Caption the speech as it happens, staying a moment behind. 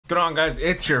Good on, guys.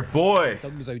 It's your boy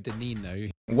Dumbzo Denino.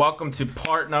 Welcome to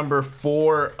part number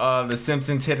 4 of the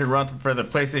Simpsons hit and run for the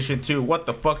PlayStation 2. What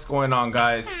the fuck's going on,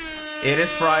 guys? It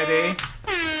is Friday.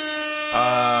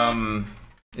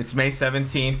 It's May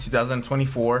 17th,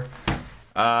 2024.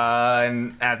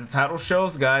 And as the title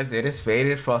shows, guys, it is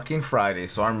Faded fucking Friday,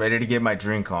 so I'm ready to get my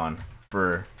drink on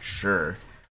for sure.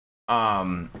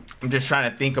 I'm just trying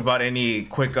to think about any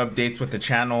quick updates with the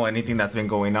channel, anything that's been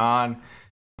going on.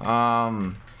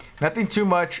 Nothing too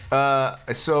much.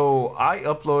 So I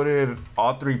uploaded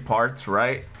all 3 parts,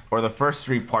 right? Or the first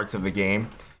 3 parts of the game.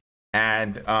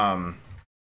 And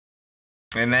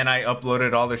then I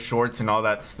uploaded all the shorts and all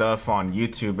that stuff on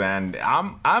YouTube, and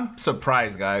I'm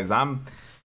surprised, guys.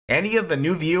 Any of the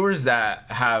new viewers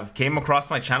that have came across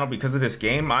my channel because of this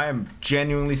game, I am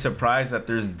genuinely surprised that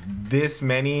there's this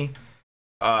many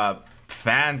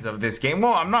fans of this game.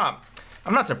 Well, I'm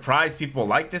not surprised people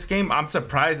like this game. I'm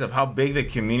surprised of how big the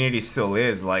community still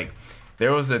is. Like,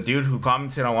 there was a dude who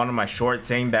commented on one of my shorts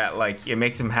saying that, like, it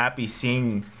makes him happy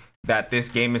seeing that this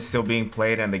game is still being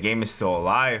played and the game is still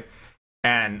alive.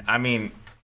 And I mean,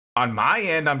 on my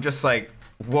end, I'm just like,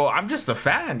 well, I'm just a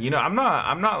fan, you know. I'm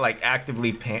not like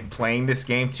actively playing this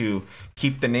game to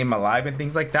keep the name alive and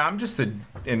things like that. I'm just an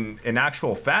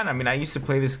actual fan. I mean, I used to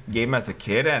play this game as a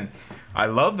kid and I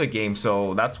love the game,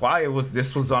 so that's why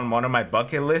this was on one of my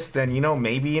bucket lists. And you know,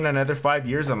 maybe in another 5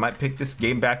 years I might pick this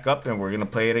game back up and we're gonna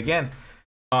play it again.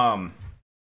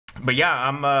 But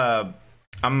yeah,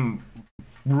 I'm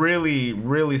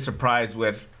really surprised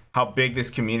with how big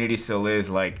this community still is.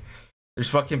 Like, there's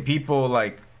fucking people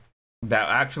like that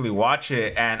actually watch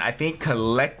it, and I think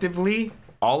collectively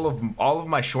all of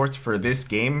my shorts for this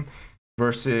game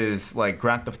versus like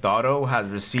Grand Theft Auto has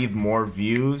received more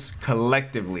views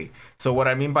collectively. So what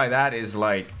I mean by that is,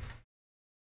 like,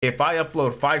 if I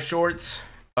upload 5 shorts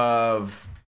of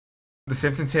the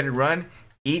Simpsons hit and run,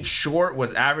 each short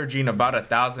was averaging about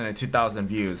 1,000 and 2,000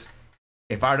 views.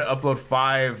 If I were to upload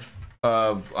 5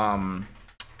 of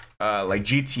like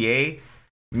GTA,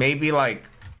 maybe like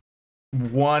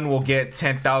one will get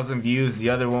 10,000 views, the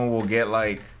other one will get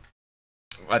like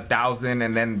 1,000,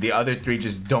 and then the other 3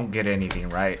 just don't get anything,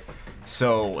 right?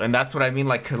 So, and that's what I mean,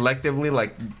 like, collectively,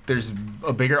 like, there's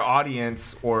a bigger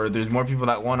audience, or there's more people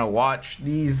that want to watch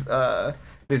these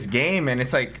this game. And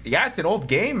it's like, yeah, it's an old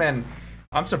game, and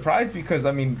I'm surprised because,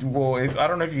 I mean, well, I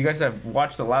don't know if you guys have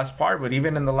watched the last part, but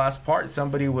even in the last part,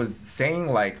 somebody was saying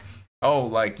like, oh,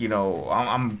 like, you know,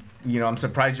 I'm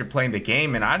surprised you're playing the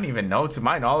game. And I didn't even know, to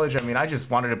my knowledge. I mean, I just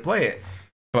wanted to play it.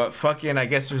 But fucking, I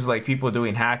guess there's like people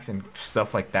doing hacks and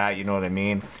stuff like that, you know what I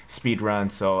mean? Speed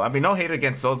runs. So, I mean, no hate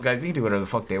against those guys. They can do whatever the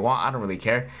fuck they want. I don't really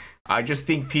care. I just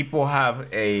think people have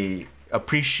a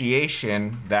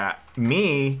appreciation that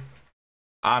I'm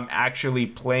actually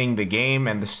playing the game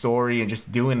and the story and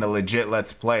just doing the legit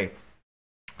let's play.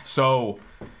 So,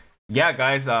 yeah,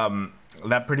 guys,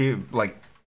 that pretty, like,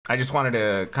 I just wanted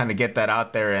to kind of get that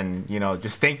out there, and, you know,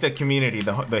 just thank the community,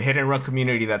 the hit and run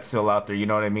community that's still out there. You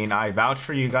know what I mean? I vouch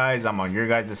for you guys. I'm on your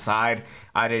guys' side.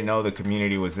 I didn't know the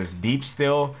community was this deep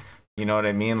still. You know what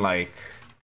I mean? Like,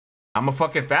 I'm a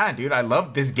fucking fan, dude. I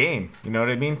love this game. You know what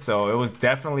I mean? So it was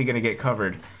definitely gonna get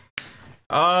covered.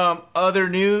 Other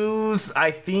news,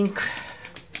 I think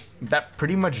that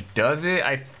pretty much does it.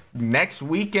 Next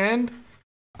weekend,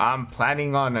 I'm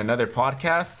planning on another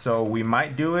podcast, so we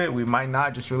might do it, we might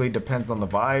not. Just really depends on the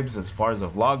vibes. As far as the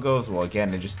vlog goes, well,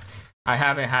 again, I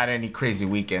haven't had any crazy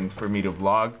weekend for me to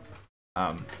vlog.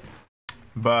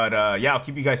 Yeah, I'll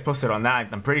keep you guys posted on that.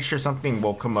 I'm pretty sure something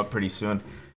will come up pretty soon.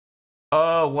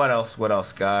 What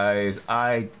else, guys?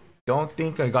 I don't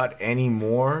think I got any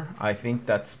more. I think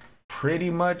that's pretty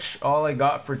much all I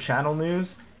got for channel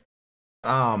news.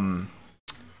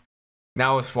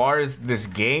 Now, as far as this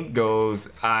game goes,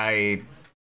 I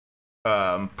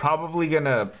probably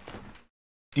gonna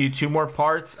do 2 more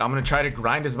parts. I'm gonna try to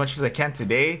grind as much as I can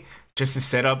today, just to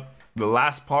set up the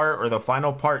last part or the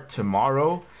final part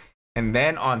tomorrow. And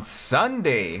then on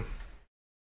Sunday,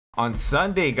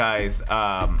 guys,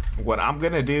 what I'm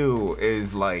gonna do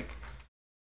is, like,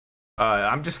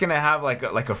 I'm just gonna have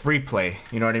like a free play.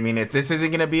 You know what I mean? This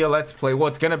isn't gonna be a let's play. Well,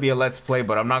 it's gonna be a let's play,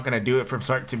 but I'm not gonna do it from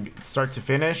start to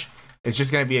finish. It's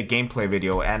just gonna be a gameplay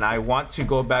video, and I want to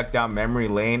go back down memory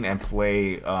lane and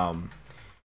play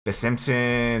The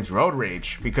Simpsons Road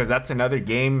Rage, because that's another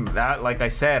game that, like I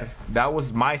said, that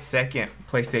was my second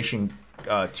PlayStation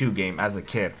 2 game as a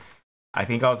kid. I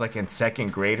think I was like in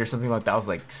 2nd grade or something like that. I was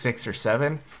like 6 or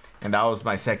 7, and that was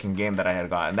my second game that I had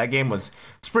got. And that game was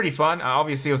pretty fun.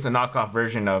 Obviously, it was a knockoff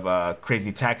version of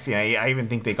Crazy Taxi. I even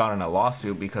think they got in a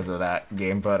lawsuit because of that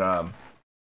game, but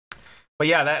But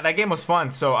yeah, that game was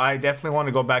fun. So I definitely want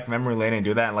to go back memory lane and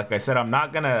do that. And like I said, I'm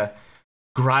not gonna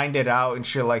grind it out and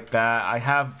shit like that. I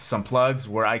have some plugs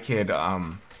where I could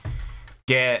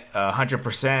get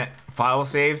 100% file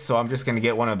saves. So I'm just gonna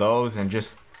get one of those and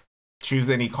just choose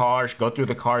any cars, go through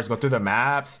the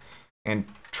maps, and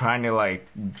trying to like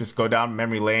just go down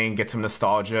memory lane, get some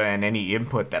nostalgia and any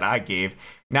input that I gave.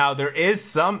 Now there is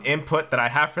some input that I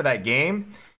have for that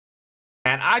game,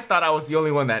 and I thought I was the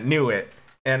only one that knew it.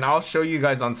 And I'll show you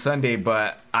guys on Sunday,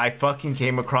 but I fucking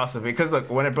came across it because look,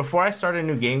 before I start a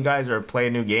new game, guys, or play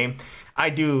a new game, I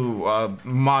do a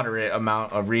moderate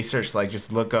amount of research, like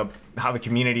just look up how the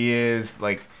community is,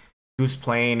 like who's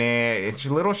playing it. It's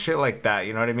little shit like that,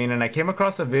 you know what I mean? And I came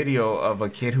across a video of a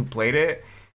kid who played it,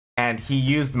 and he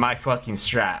used my fucking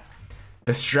strat.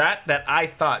 The strat that I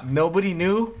thought nobody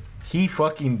knew, he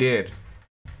fucking did.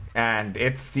 And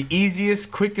it's the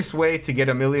easiest, quickest way to get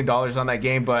 $1 million on that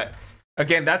game, but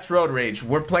again, that's road rage.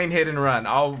 We're playing hit and run.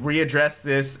 I'll readdress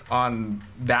this on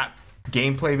that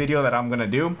gameplay video that I'm gonna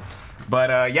do.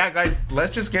 But yeah, guys, let's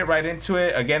just get right into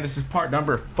it. Again, this is part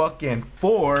number fucking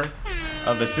 4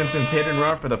 of the Simpsons hit and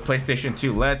run for the PlayStation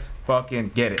 2. Let's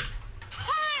fucking get it.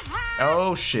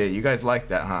 Oh shit, you guys like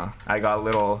that, huh? I got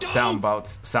little sound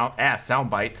bites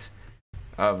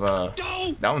of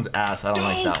that one's ass. I don't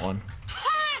like that one.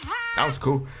 That one's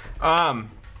cool.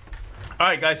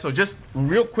 Alright guys, so just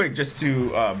real quick, just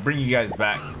to bring you guys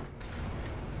back.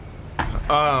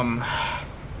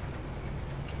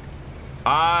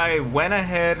 I went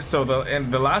ahead, so in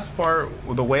the last part,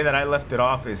 the way that I left it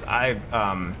off is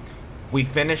we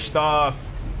finished off,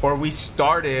 or we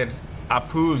started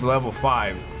Apu's level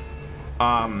 5.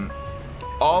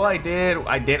 All I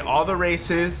did all the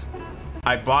races.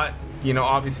 I bought, you know,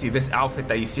 obviously this outfit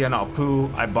that you see on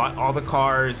Apu. I bought all the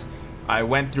cars. I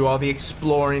went through all the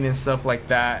exploring and stuff like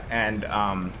that, and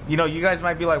you know, you guys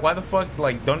might be like, why the fuck,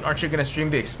 like, aren't you gonna stream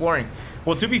the exploring?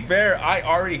 Well, to be fair, I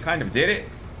already kind of did it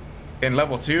in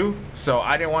level 2, so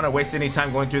I didn't want to waste any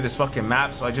time going through this fucking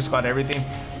map, so I just got everything.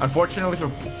 Unfortunately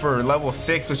for level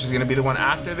 6, which is gonna be the one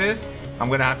after this, I'm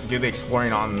gonna have to do the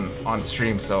exploring on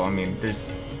stream. So I mean,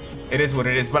 it is what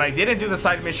it is. But I didn't do the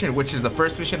side mission, which is the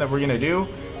first mission that we're gonna do.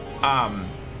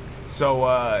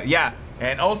 Yeah.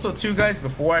 And also too, guys,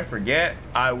 before I forget,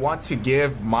 I want to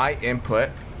give my input.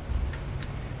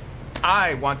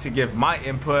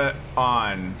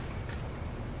 On,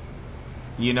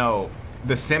 you know,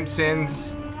 the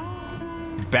Simpsons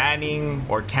banning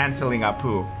or canceling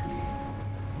Apu.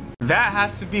 That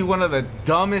has to be one of the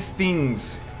dumbest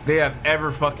things they have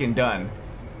ever fucking done.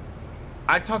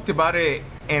 I talked about it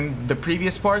in the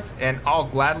previous parts, and I'll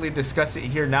gladly discuss it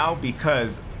here now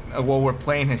because, well, we're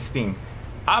playing his thing.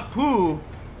 Apu,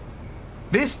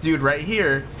 this dude right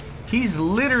here, he's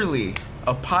literally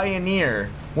a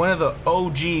pioneer, one of the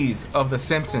OGs of the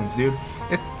Simpsons, dude.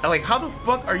 Like, how the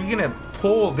fuck are you gonna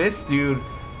pull this dude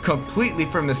completely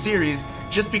from the series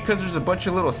just because there's a bunch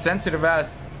of little sensitive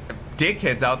ass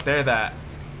dickheads out there that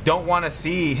don't want to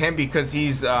see him because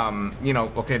he's you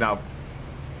know, okay, now,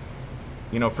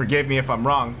 you know, forgive me if I'm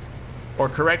wrong, or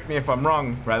correct me if I'm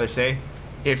wrong, rather say,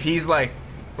 if he's like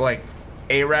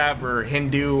Arab or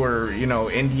Hindu or, you know,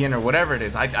 Indian or whatever it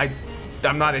is.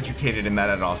 I'm not educated in that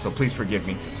at all, so please forgive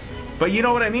me. But you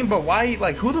know what I mean? But why,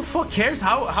 like, who the fuck cares?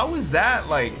 How is that,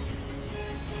 like,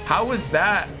 how is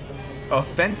that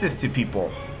offensive to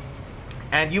people?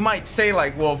 And you might say,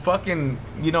 like, well, fucking,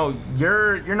 you know,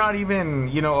 you're not even,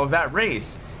 you know, of that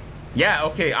race. Yeah,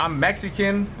 okay, I'm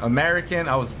Mexican, American.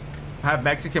 I have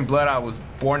Mexican blood. I was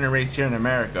born and raised here in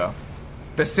America.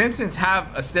 The Simpsons have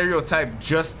a stereotype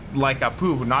just like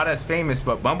Apu, not as famous,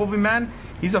 but Bumblebee Man,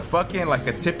 he's a fucking, like,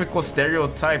 a typical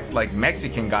stereotype, like,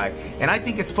 Mexican guy. And I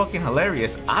think it's fucking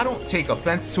hilarious. I don't take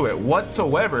offense to it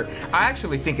whatsoever. I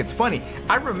actually think it's funny.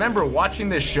 I remember watching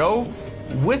this show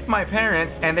with my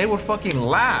parents, and they would fucking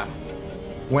laugh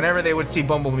whenever they would see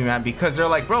Bumblebee Man, because they're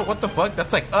like, bro, what the fuck?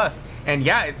 That's like us. And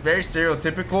yeah, it's very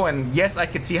stereotypical, and yes, I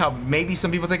could see how maybe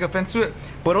some people take offense to it,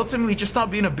 but ultimately just stop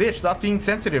being a bitch, stop being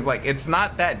sensitive. Like, it's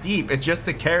not that deep. It's just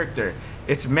a character.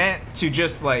 It's meant to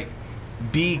just, like,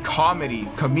 be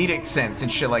comedic sense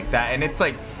and shit like that. And it's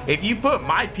like, if you put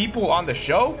my people on the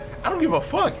show, I don't give a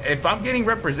fuck. If I'm getting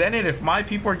represented, if my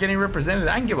people are getting represented,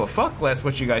 I can give a fuck less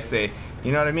what you guys say.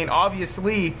 You know what I mean?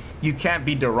 Obviously, you can't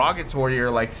be derogatory or,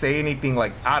 like, say anything,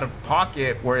 like, out of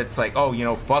pocket where it's like, oh, you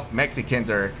know, fuck Mexicans,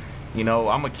 or, you know,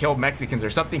 I'm gonna kill Mexicans or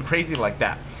something crazy like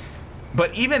that.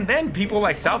 But even then, people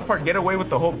like South Park get away with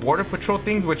the whole Border Patrol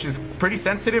things, which is pretty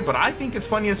sensitive, but I think it's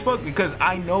funny as fuck because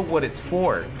I know what it's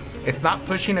for. It's not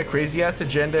pushing a crazy ass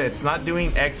agenda. It's not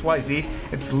doing XYZ.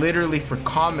 It's literally for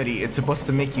comedy. It's supposed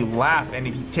to make you laugh. And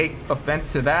if you take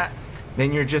offense to that,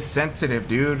 then you're just sensitive,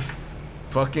 dude.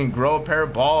 Fucking grow a pair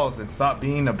of balls and stop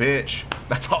being a bitch.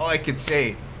 That's all I could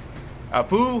say.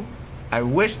 Apu, I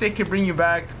wish they could bring you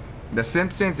back. The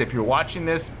Simpsons, if you're watching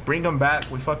this, bring them back.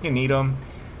 We fucking need them.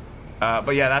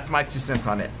 But yeah, that's my 2 cents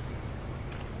on it.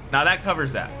 Now that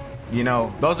covers that. You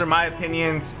know, those are my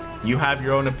opinions. You have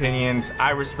your own opinions.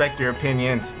 I respect your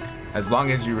opinions as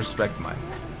long as you respect mine.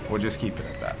 We'll just keep it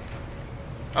at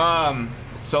that.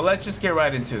 So let's just get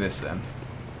right into this then.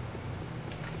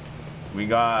 We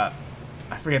got,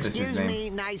 I forget this his name.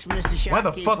 Excuse me, nice Mr. Shopkeeper. Why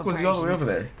the fuck was he all the way over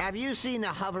there? Have you seen a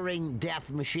hovering death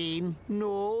machine?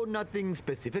 No, nothing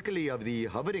specifically of the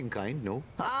hovering kind, no.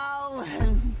 Oh,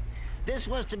 this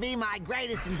was to be my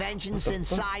greatest invention since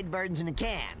sideburns in a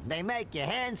can. They make you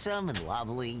handsome and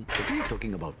lovely. What are you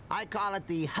talking about? I call it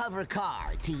the hover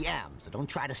car, TM, so don't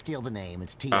try to steal the name,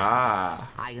 it's TM. Ah.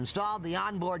 I installed the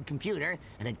onboard computer,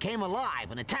 and it came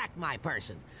alive and attacked my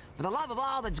person. For the love of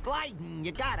all that's gliding,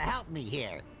 you gotta help me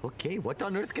here. Okay, what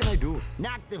on earth can I do?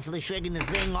 Knock the flishrigging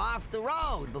thing off the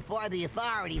road before the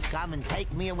authorities come and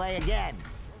take me away again.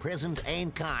 Prisons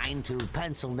ain't kind to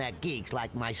pencil neck geeks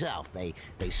like myself. They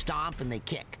stomp and they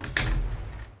kick.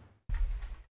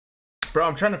 Bro,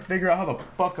 I'm trying to figure out how the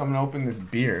fuck I'm gonna open this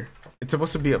beer. It's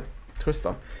supposed to be a twist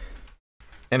off.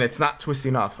 And it's not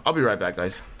twisting off. I'll be right back,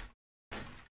 guys.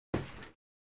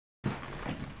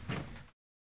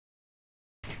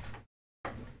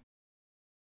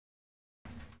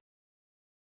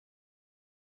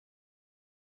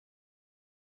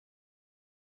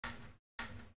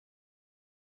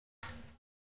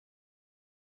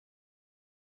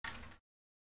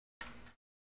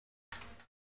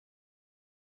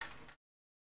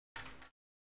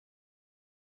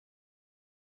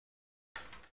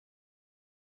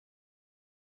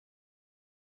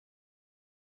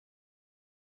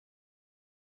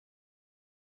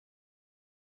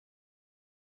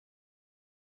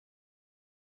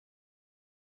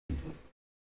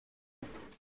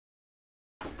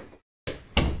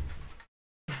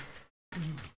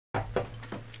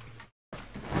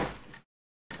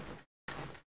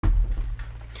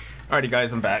 Alrighty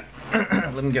guys, I'm back.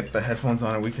 Let me get the headphones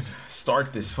on and we could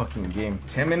start this fucking game.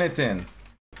 10 minutes in.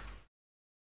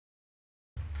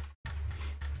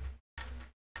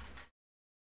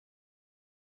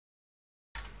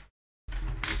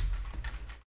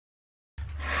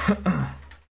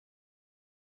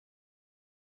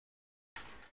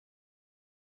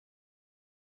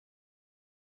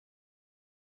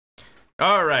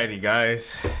 Alrighty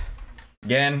guys.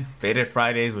 Again, Faded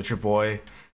Fridays with your boy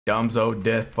Dumbzo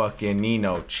the fucking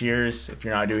Nino. Cheers if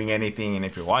you're not doing anything, and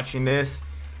if you're watching this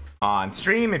on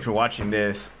stream, if you're watching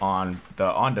this on the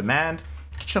on demand,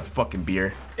 get yourself a fucking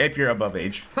beer if you're above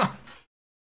age.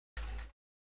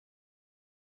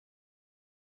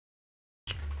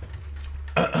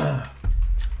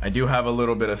 I do have a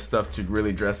little bit of stuff to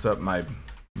really dress up my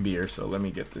beer, so let me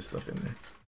get this stuff in there.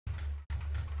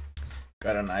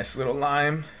 Got a nice little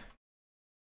lime.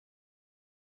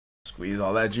 Squeeze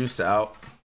all that juice out.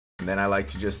 And then I like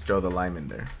to just throw the lime in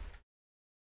there.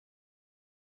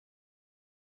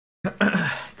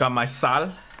 Got my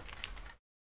sal.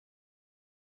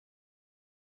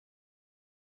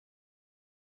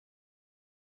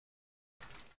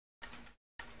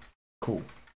 Cool.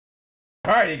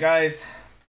 Alrighty, guys.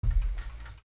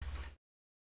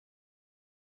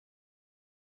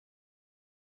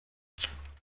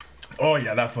 Oh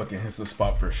yeah, that fucking hits the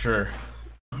spot for sure.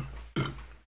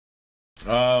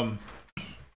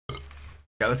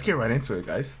 Yeah, let's get right into it,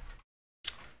 guys.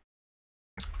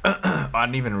 I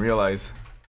didn't even realize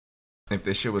if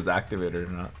this shit was activated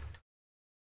or not.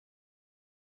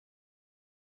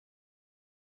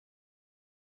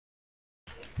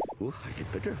 Oh, I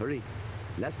had better hurry.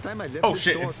 Last time I left. Oh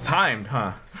shit, it's timed,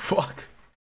 huh? Fuck.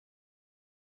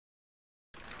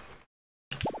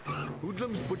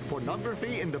 Hoodlums put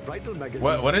pornography in the bridal magazine.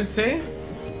 What did it say?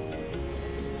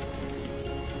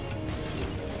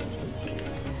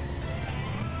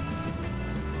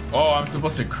 Oh, I'm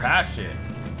supposed to crash it.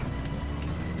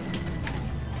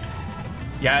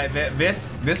 Yeah,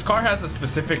 this car has a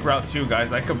specific route too,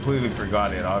 guys. I completely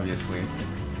forgot it, obviously.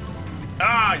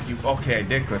 Ah, you okay? I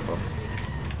did clip him.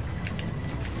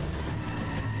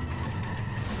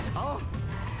 Oh,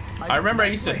 I remember I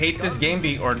used to hate this game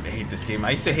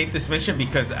I used to hate this mission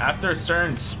because after a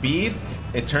certain speed,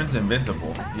 it turns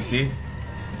invisible. You see?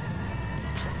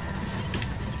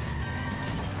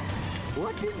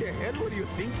 What in the hell were you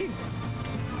thinking?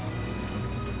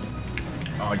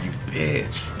 Oh, you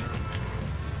bitch.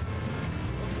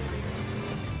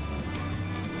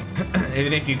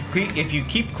 Even if you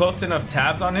keep close enough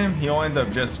tabs on him, he'll end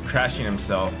up just crashing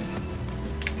himself.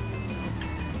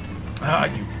 Ah,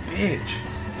 you bitch.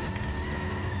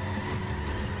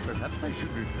 Perhaps I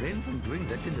should refrain from doing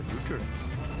that in the future.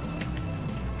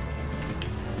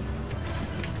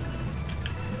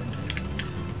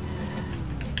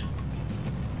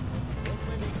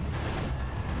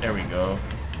 There we go.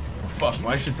 Oh, fuck,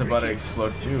 my shit's about to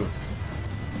explode too.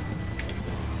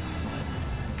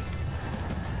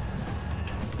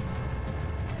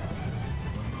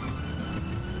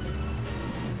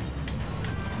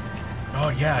 Oh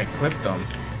yeah, I clipped them.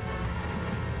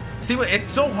 See, it's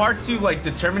so hard to like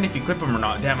determine if you clip them or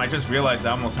not. Damn, I just realized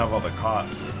I almost have all the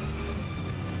cops.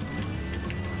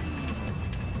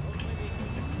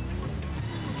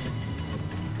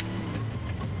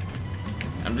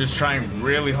 I'm just trying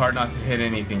really hard not to hit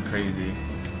anything crazy.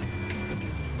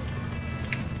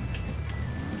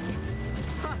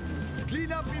 Ha!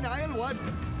 Clean up in aisle 1.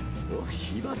 Oh,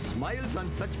 Shiva smiles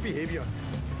on such behavior.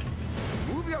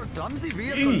 Move your clumsy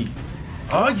vehicle. Hey.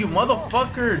 Oh, you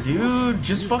motherfucker, dude.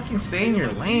 Just fucking stay in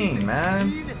your lane,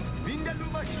 man.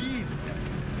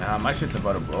 Nah, my shit's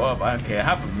about to blow up. Okay, I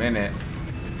have a minute.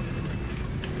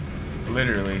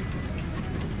 Literally.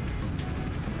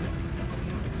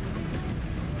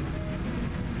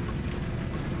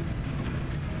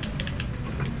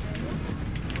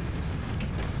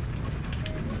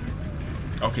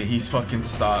 Okay, he's fucking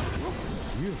stopped.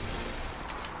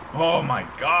 Oh my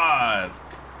god.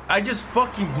 I just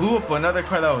fucking blew up another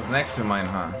car that was next to mine,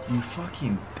 huh? You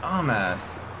fucking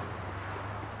dumbass.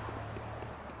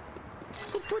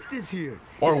 Who put this here?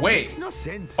 Or It wait. makes no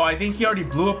sense. Oh, I think he already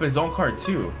blew up his own car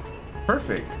too.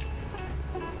 Perfect.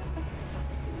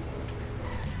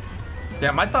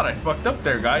 Damn, I thought I fucked up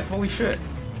there, guys. Holy shit.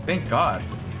 Thank God.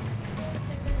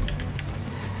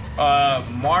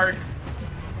 Mark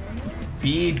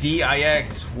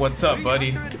BDIX, what's up,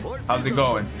 buddy? How's it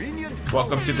going?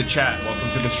 Welcome to the chat.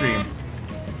 Welcome to the stream.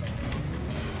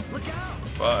 Look out!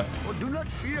 Fuck. Oh, do not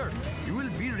fear. You will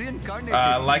be reincarnated.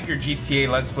 Like your GTA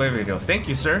Let's Play videos. Thank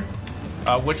you, sir.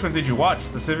 Which one did you watch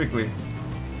specifically?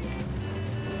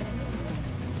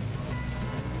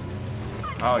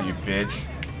 Oh, you bitch.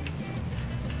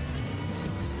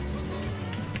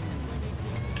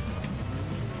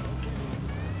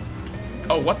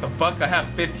 Oh, what the fuck? I have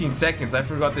 15 seconds. I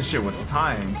forgot this shit was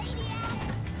timed.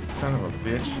 Son of a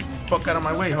bitch. Fuck out of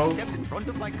my way, ho. Stepped in front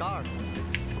of my car.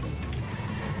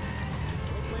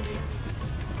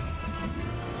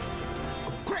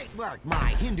 Great work, my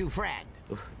Hindu friend.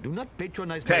 Do not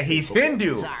patronize Hey, my he's people.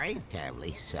 Hindu. Sorry,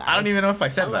 terribly sorry. I don't even know if I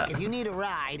said Look, that. if you need a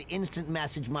ride, instant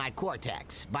message my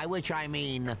Cortex, by which I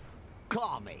mean,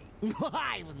 call me.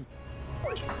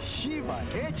 Shiva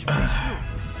H. Vishnu.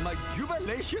 My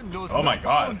jubilation knows Oh my no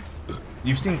god. bounds.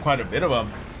 You've seen quite a bit of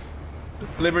them.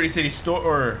 Liberty City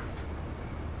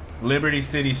Liberty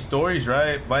City Stories,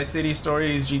 right? Vice City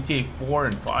Stories, GTA 4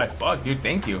 and 5. Fuck, dude,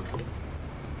 thank you.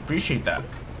 Appreciate that.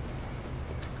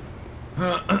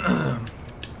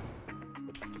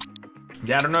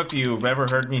 Yeah, I don't know if you've ever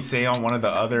heard me say on one of the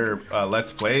other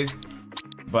Let's Plays,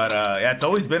 but yeah, it's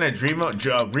always been a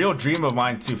real dream of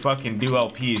mine to fucking do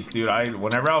LPs, dude.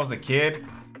 Whenever I was a kid,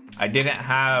 I didn't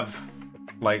have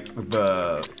like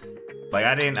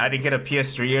I didn't get a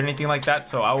PS3 or anything like that,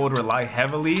 so I would rely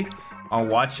heavily on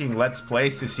watching Let's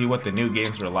Plays to see what the new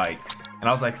games were like. And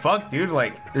I was like, fuck, dude,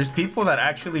 like there's people that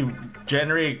actually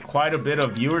generate quite a bit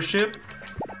of viewership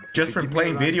just from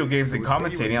playing video games and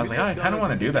commentating. I was like, oh, I kind of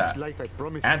want to do that.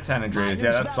 And San Andreas,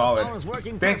 yeah, that's solid.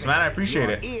 Thanks, man, I appreciate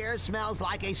it. Your ear smells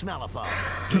like a smellophone.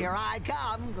 Here I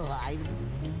come.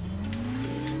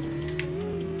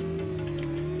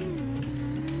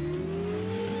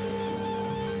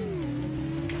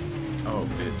 Oh,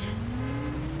 bitch.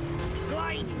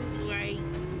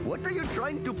 What are you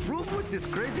trying to prove with this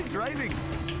crazy driving?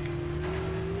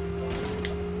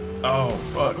 Oh,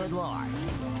 fuck. Good lord.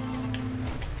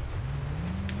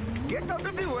 Get out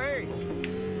of the way!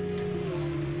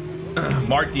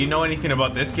 Mark, do you know anything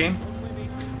about this game?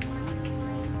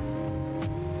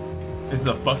 This is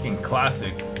a fucking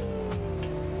classic.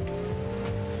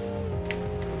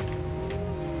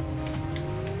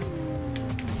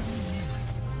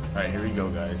 Alright, here we go,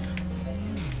 guys.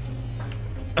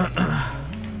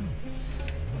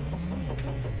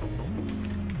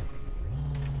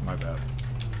 My bad.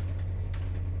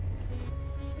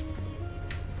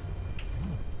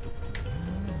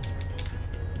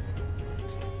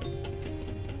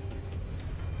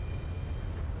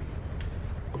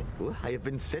 Oh, I have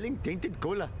been selling tainted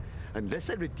cola. Unless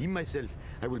I redeem myself,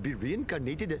 I will be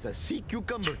reincarnated as a sea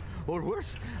cucumber, or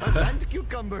worse, a land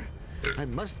cucumber. I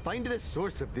must find the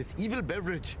source of this evil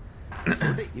beverage.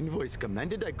 So the invoice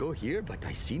commanded I go here, but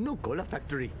I see no cola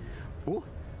factory. Oh,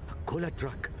 a cola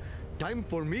truck. time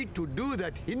for me to do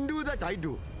that Hindu that I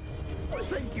do.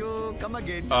 Thank you. Come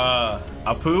again.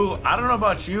 Apu, I don't know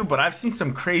about you, but I've seen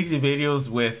some crazy videos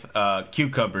with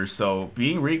cucumbers. So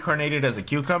being reincarnated as a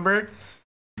cucumber,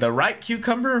 the right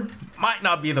cucumber might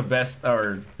not be the best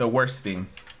or the worst thing.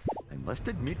 I must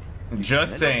admit,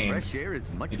 just saying. Fresh air is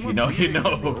much If more you know, you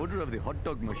know. than the odor of the hot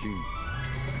dog machine.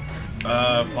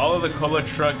 Follow the cola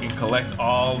truck and collect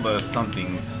all the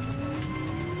somethings.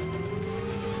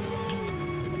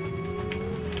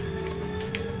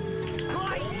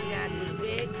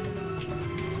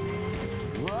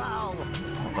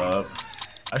 Hold up.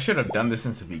 I should have done this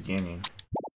since the beginning.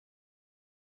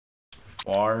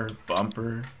 Far,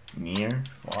 bumper, near,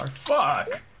 far.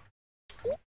 Fuck!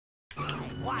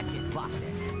 Watch it, Buster.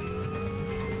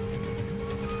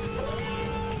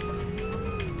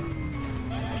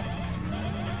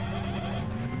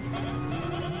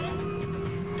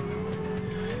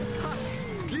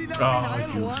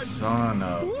 Oh, you son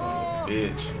of a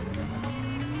bitch.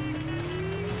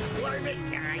 Glurb it.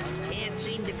 I can't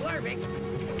seem to glurb it.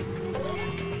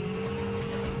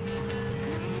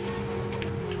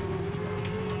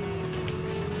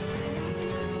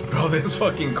 Bro, this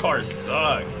fucking car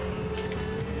sucks.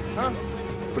 Huh?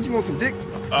 What, you want some dick?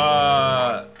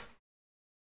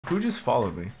 Who just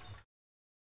followed me?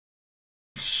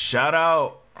 Shout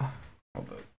out. Hold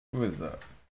up. Who is that?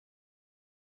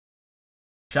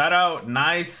 Shout out,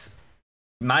 nice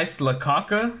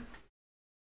Lakaka.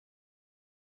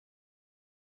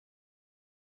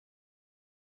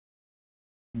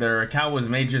 Their account was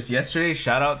made just yesterday.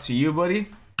 Shout out to you, buddy.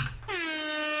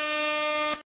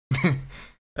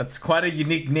 That's quite a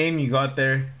unique name you got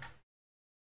there.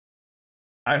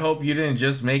 I hope you didn't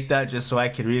just make that just so I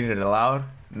could read it aloud.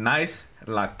 Nice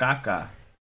Lakaka.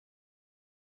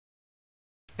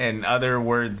 In other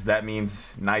words, that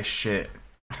means nice shit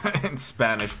in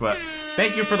Spanish, but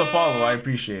thank you for the follow. I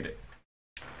appreciate it.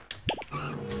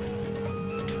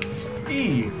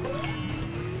 E.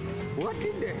 What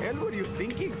in the hell were you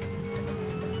thinking?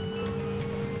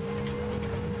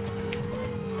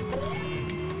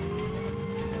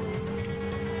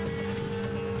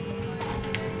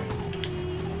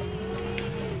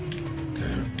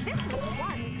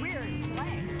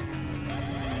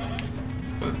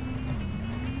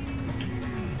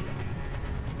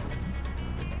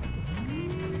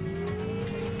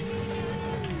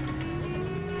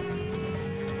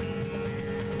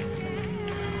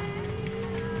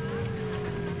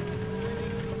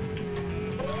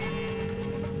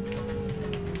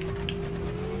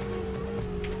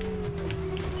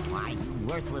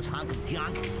 Worthless hunk of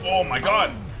junk. Oh my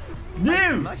god!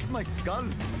 You! Smash my skull.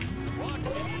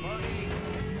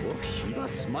 Oh, Shiva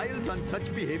smiles on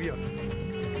such behavior.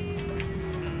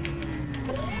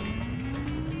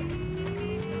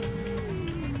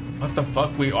 What the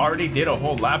fuck? We already did a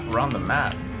whole lap around the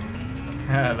map.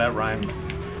 Yeah, that rhymed.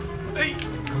 Hey,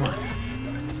 come on.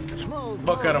 Smooth.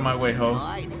 Fuck out of my way, ho.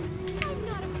 Right.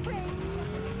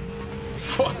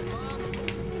 Fuck.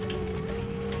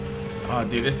 Oh,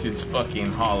 dude, this dude's fucking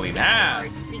hauling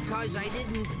ass. Because I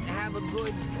didn't have a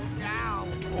good. Ow.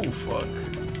 Oh, fuck.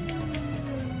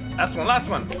 Last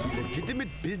one. Legitimate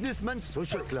businessman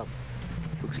social club.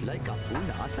 Looks like Apu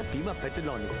Nahasa Pima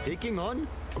Petalon is taking on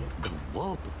the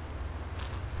mob.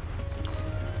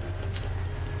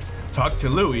 Talk to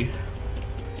Louis.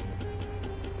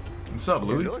 What's up,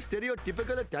 Louis? Hello,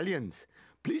 stereotypical Italians.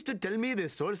 Please to tell me the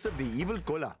source of the evil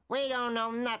cola. We don't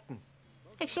know nothing.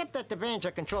 Except that the vans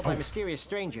are controlled by mysterious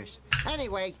strangers.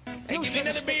 Anyway, you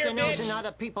shouldn't stick your nose in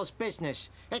other people's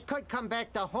business. It could come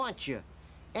back to haunt you.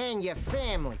 And your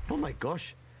family. Oh my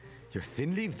gosh. Your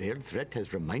thinly veiled threat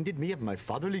has reminded me of my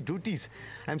fatherly duties.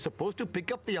 I'm supposed to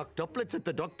pick up the octuplets at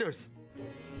the doctor's.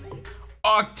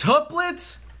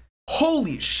 Octuplets?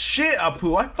 Holy shit,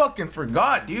 Apu. I fucking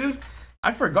forgot, dude.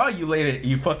 I forgot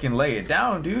you fucking lay it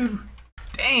down, dude.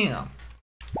 Damn.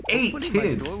 8 Hopefully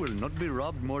kids. My door will not be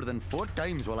robbed more than 4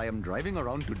 times while I am driving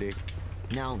around today.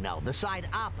 No. The side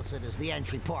opposite is the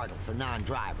entry portal for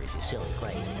non-drivers, you silly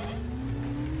crazy.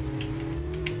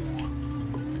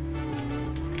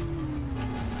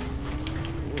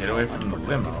 Get away from the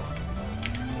limo.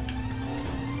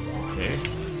 Okay.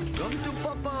 Come to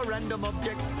Papa, random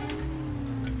object.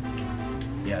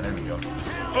 Yeah, there we go.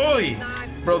 Oi!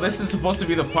 Bro, this is supposed to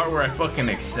be the part where I fucking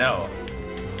excel.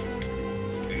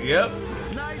 Yep.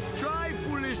 Nice try,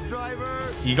 foolish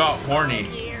driver. He got horny.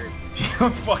 He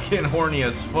got fucking horny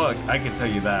as fuck. I can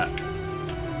tell you that.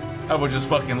 I was just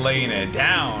fucking laying it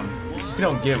down. You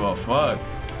don't give a fuck.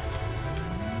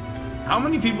 How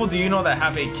many people do you know that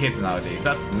have 8 kids nowadays?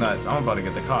 That's nuts. I'm about to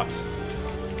get the cops.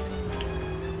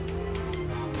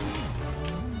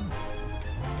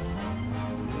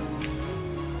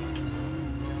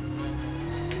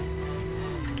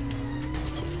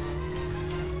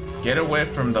 Get away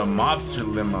from the mobster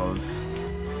limos.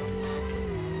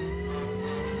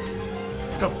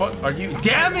 What the fuck are you?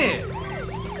 Damn it!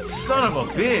 Son of a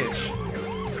bitch!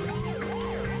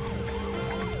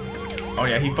 Oh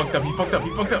yeah, he fucked up, he fucked up, he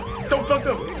fucked up! Don't fuck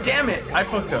up! Damn it! I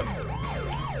fucked up.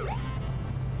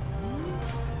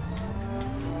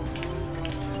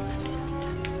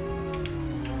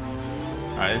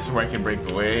 Alright, this is where I can break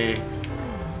away.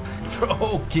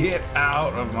 Bro, get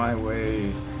out of my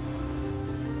way.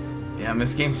 Damn,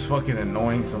 this game's fucking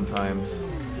annoying sometimes.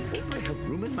 Hope I have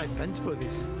room in my pants for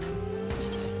this.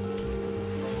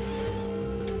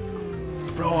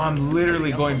 Bro, I'm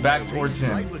literally going back towards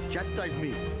him. I am so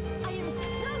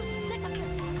sick of it.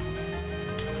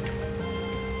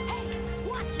 Hey,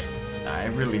 watch it. I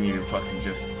really need to fucking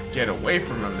just get away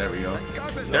from him. There we go.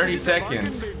 30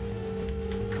 seconds.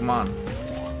 Come on.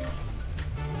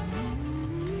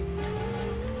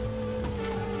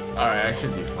 Alright, I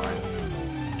should be fine.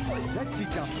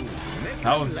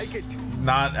 That was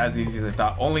not as easy as I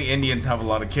thought. Only Indians have a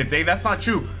lot of kids. Hey, that's not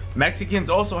true. Mexicans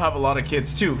also have a lot of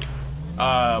kids too.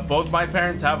 Both my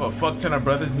parents have a fuck ton of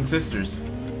brothers and sisters.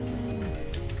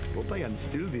 Hope I am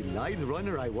still the lithe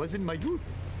runner I was in my youth.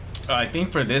 I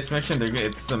think for this mission,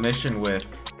 it's the mission with...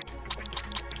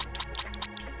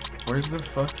 Where's the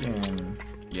fucking...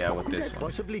 Yeah, with this one.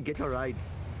 Possibly get a ride.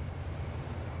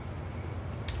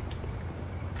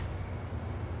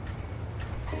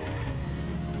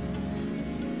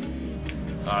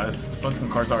 This fucking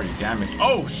car's already damaged.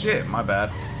 Oh shit, my bad.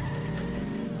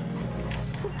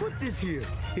 Who put this here?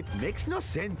 It makes no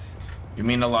sense. You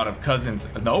mean a lot of cousins?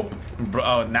 Nope.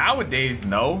 Nowadays,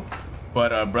 no.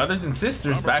 But brothers and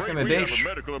sisters back in the day,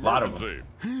 a lot of them.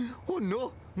 Oh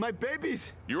no, my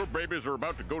babies! Your babies are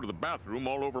about to go to the bathroom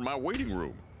all over my waiting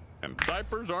room. And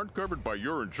diapers aren't covered by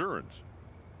your insurance.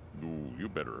 Ooh, you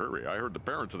better hurry. I heard the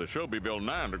parents of the Shelbyville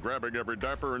 9 are grabbing every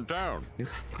diaper in town.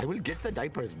 I will get the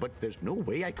diapers, but there's no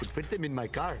way I could fit them in my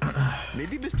car.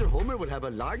 Maybe Mr. Homer will have a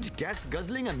large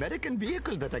gas-guzzling American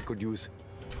vehicle that I could use.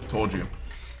 Told you.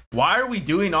 Why are we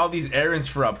doing all these errands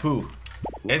for Apu?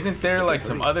 Isn't there like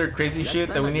some other crazy shit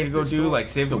that we need to go do, like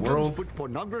save the world? Put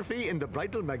pornography in the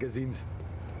bridal magazines.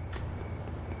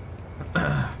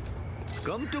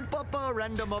 Come to Papa,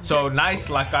 random object. So nice,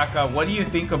 La Caca. What do you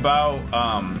think about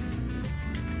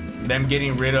them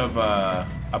getting rid of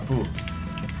Apu?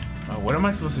 What am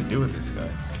I supposed to do with this guy?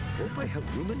 Hope I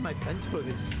have room in my pants for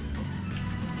this.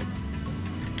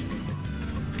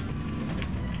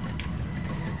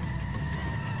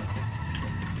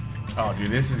 Oh, dude,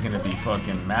 this is gonna be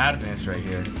fucking madness right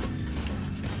here.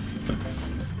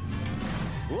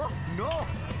 Oh, no!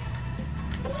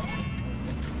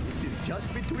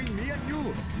 Just between me and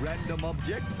you, random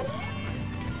object.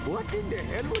 What in the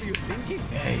hell were you thinking?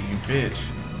 Hey, you bitch.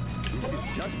 This is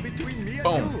just between me and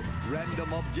Boom. you,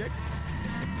 random object.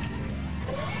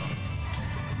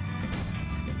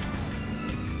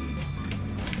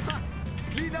 Ha!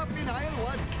 Clean up in aisle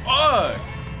 1. Fuck!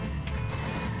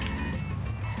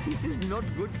 This is not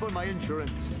good for my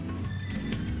insurance.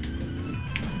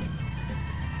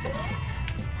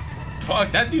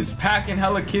 Fuck, that dude's packing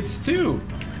hella kids too.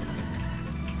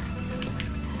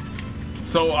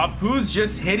 So Apu's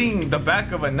just hitting the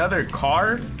back of another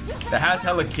car that has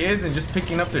hella kids and just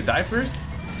picking up their diapers?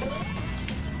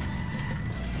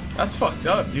 That's fucked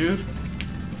up, dude.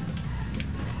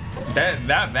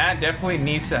 That van definitely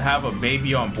needs to have a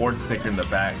baby on board sticker in the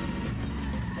back.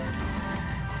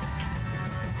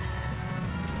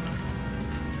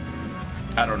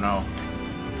 I don't know.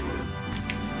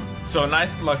 So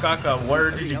nice, La Caca,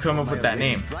 where did you come up with that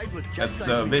name? That's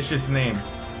a vicious name.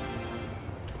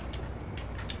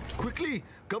 Quickly,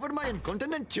 cover my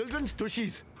incontinent children's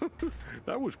tushies.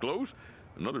 That was close.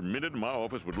 Another minute and my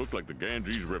office would look like the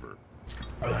Ganges River.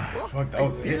 Fuck, that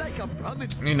was it. Like a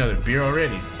promise. Need another beer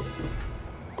already.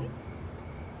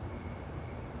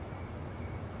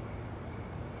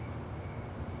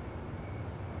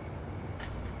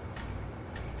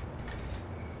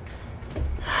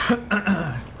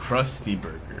 Krusty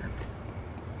Burger.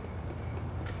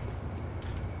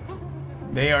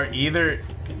 They are either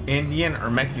Indian or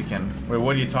Mexican. Wait,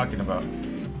 what are you talking about?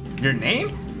 Your name?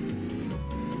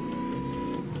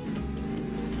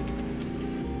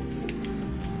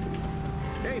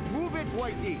 Hey, move it,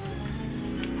 Whitey.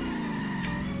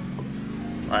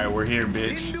 Alright, we're here,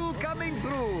 bitch. Hindu coming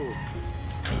through.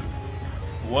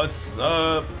 What's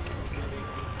up?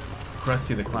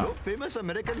 Krusty the Clown. Hello, famous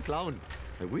American clown.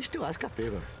 I wish to ask a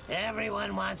favor.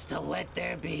 Everyone wants to wet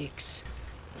their beaks.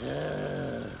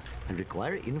 I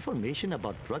require information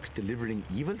about trucks delivering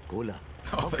evil cola.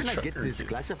 Oh, How the can I get trucker this kids.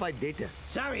 classified data?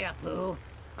 Sorry, Apu.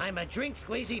 I'm a drink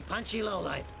squeezy punchy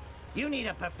lowlife. You need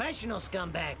a professional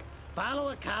scumbag. Follow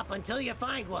a cop until you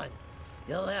find one.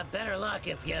 You'll have better luck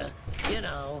if you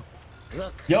know,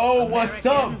 look. Yo, what's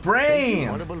up, Brain?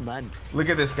 Honorable man. Look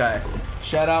at this guy.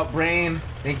 Shout out, Brain.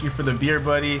 Thank you for the beer,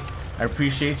 buddy. I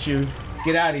appreciate you.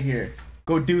 Get out of here.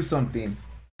 Go do something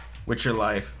with your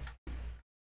life.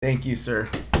 Thank you, sir.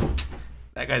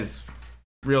 That guy's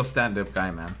real stand-up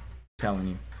guy, man. I'm telling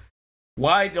you.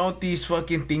 Why don't these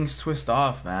fucking things twist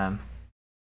off, man?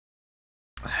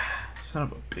 Son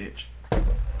of a bitch.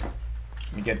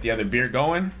 Let me get the other beer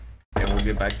going, and we'll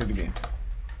get back to the game.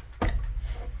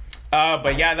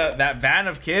 But yeah, that van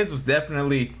of kids was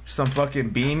definitely some fucking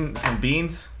beans.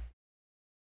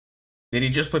 Did he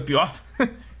just flip you off?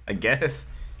 I guess.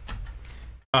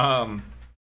 Yeah,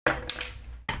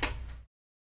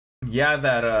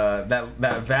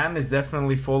 that van is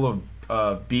definitely full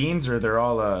of beans, or they're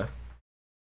all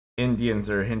Indians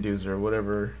or Hindus or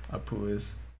whatever Apu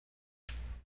is.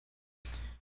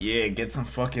 Yeah, get some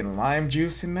fucking lime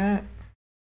juice in that.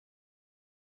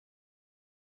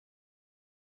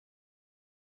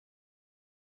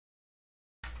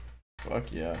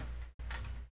 Fuck yeah.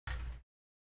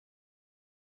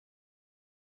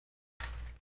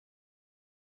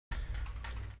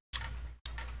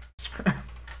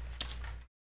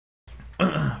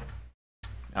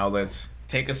 Now let's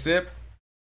take a sip.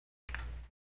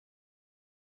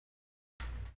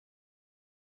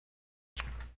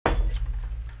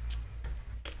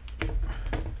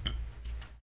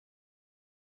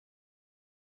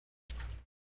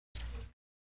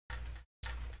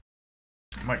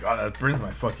 Oh my god, that burns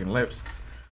my fucking lips.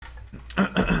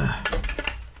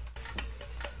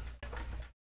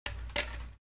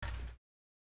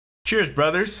 Cheers,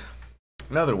 brothers.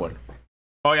 Another one.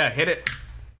 Oh yeah, hit it.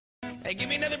 Hey, give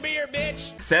me another beer,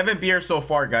 bitch. 7 beers so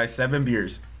far, guys. 7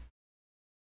 beers.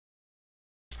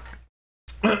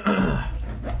 Alright,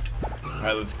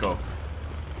 let's go.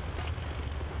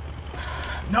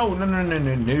 No.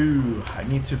 I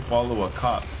need to follow a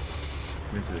cop.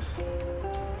 What is this?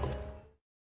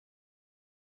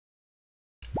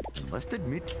 I must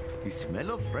admit, the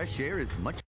smell of fresh air is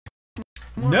much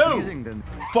more pleasing than...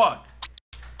 Fuck!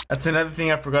 That's another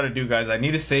thing I forgot to do, guys. I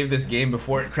need to save this game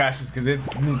before it crashes, because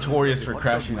it's notorious for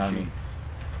crashing on me.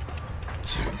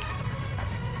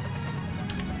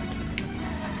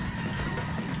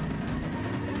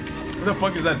 What the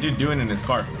fuck is that dude doing in his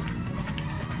car?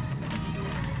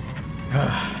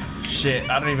 Shit,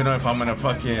 I don't even know if I'm gonna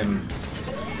fucking...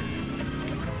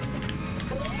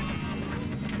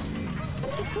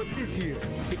 Put this here.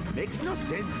 It makes no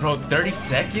sense. Bro, 30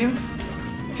 seconds?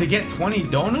 To get 20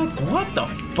 donuts? What the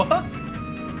fuck?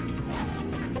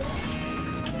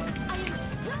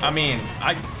 I mean,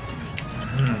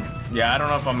 yeah, I don't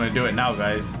know if I'm gonna do it now,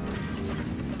 guys.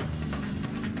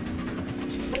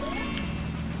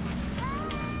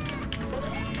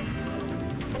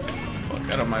 Fuck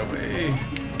out of my way.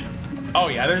 Oh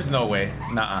yeah, there's no way.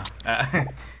 Nuh-uh.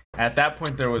 At that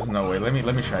point, there was no way.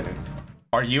 Let me try it.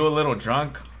 Are you a little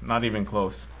drunk? Not even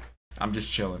close. I'm just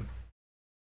chilling.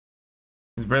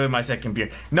 It's barely my second beer.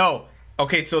 No.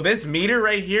 Okay, so this meter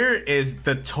right here is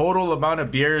the total amount of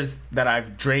beers that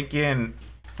I've drank in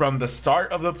from the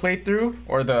start of the playthrough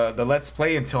or the Let's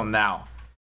Play until now.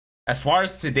 As far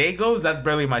as today goes, that's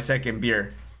barely my second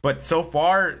beer. But so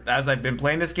far, as I've been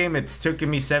playing this game, it's taken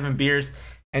me 7 beers.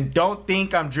 And don't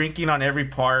think I'm drinking on every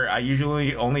part. I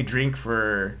usually only drink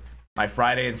for my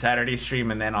Friday and Saturday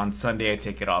stream, and then on Sunday I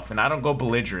take it off. And I don't go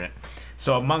belligerent.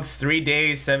 So amongst 3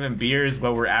 days, 7 beers,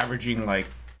 but we're averaging like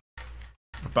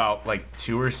about like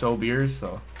 2 or so beers.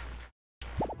 So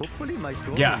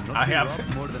yeah, I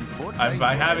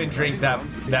haven't drank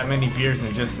that many beers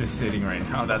in just this sitting right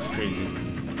now. That's crazy.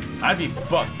 I'd be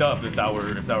fucked up if that were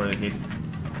the case.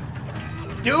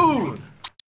 Dude,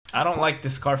 I don't like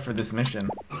this car for this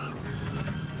mission.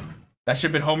 That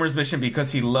should have been Homer's mission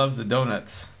because he loves the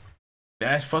donuts.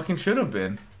 That fucking should have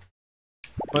been.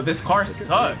 But this car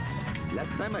sucks.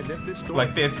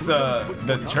 Like it's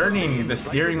the turning, the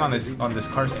steering on this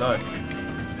car sucks.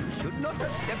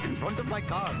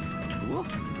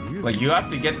 Like you have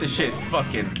to get this shit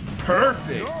fucking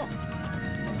perfect.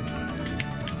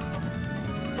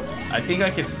 I think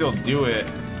I could still do it.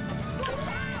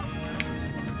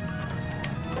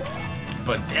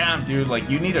 But damn, dude, like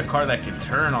you need a car that can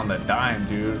turn on the dime,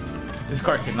 dude. This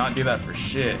car cannot do that for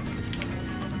shit.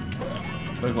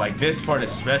 Look, like this part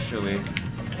especially.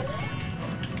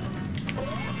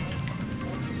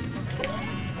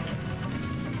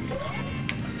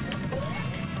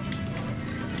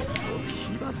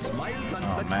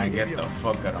 Oh man, get the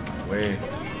fuck out of my way.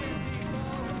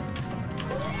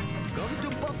 Come to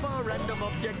Papa, random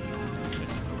object.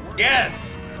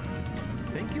 Yes!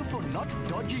 Thank you for not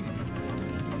dodging.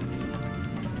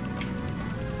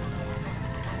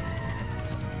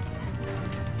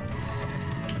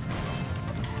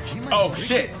 Oh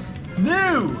shit!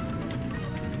 No!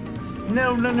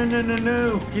 No, no, no, no, no,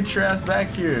 no! Get your ass back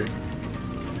here.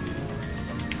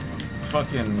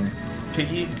 Fucking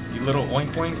piggy, you little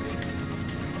oink oink.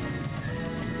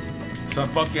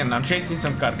 I'm chasing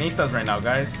some carnitas right now,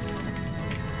 guys.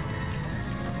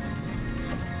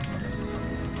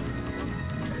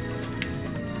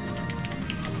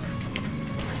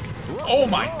 Oh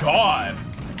my god!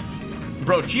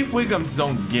 Bro, Chief Wiggums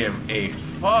don't give a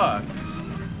fuck.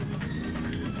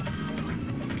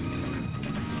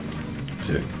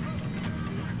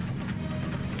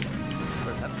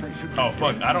 Oh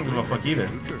fuck, I don't give a fuck either.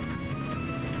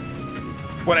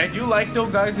 What I do like though,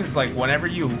 guys, is like whenever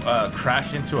you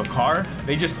crash into a car,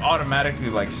 they just automatically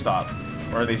like stop,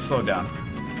 or they slow down,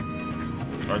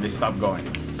 or they stop going.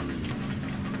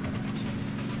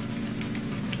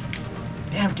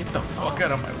 Damn, get the fuck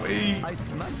out of my way. I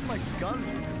smashed my skull.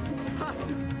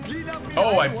 Clean up the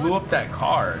Oh, I blew up that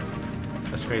car.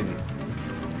 That's crazy.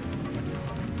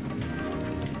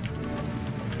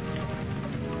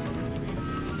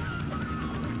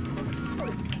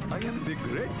 I am the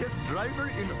greatest driver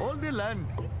in all the land.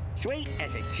 Sweet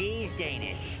as a cheese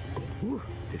Danish. Ooh,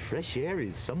 the fresh air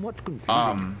is somewhat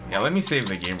confusing. Yeah, let me save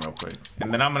the game real quick,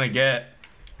 and then I'm gonna get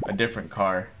a different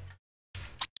car.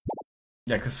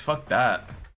 Yeah, cause fuck that.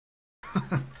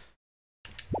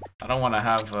 I don't want to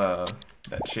have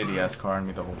that shitty ass car on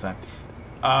me the whole time.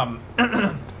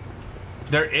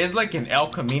 There is like an El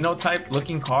Camino type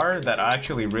looking car that I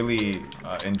actually really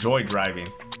enjoy driving.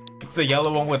 It's the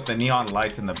yellow one with the neon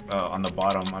lights in the on the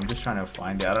bottom. I'm just trying to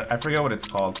find it. I forget what it's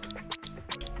called.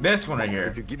 This one right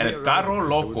here, El Carro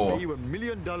Loco.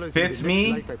 Fits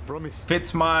me,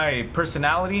 fits my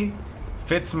personality,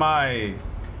 fits my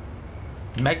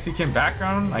Mexican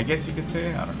background, I guess you could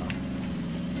say. I don't know.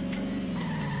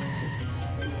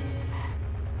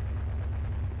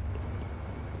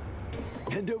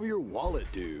 Hand over your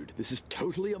wallet, dude. This is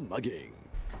totally a mugging.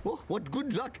 Oh, what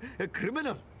good luck! A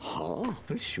criminal! Huh?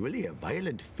 Well, surely a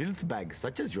violent filth bag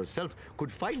such as yourself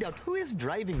could find out who is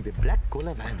driving the black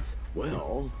cola vans.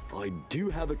 Well, I do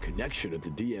have a connection at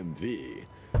the DMV,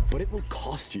 but it will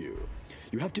cost you.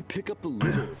 You have to pick up the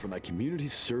litter for my community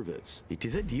service. It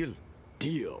is a deal.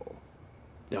 Deal.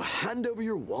 Now hand over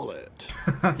your wallet.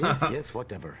 Yes, yes,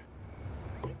 whatever.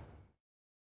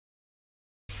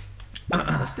 I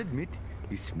must admit,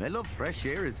 the smell of fresh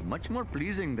air is much more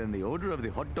pleasing than the odor of the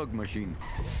hot dog machine.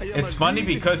 It's funny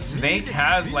because Snake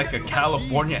has like a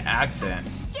California accent.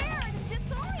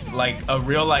 Like a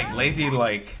real like lazy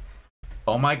like,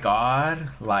 oh my god,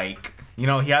 like, you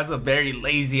know, he has a very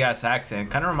lazy ass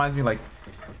accent. Kind of reminds me like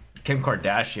Kim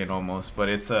Kardashian almost, but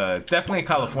it's definitely a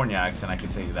California accent, I can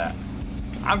tell you that.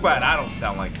 I'm glad I don't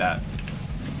sound like that.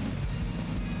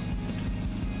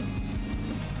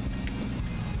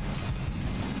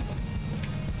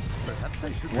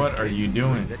 What are you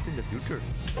doing?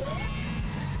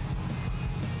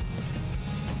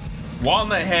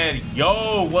 Walnut Head,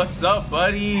 yo, what's up,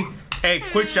 buddy? Hey,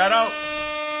 quick shout out.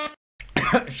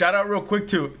 Shout out real quick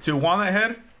to Walnut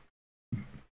Head.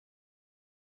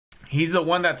 He's the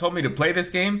one that told me to play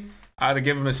this game. I had to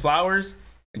give him his flowers.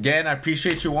 Again, I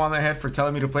appreciate you, Walnut Head, for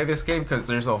telling me to play this game, because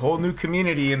there's a whole new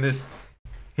community in this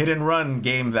hit and run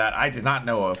game that I did not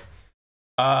know of.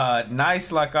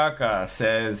 Nice La Caca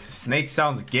says Snake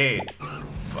sounds gay.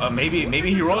 Maybe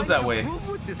he rolls that way.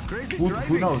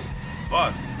 Who knows?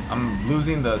 Fuck, I'm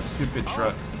losing the stupid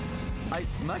truck. I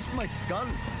smashed my skull.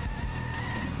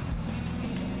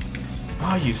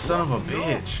 Oh, you son of a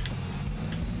bitch.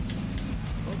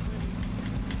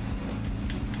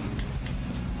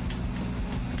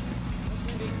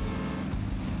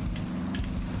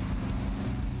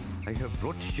 I have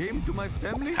brought shame to my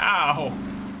family. Ow.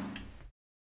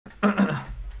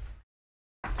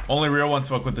 Only real ones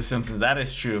fuck with the Simpsons. That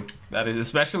is true. That is,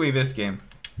 especially this game.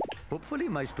 Hopefully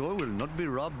my store will not be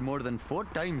robbed more than 4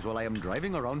 times while I am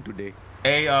driving around today.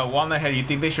 Hey, Walnut Head, you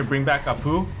think they should bring back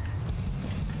Apu?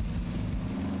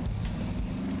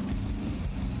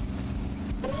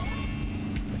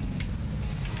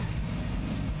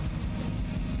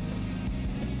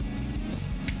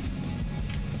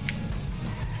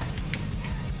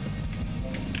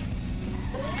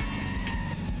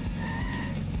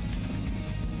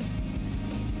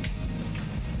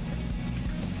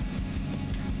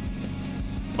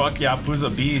 Fuck yeah, Apu's a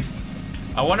beast.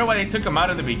 I wonder why they took him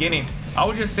out in the beginning. I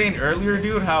was just saying earlier,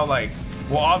 dude, how like,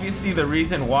 well, obviously the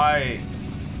reason why,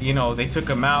 you know, they took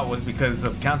him out was because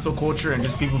of cancel culture and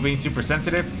just people being super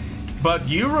sensitive. But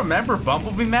do you remember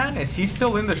Bumblebee Man? Is he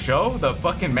still in the show? The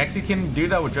fucking Mexican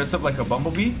dude that would dress up like a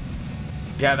bumblebee?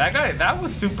 Yeah, that guy, that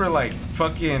was super like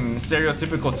fucking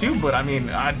stereotypical too, but I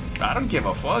mean, I don't give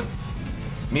a fuck.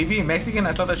 Me being Mexican,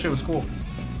 I thought that shit was cool.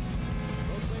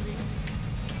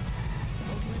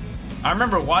 I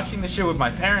remember watching this shit with my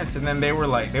parents, and then they were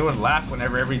like, they would laugh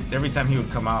whenever every time he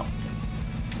would come out.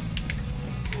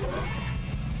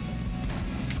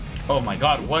 Oh my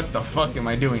god, what the fuck am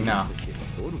I doing now?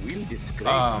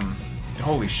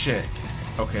 Holy shit.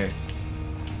 Okay.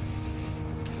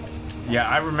 Yeah,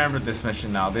 I remember this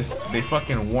mission now. They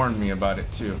fucking warned me about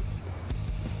it too.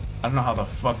 I don't know how the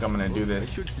fuck I'm gonna do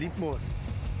this. I should sleep more.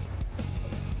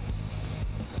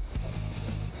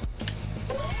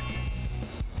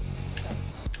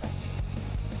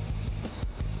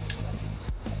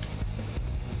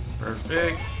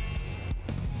 Perfect.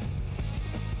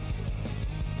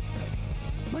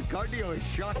 My cardio is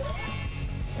shot.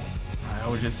 I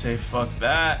would just say fuck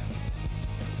that.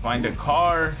 Find a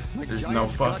car. There's no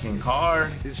fucking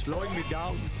car. It's slowing me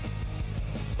down.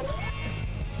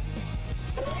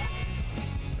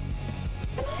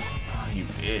 Oh, you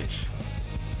bitch.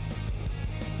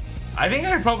 I think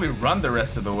I could probably run the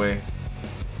rest of the way.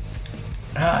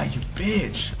 Ah, you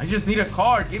bitch. I just need a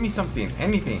car. Give me something.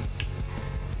 Anything.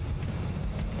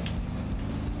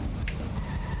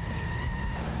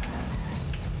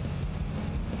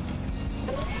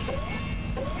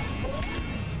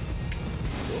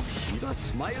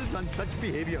 Smiles on such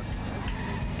behavior.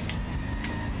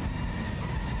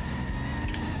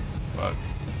 Fuck.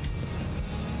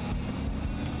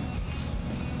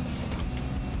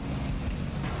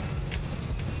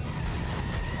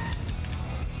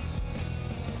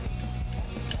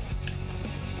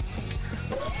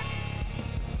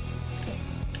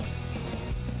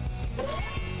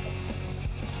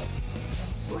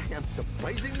 Oh, I am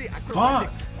surprisingly acrobatic.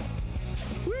 Fuck.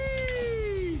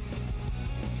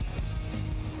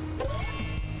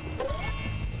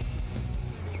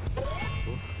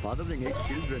 Fathering 8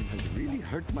 children has really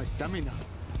hurt my stamina.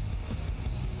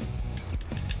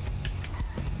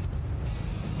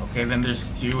 Okay, then there's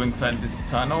 2 inside this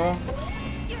tunnel.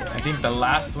 I think the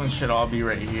last one should all be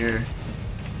right here.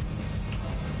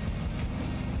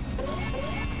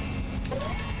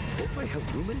 Hope I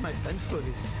have room in my fence for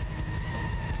this.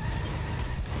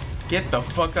 Get the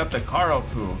fuck out the car,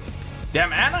 Opoo.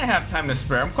 Damn, and I have time to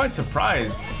spare. I'm quite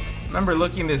surprised. Remember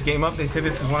looking this game up, they said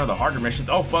this is one of the harder missions.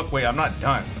 Oh fuck, wait, I'm not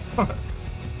done.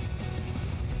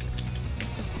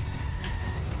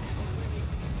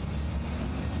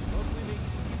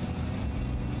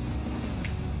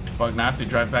 Fuck, now I have to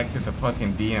drive back to the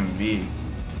fucking DMV.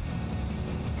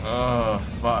 Oh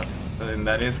fuck, then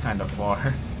that is kind of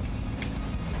far.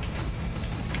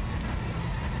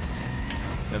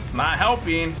 That's not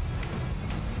helping.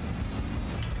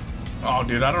 Oh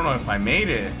dude, I don't know if I made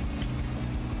it.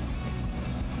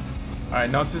 Alright,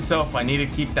 note to self, I need to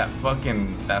keep that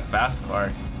fast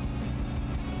car.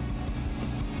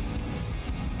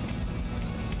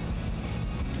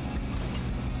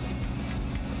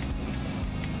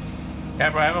 Yeah,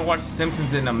 bro, I haven't watched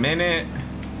Simpsons in a minute.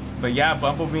 But yeah,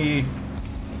 Bumblebee.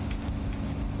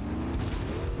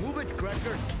 Move it,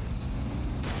 Cracker.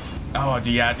 Oh,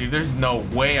 yeah, dude, there's no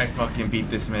way I fucking beat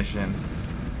this mission.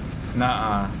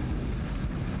 Nuh-uh.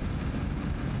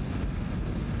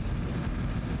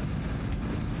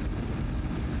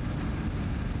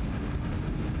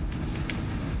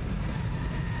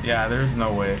 Yeah, there's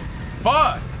no way.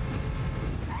 Fuck!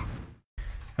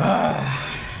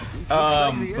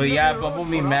 But yeah,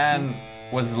 Bumblebee Man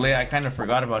was lit. I kind of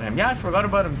forgot about him. Yeah, I forgot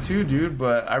about him too, dude.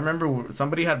 But I remember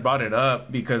somebody had brought it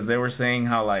up because they were saying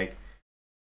how like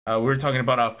we were talking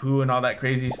about Apu and all that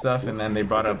crazy stuff, and then they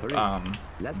brought up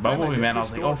Bumblebee Man. I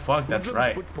was like, oh fuck, that's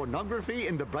right.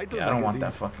 Yeah, I don't want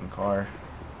that fucking car.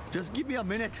 Just give me a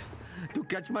minute to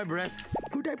catch my breath.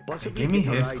 Could I possibly Give me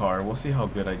his car. We'll see how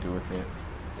good I do with it.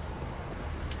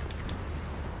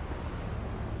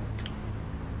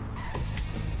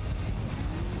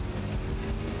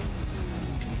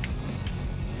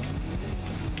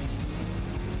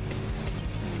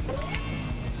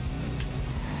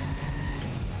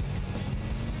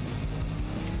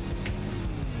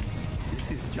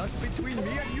 Just between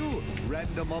me and you,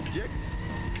 random object.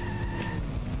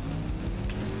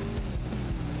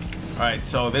 Alright,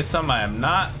 so this time I am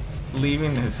not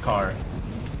leaving his car.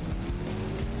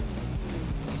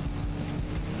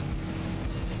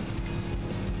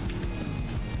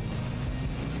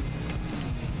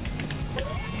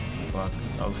 Fuck,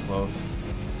 that was close.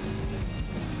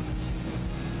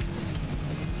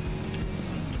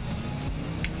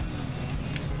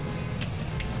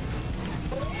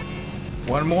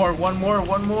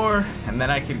 One more, and then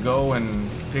I could go and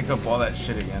pick up all that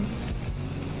shit again.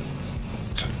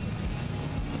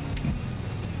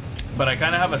 But I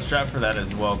kind of have a strat for that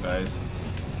as well, guys,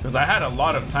 because I had a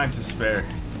lot of time to spare.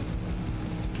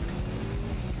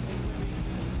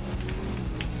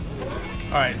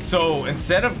 Alright, so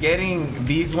instead of getting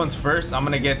these ones first, I'm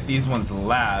gonna get these ones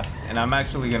last, and I'm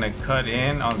actually gonna cut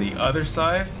in on the other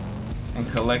side and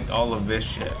collect all of this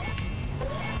shit.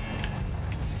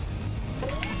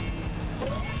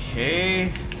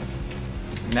 Okay,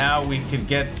 now we could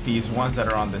get these ones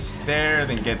that are on the stair,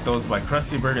 then get those by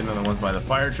Krusty Burger, and then the ones by the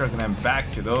fire truck, and then back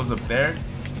to those up there,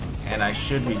 and I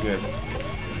should be good.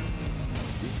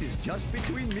 This is just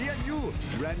between me and you,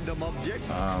 random object.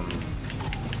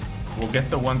 We'll get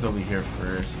the ones over here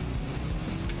first.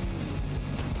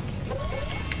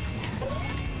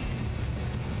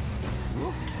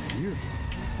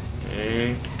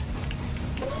 Okay.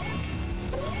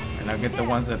 And I'll get the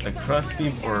ones at the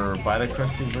Krusty or by the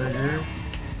Krusty Burger.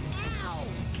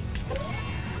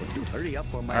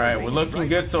 Alright, we're looking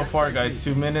good so far, guys.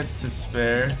 2 minutes to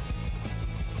spare.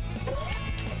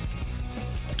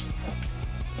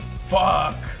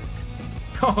 Fuck!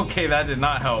 Okay, that did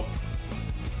not help.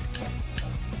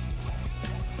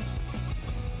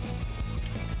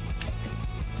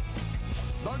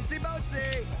 Bouncy,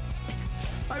 bouncy!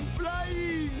 I'm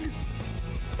flying!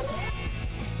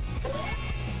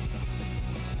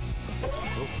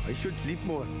 Oh, I should sleep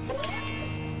more.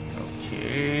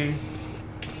 Okay.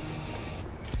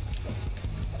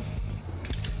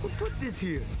 Who put this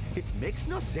here? It makes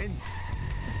no sense.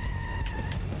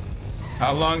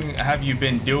 How long have you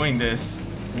been doing this?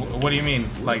 What do you mean?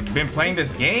 Like, been playing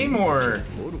this game, or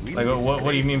like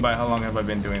what do you mean by how long have I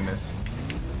been doing this?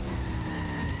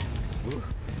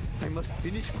 I must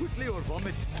finish quickly or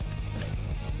vomit.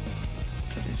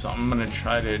 Okay, so I'm gonna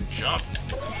try to jump.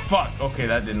 Fuck, okay,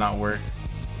 that did not work.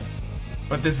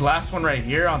 But this last one right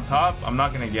here on top, I'm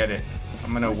not gonna get it.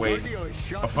 I'm gonna wait.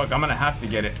 Oh fuck, I'm gonna have to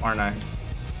get it, aren't I?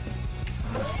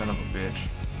 Oh, son of a bitch.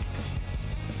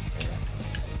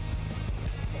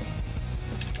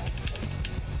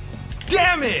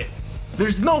 Damn it!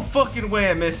 There's no fucking way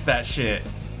I missed that shit.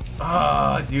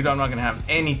 Ah, dude, I'm not gonna have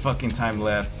any fucking time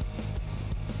left.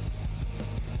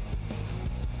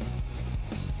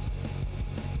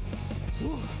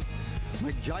 Ooh,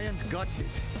 my giant gut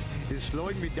is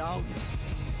slowing me down.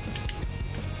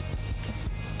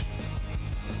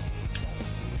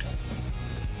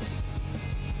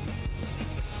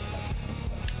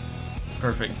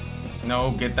 Perfect.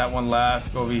 No, get that one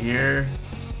last. Go over here.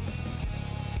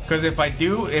 Because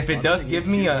if it does give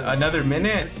me another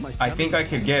minute, I think I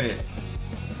could get it.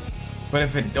 But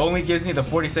if it only gives me the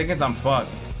 40 seconds, I'm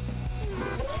fucked.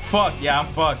 Fuck, yeah, I'm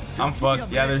fucked. I'm fucked.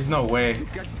 Yeah, there's no way.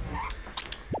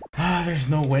 There's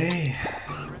no way.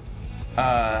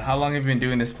 How long have you been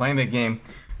doing this, playing the game?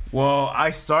 Well,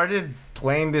 I started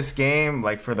playing this game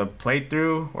like for the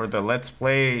playthrough or the let's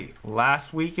play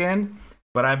last weekend,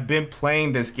 but I've been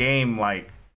playing this game like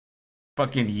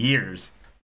fucking years.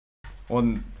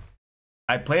 Well,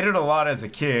 I played it a lot as a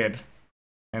kid,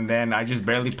 and then I just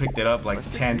barely picked it up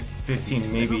like 10,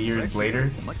 15 maybe years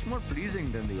later. Much more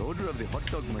pleasing than the odor of the hot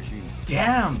dog machine.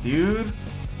 Damn, dude.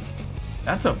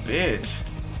 That's a bitch.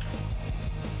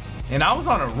 And I was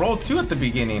on a roll too at the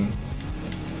beginning.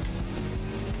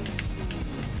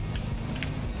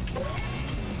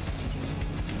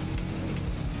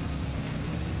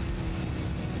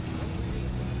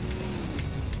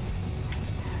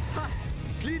 Ha!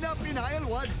 Clean up in aisle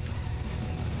 1.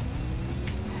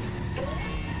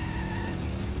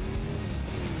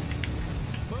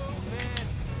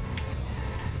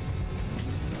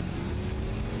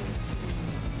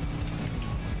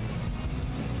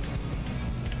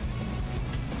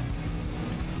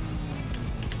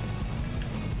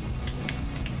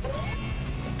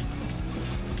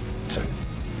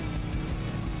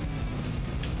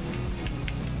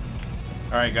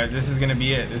 Alright guys, this is gonna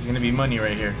be it. This is gonna be money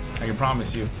right here. I can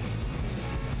promise you.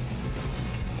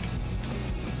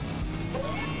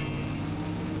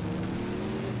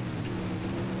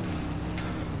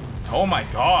 Oh my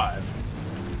god.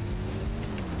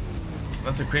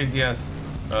 That's a crazy ass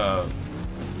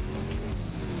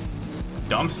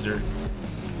dumpster.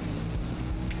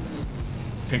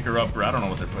 Picker upper, I don't know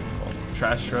what they're fucking called.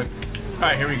 Trash truck.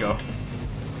 Alright, here we go.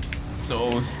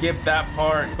 So skip that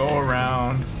part, go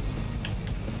around.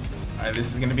 Alright,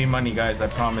 this is gonna be money, guys, I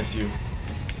promise you.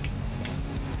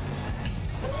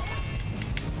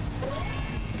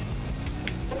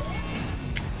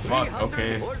 Fuck,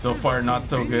 okay. So far, not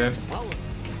so good. Come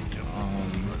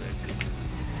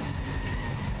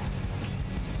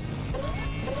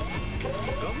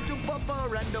to Papa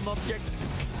random object.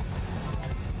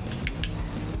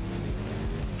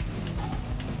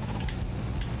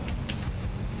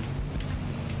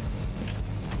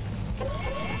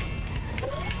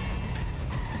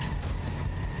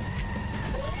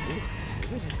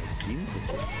 Seen such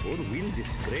a four-wheel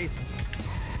disgrace.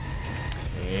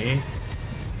 Okay.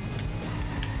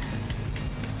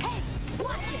 Hey,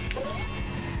 watch it!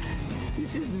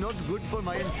 This is not good for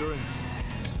my insurance.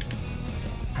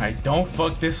 Alright, don't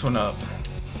fuck this one up.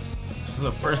 This is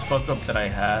the first fuck up that I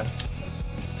had.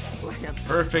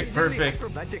 Perfect, perfect.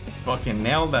 Fucking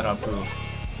nailed that, Apu.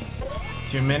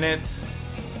 2 minutes.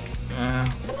 I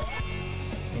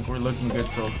think we're looking good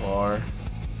so far.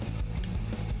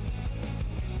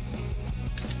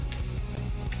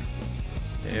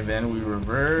 Okay, then we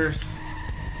reverse.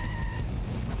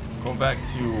 Go back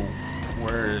to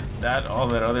where all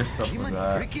that other stuff was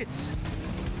at.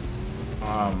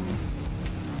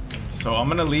 So I'm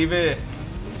gonna leave it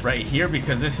right here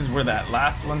because this is where that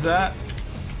last one's at.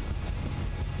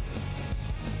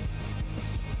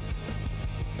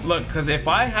 Look, because if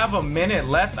I have a minute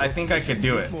left, I think I could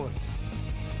do it.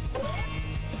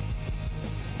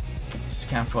 Just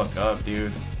can't fuck up,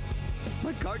 dude.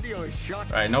 My cardio is shot.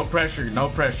 Alright, no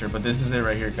pressure, but this is it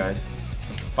right here, guys.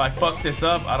 If I fuck this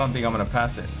up, I don't think I'm gonna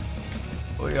pass it.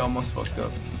 Oh yeah, almost fucked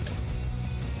up.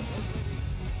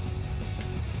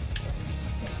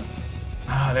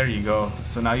 Ah, there you go.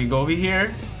 So now you go over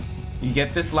here, you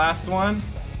get this last one,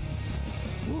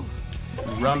 you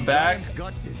run back.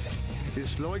 Got this.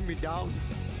 It's slowing me down.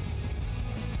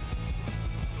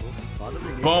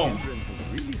 Boom.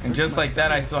 And just like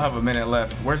that, I still have a minute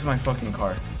left. Where's my fucking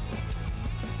car?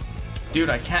 Dude,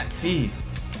 I can't see.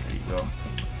 There you go.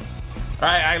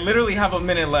 Alright, I literally have a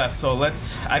minute left, so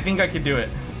I think I could do it.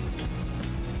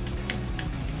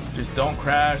 Just don't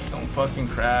crash, don't fucking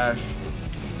crash.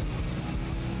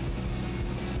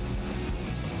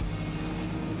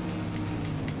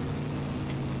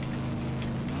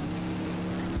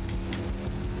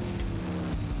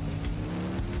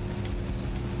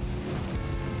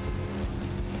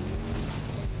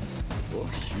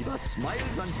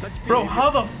 Bro, how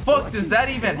the fuck does that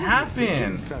even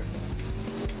happen?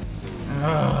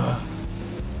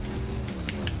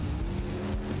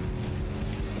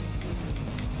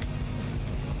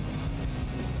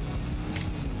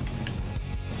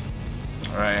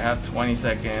 Alright, I have 20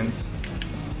 seconds.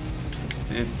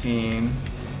 15.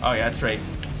 Oh yeah, that's right.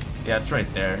 Yeah, it's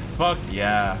right there. Fuck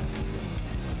yeah.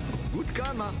 Good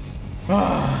karma.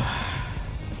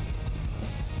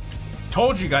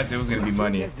 Told you guys it was gonna be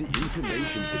money. Has the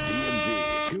information for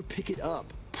DMV. Go pick it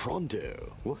up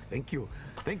pronto. Oh, thank you.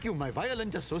 Thank you, my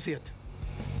violent associate.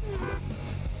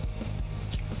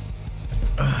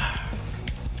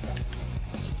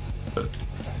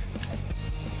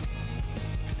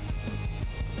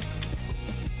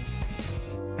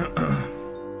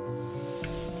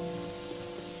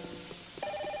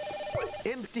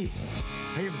 Empty.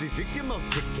 I am the victim of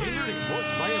degenerative work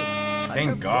violence.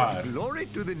 Thank God. Glory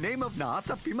to the name of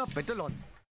Naasa Fima Petalon.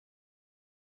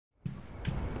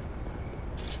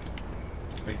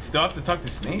 Wait, still have to talk to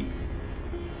Snake?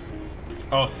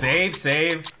 Oh,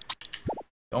 save.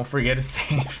 Don't forget to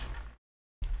save.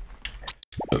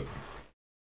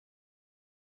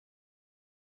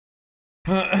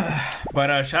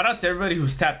 But shout out to everybody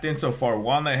who's tapped in so far.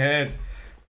 Juan the Head,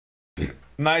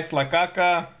 Nice La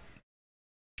Caca,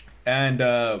 and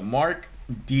Mark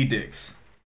D-Dix.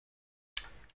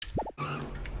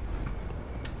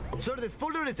 Sir, this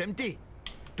folder is empty.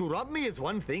 To rob me is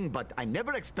one thing, but I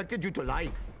never expected you to lie.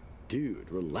 Dude,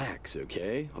 relax,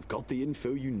 okay? I've got the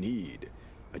info you need.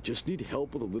 I just need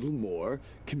help with a little more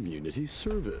community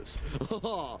service.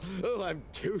 Oh, I'm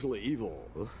totally evil.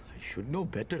 Oh, I should know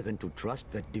better than to trust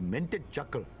that demented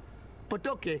chuckle. But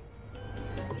okay.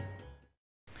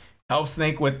 Help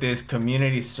Snake with this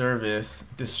community service.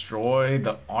 Destroy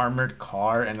the armored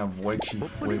car and avoid Chief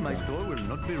Wiggum. My store will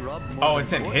not be robbed more Oh, than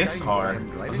it's in 4 his times car. while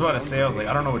I'm I was about to driving say, I was around like,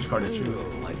 I don't know which car to choose.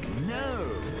 Like, no.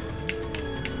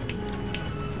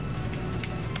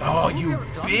 Oh, you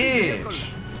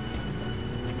bitch!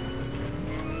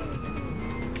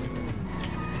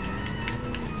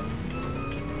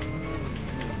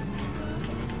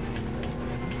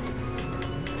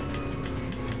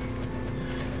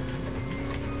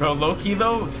 Bro, low-key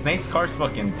though, Snake's car's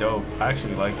fucking dope. I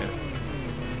actually like it.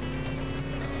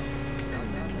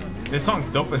 This song's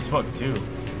dope as fuck too.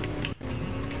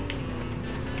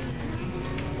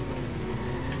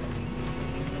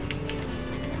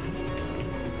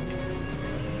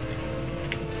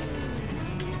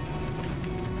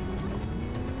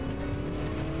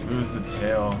 Lose the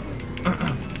tail.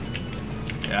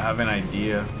 Yeah, I have an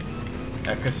idea.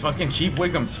 Yeah, cause fucking Chief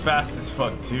Wiggum's fast as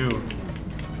fuck too.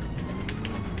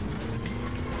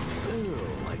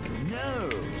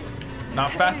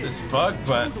 Not fast as fuck,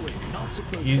 but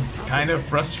he's kind of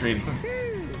frustrating.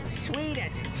 Sweet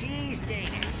as a cheese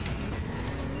Danish.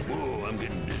 Whoa, I'm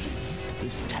getting dizzy.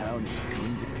 This town is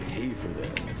going to pay for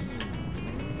this.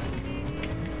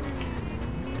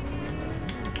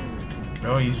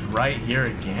 Bro, he's right here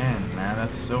again, man.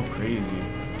 That's so crazy.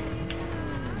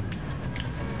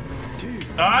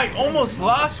 I almost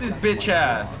lost this bitch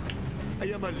ass.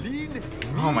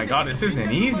 Oh my god, this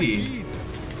isn't easy.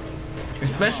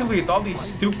 Especially with all these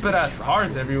stupid ass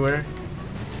cars everywhere.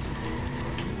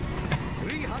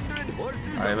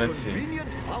 Alright, let's see.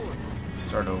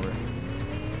 Start over.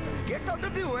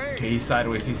 Okay, he's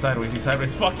sideways, he's sideways, he's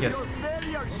sideways. Fuck yes.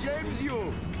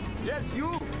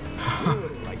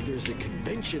 Like there's a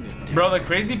convention in town. Bro, the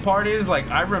crazy part is, like,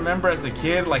 I remember as a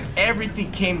kid, like,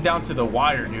 everything came down to the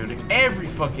wire, dude. Every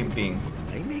fucking thing.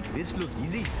 I make this look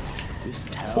easy. This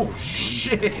town. Oh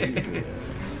shit.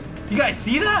 You guys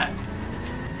see that?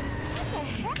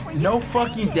 No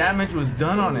fucking damage was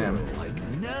done on him. Like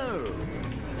no.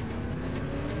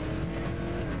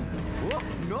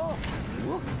 No.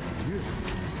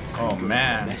 Oh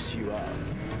man. Mess you up.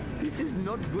 This is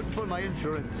not good for my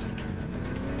insurance.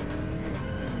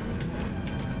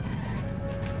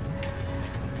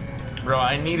 Bro,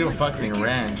 I need a fucking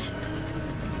wrench.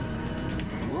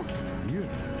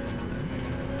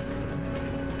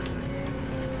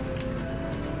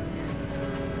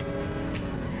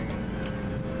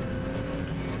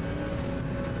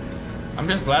 I'm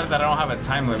just glad that I don't have a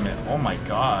time limit. Oh my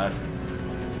god.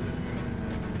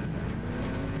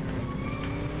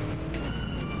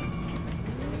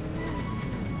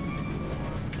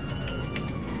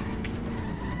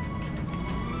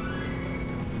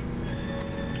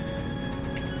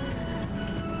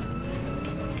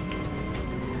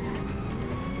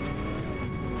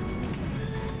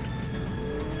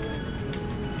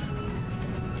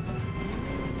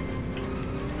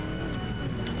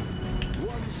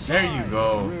 There you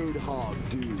go.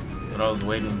 What I was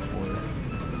waiting for.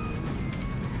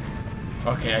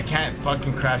 Okay, I can't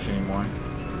fucking crash anymore.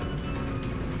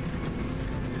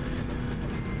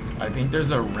 I think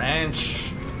there's a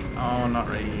wrench. Oh, not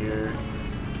right here.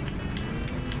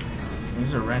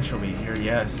 There's a wrench over here.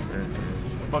 Yes, there it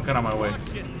is. Fuck it on my way.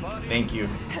 Thank you.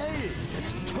 Hey,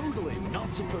 that's totally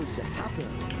not supposed to happen.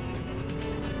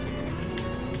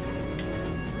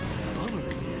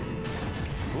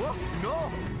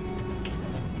 No.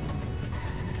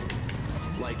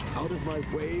 Like out of my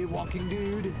way, walking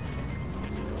dude.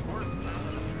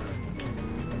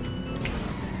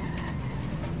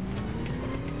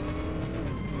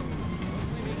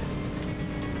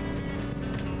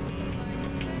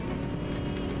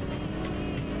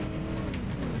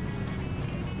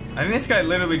 I think this guy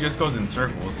literally just goes in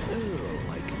circles.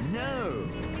 Like no.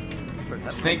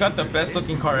 Snake got the best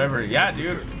looking car ever. Yeah,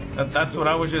 dude. That's what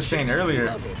I was just saying earlier.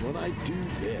 Love it when I do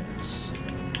this.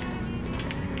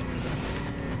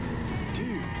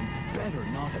 Dude, better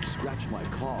not have scratched my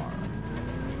car.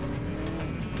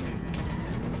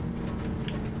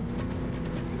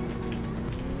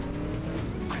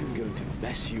 I'm going to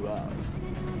mess you up.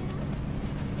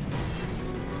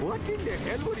 What in the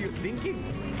hell were you thinking?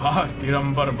 Fuck, dude,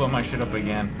 I'm about to blow my shit up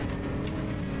again.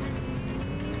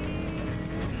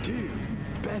 Dude,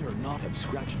 better not have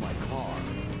scratched my car.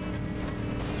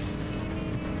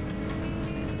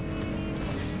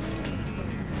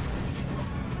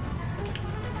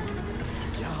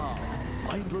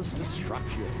 Mindless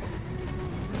destruction.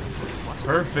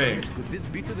 Perfect. Could this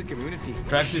be to the community?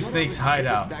 Drive to Snake's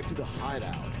hideout. Back to the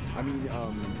hideout. I mean,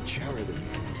 charity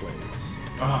place.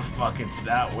 Oh, fuck, it's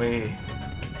that way.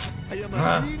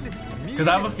 Because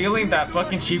I have a feeling that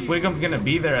fucking Chief Wiggum's gonna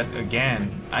be there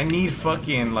again. I need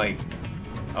fucking, like...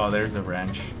 Oh, there's a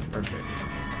wrench. Perfect.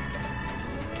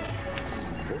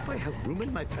 Hope I have room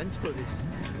in my pants for this.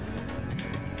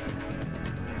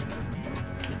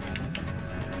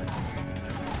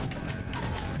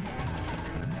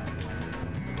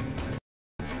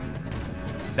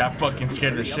 That fucking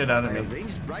scared the shit out of me.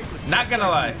 Not gonna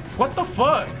lie. What the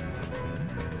fuck?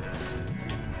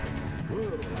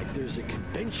 Like there's a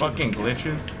convention. Fucking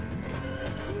glitches.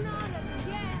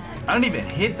 I don't even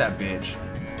hit that bitch.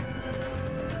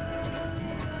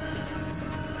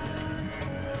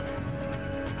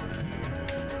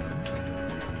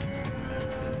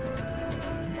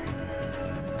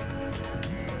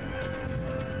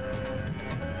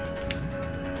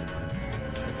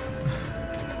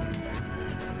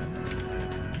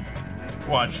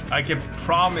 Watch, I can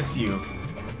promise you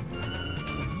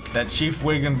that Chief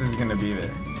Wiggums is gonna be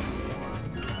there.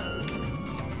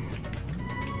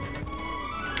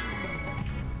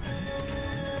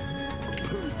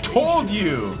 told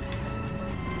you.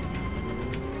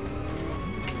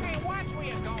 Hey, watch where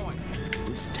you're going.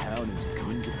 This town is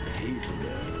going to pay for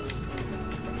this.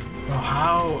 Bro,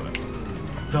 how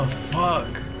the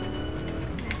fuck?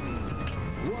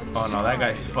 Oh no, that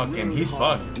guy's fucking, he's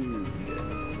fucked. Dude.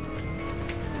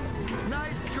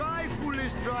 Nice try,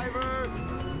 foolish driver.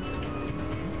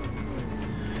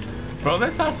 Bro,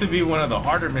 this has to be one of the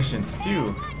harder missions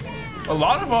too. A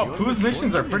lot of Pooh's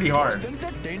missions are pretty hard.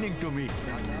 Entertaining to me.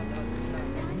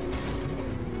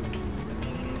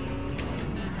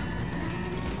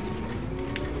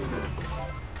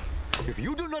 If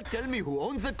you do not tell me who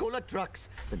owns the cola trucks,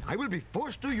 then I will be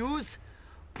forced to use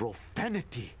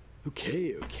profanity.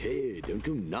 Okay, okay, don't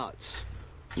go nuts.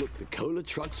 Look, the cola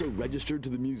trucks are registered to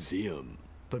the museum.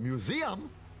 The museum?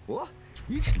 What?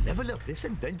 Each level of this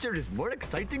adventure is more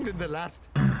exciting than the last.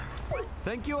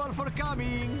 Thank you all for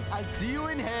coming. I'll see you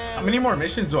in hell. How many more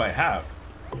missions do I have?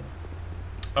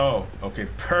 Oh, okay,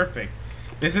 perfect.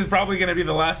 This is probably gonna be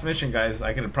the last mission, guys.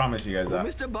 I can promise you guys that.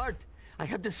 Mr. Bart, I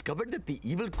have discovered that the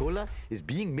evil cola is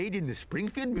being made in the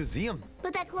Springfield Museum.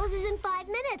 But that closes in 5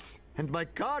 minutes. And my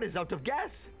car is out of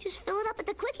gas. Just fill it up at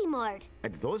the Quickie Mart.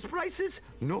 At those prices?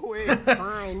 No way.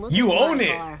 Fine, we'll You take own my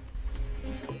it. car.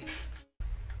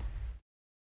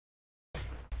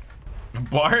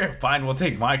 Bar, fine, we'll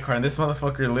take my car. And this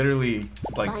motherfucker literally,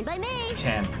 it's like Fine by me.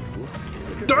 10.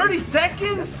 30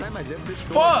 seconds? Time I left this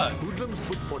Fuck. Hoodlums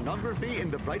put pornography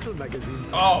in the bridal magazines.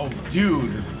 Oh,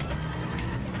 dude.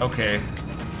 Okay.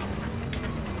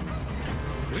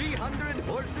 300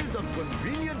 horses of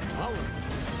convenient power.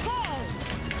 Hey!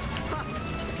 Ha!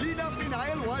 Clean up in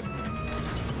aisle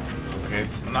 1. Okay,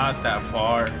 it's not that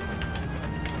far.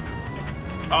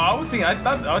 Oh, I was thinking, I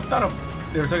thought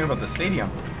they were talking about the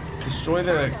stadium. Destroy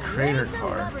the crater Lay some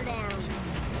car. rubber down.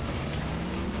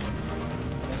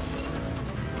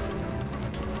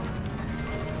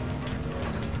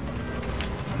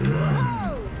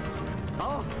 Whoa!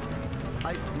 Oh,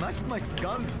 I smashed my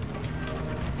skull.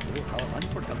 Oh, how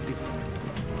unproductive.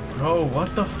 Bro,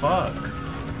 what the fuck?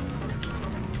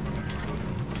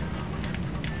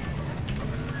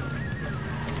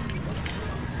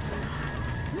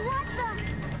 What the?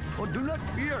 Oh, do not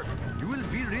fear. You will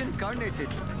be reincarnated.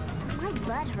 My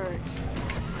butt hurts.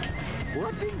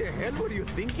 What in the hell were you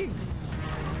thinking?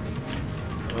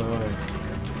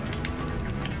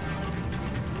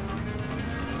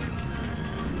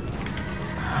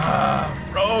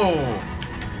 Bro!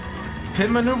 Pit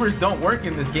maneuvers don't work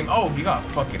in this game. Oh, he got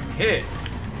fucking hit.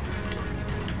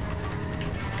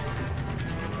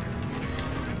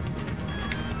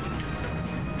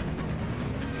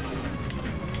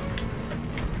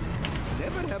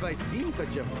 Never have I seen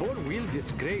such a four-wheel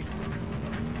disgrace.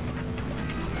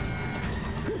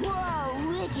 Whoa,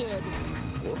 wicked.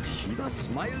 Oh, Shiva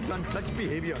smiles on such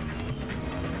behavior.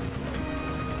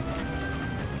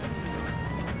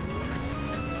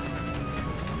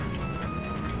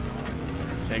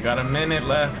 Okay, got a minute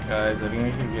left, guys. I think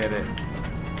we can get it.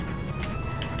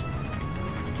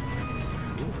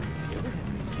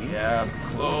 Yeah,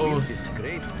 close.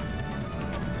 Disgrace.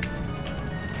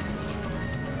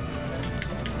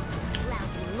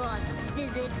 Lousy laws of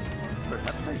physics.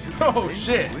 Perhaps I should. Oh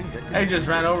shit! I just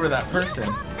ran over that person.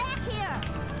 You come back here.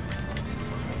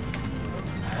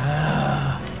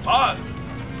 Fuck!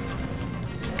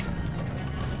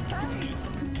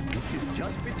 This is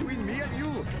just between me and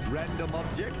you, random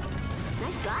object.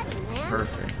 Nice driving, man.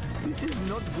 Perfect. This is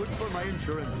not good for my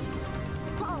insurance.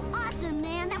 Oh, awesome,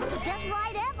 man. That was the best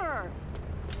ride ever.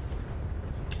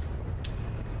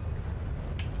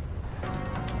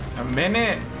 A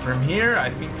minute from here, I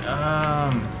think.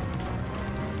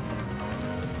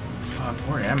 Fuck,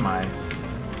 where am I?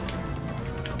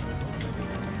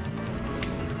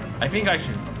 I think I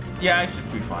should. Yeah, I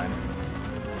should be fine.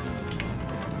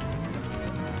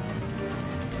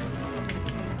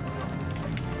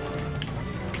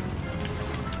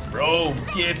 Bro,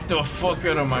 get the fuck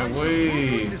out of my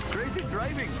way. This crazy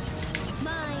driving.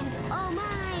 Mine. All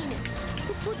mine.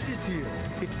 Who put this here?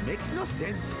 It makes no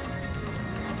sense.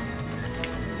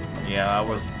 Yeah, that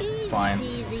was Easy fine.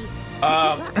 peasy.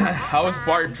 How is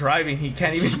Bart driving? He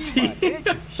can't even see.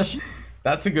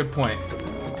 That's a good point.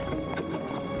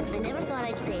 I never thought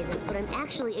I'd say this, but I'm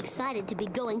actually excited to be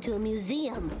going to a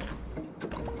museum.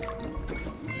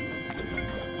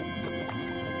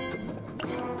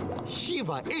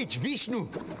 Shiva H. Vishnu.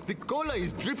 The cola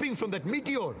is dripping from that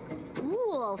meteor.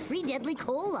 Ooh, free deadly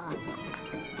cola.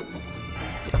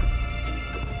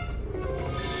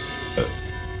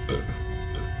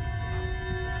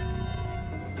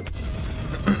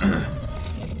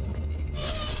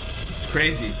 It's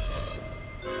crazy.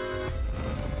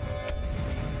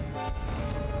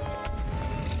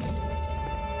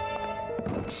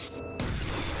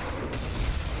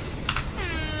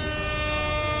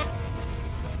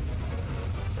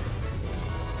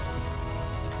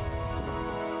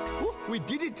 We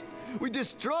did it! We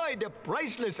destroyed a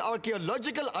priceless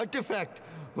archaeological artifact!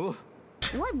 Oh.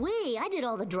 What we? I did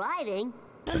all the driving.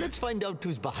 So let's find out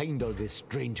who's behind all this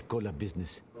strange cola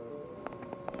business.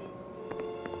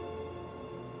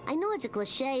 I know it's a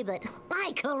cliche, but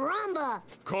ay caramba!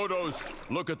 Kodos,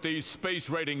 look at these space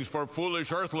ratings for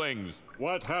foolish Earthlings.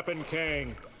 What happened,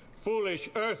 Kang? Foolish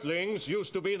Earthlings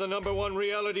used to be the #1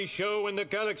 reality show in the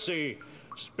galaxy.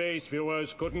 Space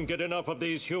viewers couldn't get enough of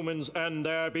these humans and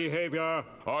their behavior.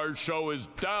 Our show is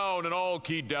down in all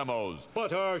key demos.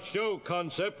 But our show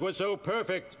concept was so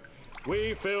perfect.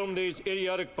 We filmed these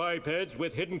idiotic bipeds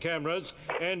with hidden cameras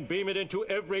and beam it into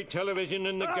every television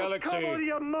in the galaxy. Cover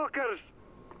your knockers!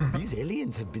 These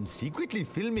aliens have been secretly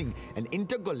filming an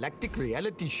intergalactic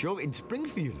reality show in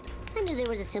Springfield. I knew there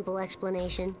was a simple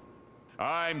explanation.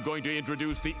 I'm going to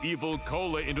introduce the evil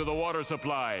cola into the water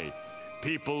supply.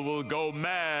 People will go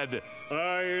mad.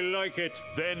 I like it.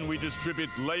 Then we distribute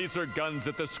laser guns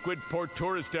at the Squidport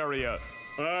tourist area.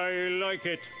 I like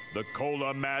it. The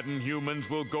cola-maddened humans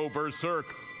will go berserk.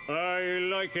 I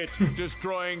like it.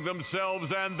 Destroying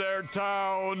themselves and their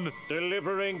town.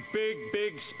 Delivering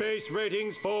big space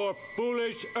ratings for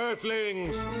foolish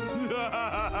Earthlings.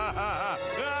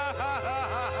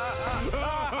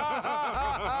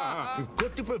 We've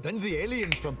got to prevent the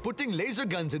aliens from putting laser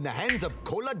guns in the hands of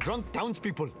cola-drunk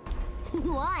townspeople.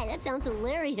 Why? That sounds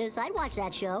hilarious. I'd watch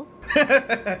that show.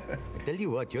 I tell you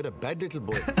what, you're a bad little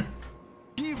boy.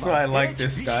 So I like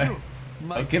this guy.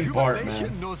 Fucking Bart,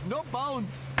 man. Knows no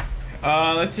bounds.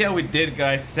 Let's see how we did,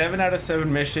 guys. 7 out of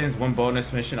 7 missions, 1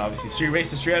 bonus mission. Obviously, street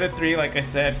races 3 out of 3. Like I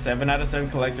said, 7 out of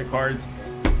 7 collector cards.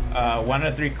 1 out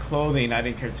of 3 clothing. I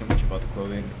didn't care too much about the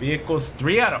clothing. Vehicles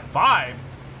 3 out of 5.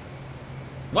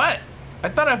 What? I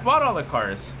thought I bought all the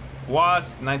cars.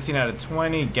 Wasp 19 out of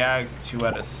 20. Gags 2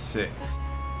 out of 6.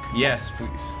 Yes,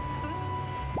 please.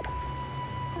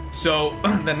 So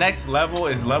the next level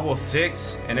is level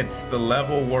 6, and it's the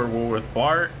level where we're with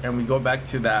Bart, and we go back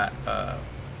to that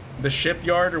the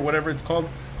shipyard or whatever it's called.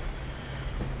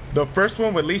 The first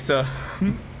one with Lisa,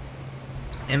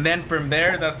 and then from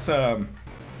there, that's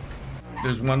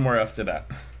there's one more after that.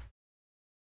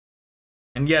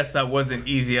 And yes, that was an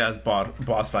easy ass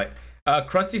boss fight.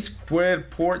 Krusty Squid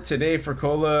port today for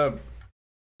Cola.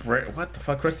 What the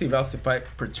fuck? Krusty vows to fight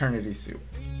paternity suit.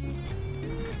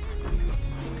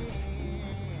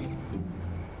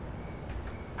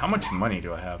 How much money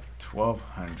do I have?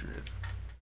 1,200.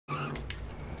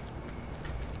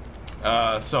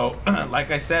 So,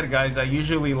 like I said, guys, I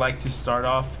usually like to start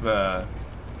off the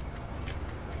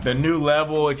new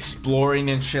level,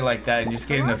 exploring and shit like that, and just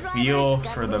getting a feel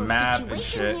for the map and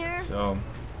shit.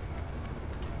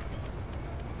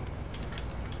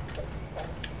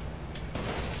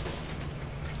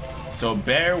 So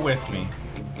bear with me.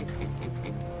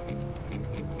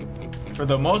 For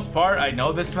the most part, I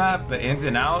know this map, the ins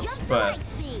and outs, but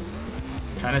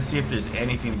trying to see if there's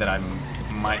anything that I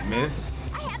might miss.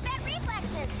 I have bad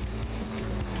reflexes.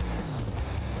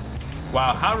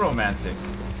 Wow, how romantic.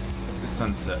 The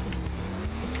sunset.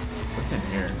 What's in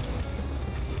here?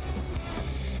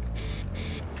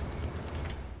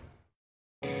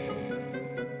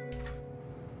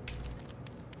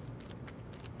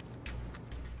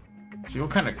 See what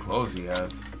kind of clothes he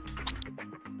has.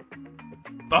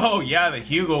 Oh yeah, the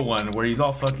Hugo one where he's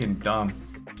all fucking dumb.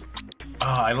 Oh,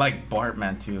 I like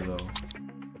Bartman too though.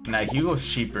 Nah, Hugo's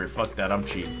cheaper. Fuck that, I'm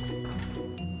cheap.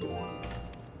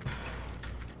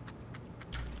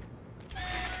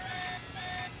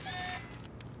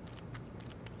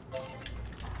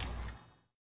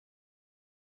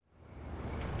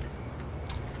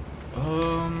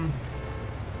 Alright.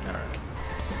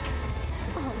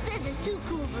 Oh, this is too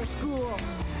cool for school.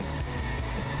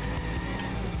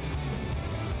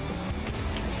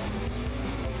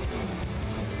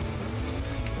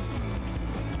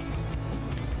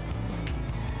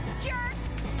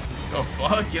 The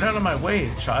fuck? Get out of my way,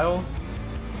 child.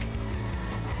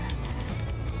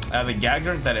 The gags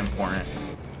aren't that important.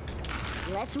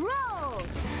 Let's roll.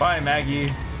 Bye, Maggie.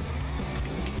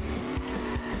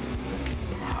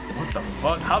 What the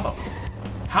fuck?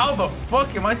 How the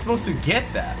fuck am I supposed to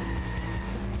get that?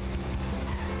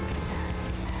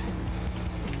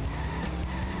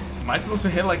 Am I supposed to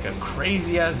hit like a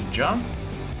crazy ass jump?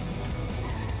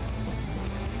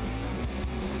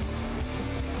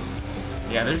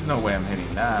 Yeah, there's no way I'm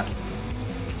hitting that.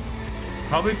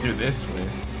 Probably through this way.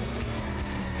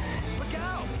 Look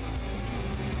out!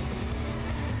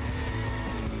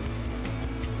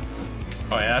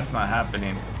 Oh yeah, that's not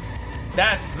happening.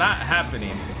 That's not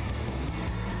happening.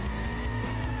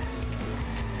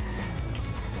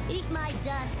 Eat my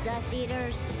dust, dust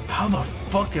eaters. How the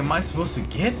fuck am I supposed to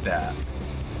get that?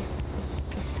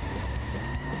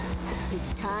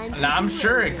 It's time. Now, I'm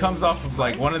sure it comes off of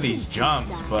like one of these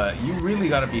jumps, but you really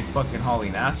gotta be fucking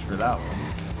hauling ass for that one.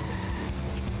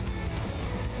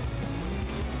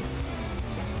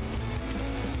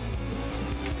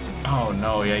 Oh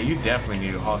no, yeah, you definitely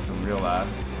need to haul some real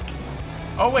ass.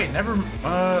 Oh wait, never.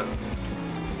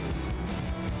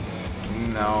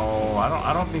 No,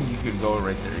 I don't think you could go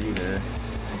right there either.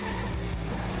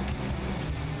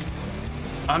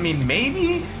 I mean,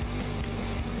 maybe.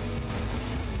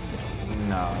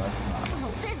 No, that's not.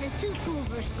 Oh, this is too cool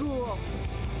for school.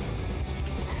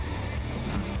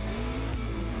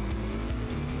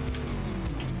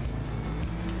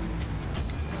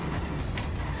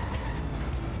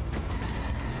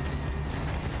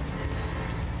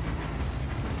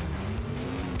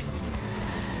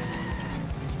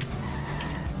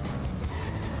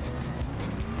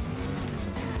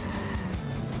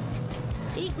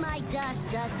 Eat my dust,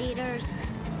 dust eaters.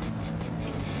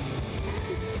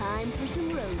 It's time for some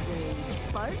road rage.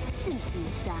 Bart Simpson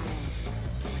style.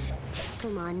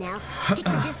 Come on now, stick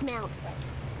to dismount.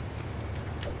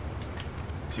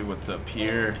 See what's up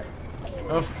here.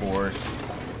 Of course.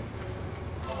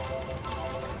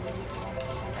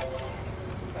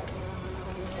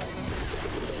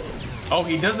 Oh,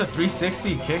 he does a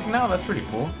 360 kick now? That's pretty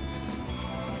cool.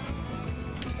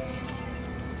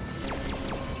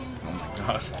 Oh my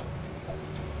god.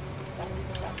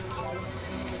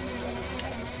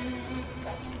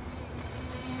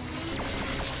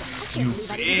 You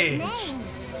bitch.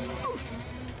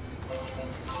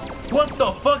 What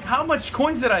the fuck? How much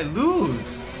coins did I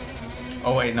lose?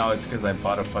 Oh wait, no, it's because I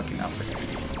bought a fucking outfit.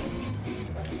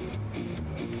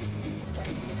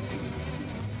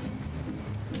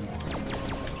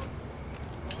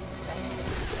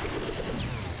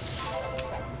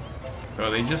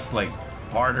 Bro, they just like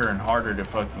harder and harder to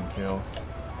fucking kill.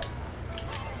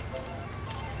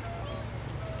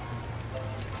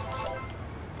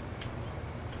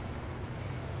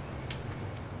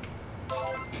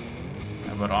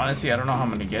 But honestly, I don't know how I'm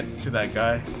gonna get to that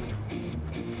guy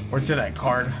or to that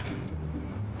card.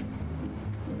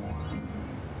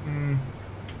 I'm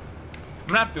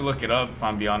gonna have to look it up if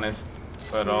I'm be honest,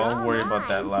 but I'll worry about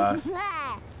that last.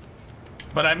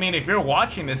 But I mean, if you're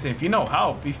watching this, if you know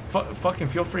how, fucking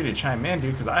feel free to chime in,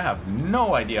 dude, because I have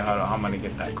no idea how I'm gonna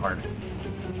get that card.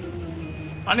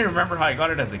 I don't even remember how I got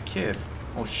it as a kid.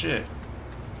 Oh shit.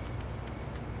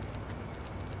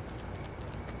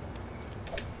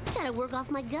 Gotta work off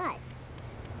my gut.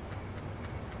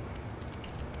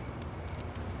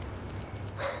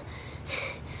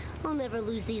 I'll never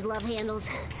lose these love handles.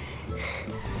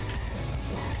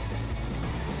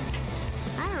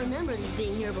 I don't remember these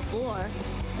being here before.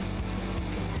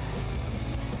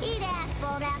 Eat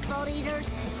asphalt, asphalt eaters.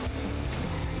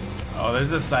 Oh,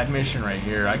 there's a side mission right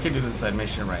here. I could do the side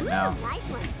mission right now. Nice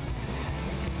one.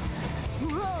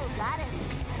 Whoa, got it.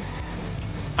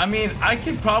 I mean, I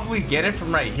could probably get it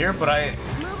from right here, but I...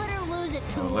 Move it or lose it,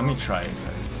 Oh, let me try it,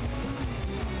 guys.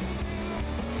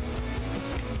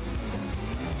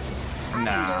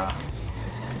 Nah.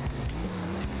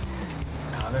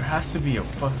 Nah, there has to be a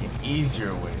fucking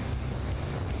easier way.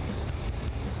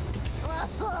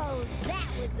 Oh, that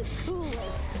was the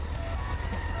coolest.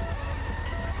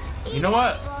 You know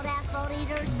what? Asphalt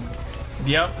eaters.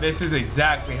 Yep, this is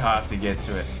exactly how I have to get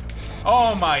to it.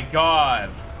 Oh my god.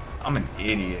 I'm an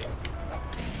idiot.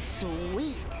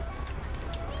 Sweet.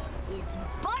 It's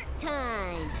Bart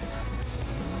time.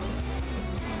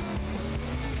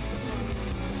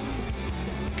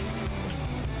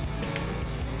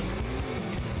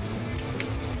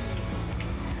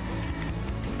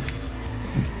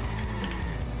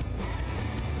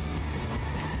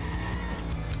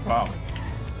 Wow.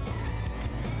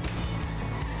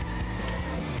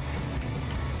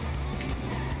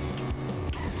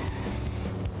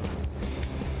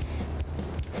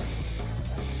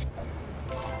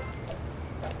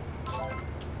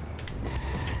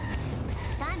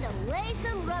 Time to lay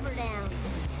some rubber down.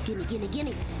 Gimme, gimme,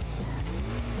 gimme.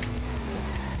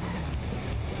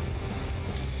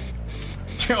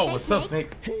 Yo, what's up,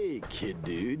 Snake? Hey, kid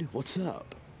dude, what's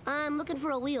up? I'm looking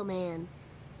for a wheelman.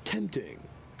 Tempting.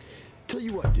 Tell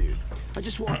you what, dude, I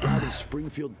just walked out of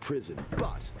Springfield prison,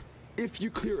 but if you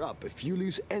clear up a few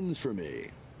loose ends for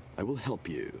me, I will help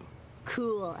you.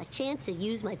 Cool, a chance to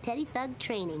use my petty thug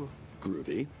training.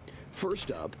 Groovy. First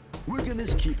up, Wiggum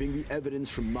is keeping the evidence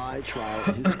from my trial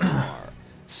in his car.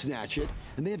 Snatch it,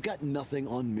 and they have got nothing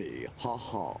on me. Ha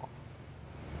ha.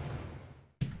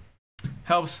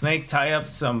 Help Snake tie up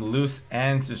some loose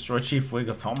ends to destroy Chief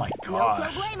Wiggum. Oh my god. No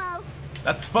problemo.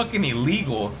 That's fucking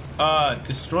illegal.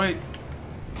 Destroy.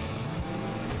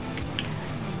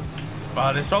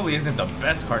 This probably isn't the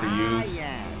best car to use.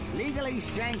 Yes, legally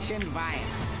sanctioned violence.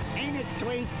 Ain't it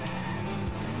sweet?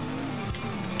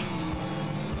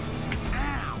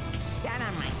 Ow! Son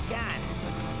of my gun.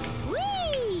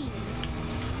 Whee!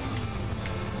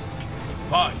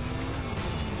 Fuck.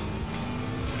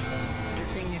 Good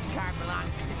thing this car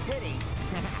belongs to the city.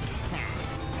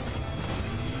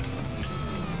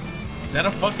 Is that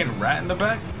a fucking rat in the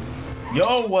back?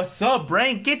 Yo, what's up,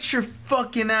 Brain? Get your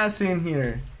fucking ass in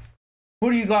here.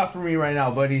 What do you got for me right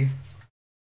now, buddy?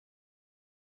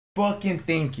 Fucking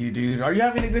thank you, dude. Are you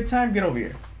having a good time? Get over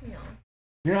here. No.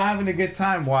 You're not having a good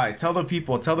time? Why? Tell the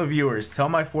people, tell the viewers, tell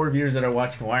my 4 viewers that are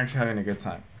watching, why aren't you having a good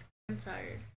time? I'm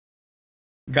tired.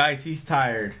 Guys, he's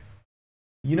tired.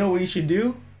 You know what you should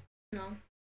do? No.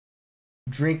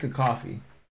 Drink a coffee.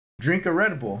 Drink a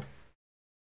Red Bull.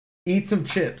 Eat some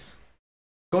chips.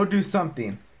 Go do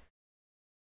something.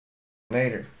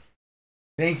 Later.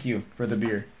 Thank you for the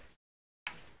beer.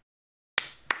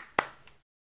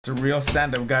 It's a real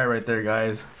stand-up guy right there,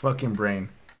 guys. Fucking Brain.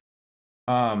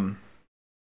 Yeah.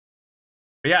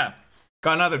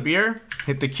 Got another beer.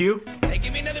 Hit the queue. Hey,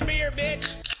 give me another beer,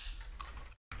 bitch.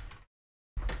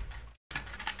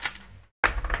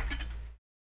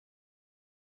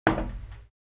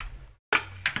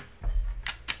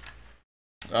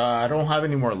 I don't have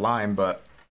any more lime, but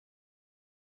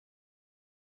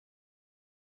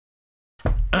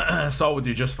salt would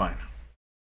do just fine.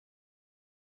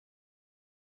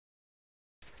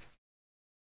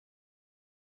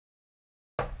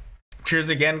 Cheers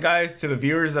again, guys, to the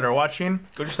viewers that are watching.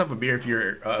 Go get yourself a beer if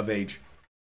you're of age.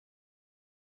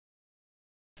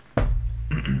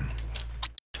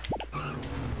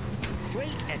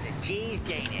 Sweet as a cheese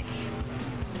Danish.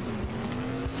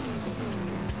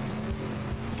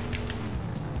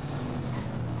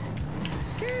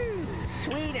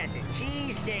 Sweet as a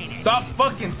cheese Danish. Stop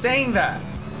fucking saying that.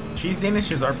 Cheese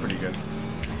Danishes are pretty good.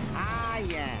 Ah,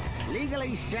 yes.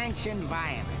 Legally sanctioned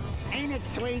violence. Ain't it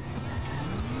sweet?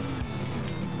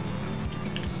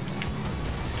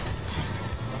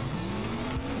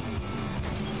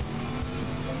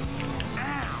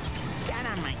 Ow! Son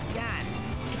of my gun.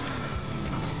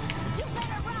 You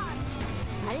better run.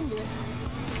 I didn't do it.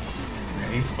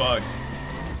 Yeah, he's fucked.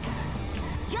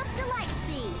 Jump to light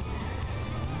speed.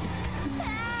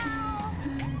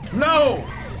 Help! No!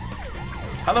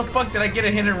 How the fuck did I get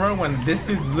a hit and run when this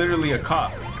dude's literally a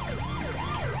cop?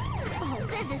 Oh,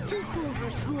 this is too cool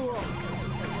for school.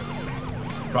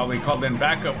 Probably called in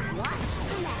backup. Watch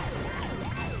the master.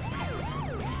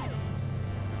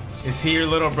 Is he your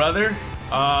little brother?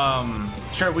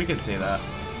 Sure, we could say that.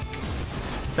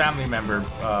 Family member,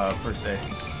 per se.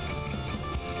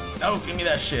 Oh, give me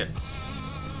that shit.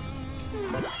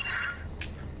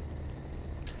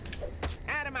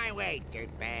 Out of my way,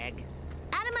 dirtbag.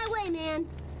 Out of my way, man.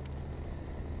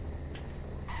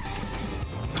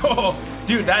 Oh,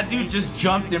 dude, that dude just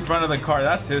jumped in front of the car.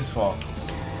 That's his fault.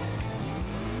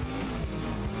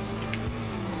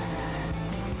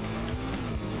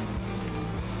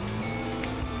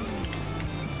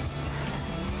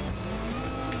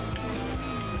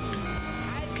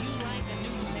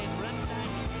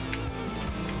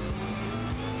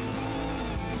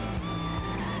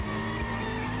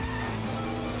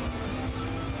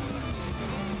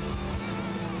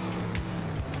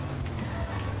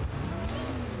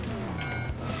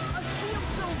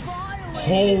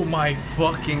 Oh my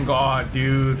fucking god,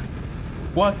 dude.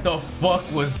 What the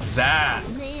fuck was that?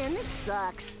 Man, this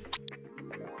sucks.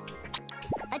 Yeah,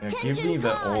 Attention give me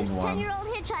the cars, old one. 10-year-old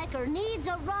hitchhiker needs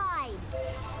a ride.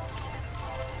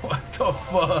 What the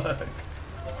fuck?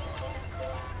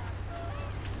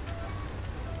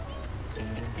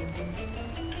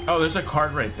 Oh, there's a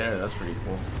card right there. That's pretty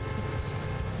cool.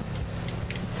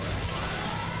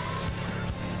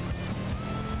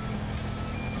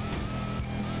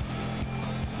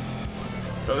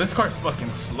 Bro, this car's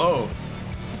fucking slow.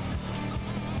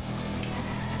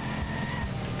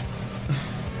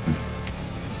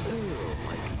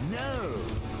 No!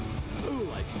 Oh,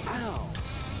 like, ow!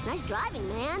 Nice driving,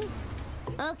 man.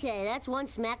 Okay, that's one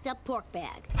smacked up pork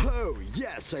bag. Oh,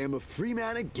 yes, I am a free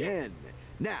man again.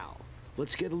 Now,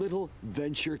 let's get a little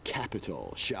venture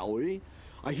capital, shall we?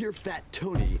 I hear Fat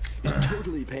Tony is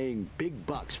totally paying big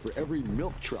bucks for every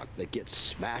milk truck that gets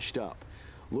smashed up.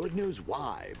 Lord knows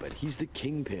why, but he's the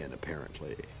kingpin,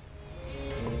 apparently.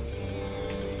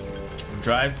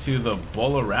 Drive to the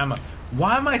Bolorama.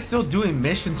 Why am I still doing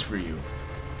missions for you?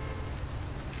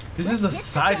 This is a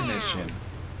side mission.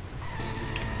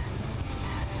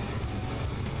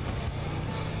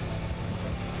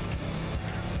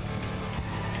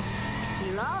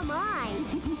 mine.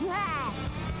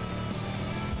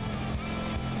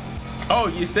 Oh,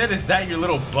 you said, is that your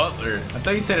little butler? I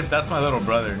thought you said if that's my little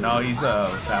brother. No, he's a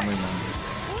family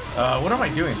member. What am I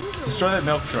doing? Destroy that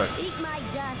milk truck. Eat my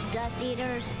dust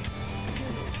eaters.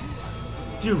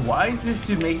 Dude, why is this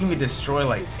dude making me destroy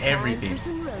like everything? Time for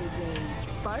some road rage,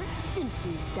 Bart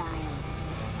Simpson style.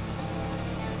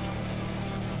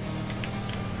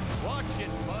 Watch it,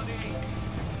 buddy.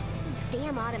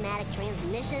 Damn automatic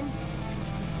transmission.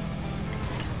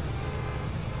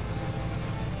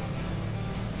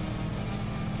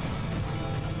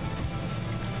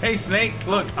 Hey Snake,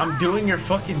 look, I'm doing your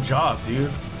fucking job,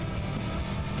 dude.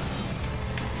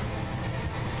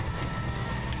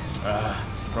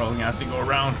 Probably gonna have to go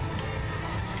around.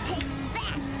 Take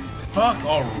that. Fuck,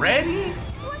 already?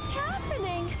 What's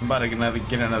happening? I'm about to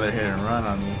get another hit and run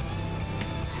on me.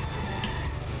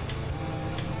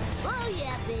 Oh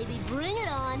yeah, baby, bring it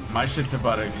on. My shit's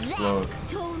about to explode.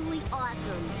 That's totally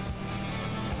awesome.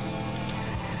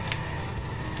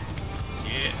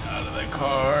 Get out of the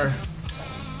car.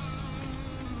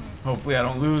 Hopefully I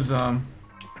don't lose them.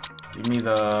 Give me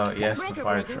the, yes, the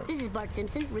fire truck. This is Bart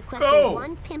Simpson requesting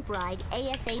one pimp ride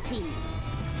ASAP.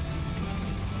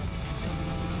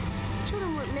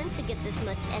 Children weren't meant to get this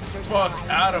much exercise. Fuck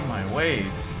out of my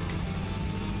ways.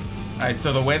 Alright,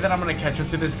 so the way that I'm gonna catch up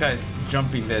to this guy is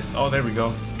jumping this. Oh, there we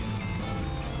go.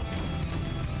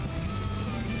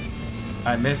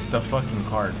 I missed the fucking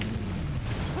card.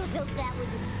 That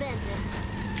was expensive.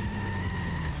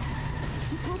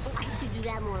 I should do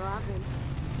that more often.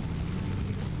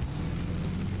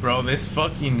 Bro, this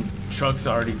fucking truck's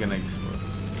already gonna explode.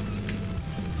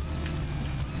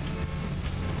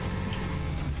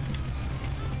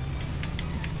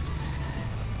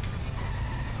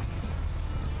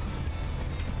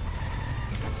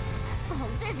 Oh,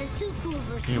 this is too cool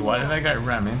for school. Dude, why did that guy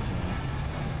ram into me?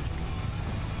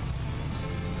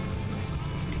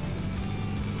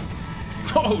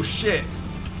 Oh shit!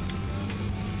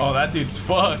 Oh, that dude's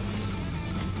fucked.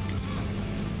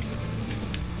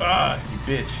 Ah, you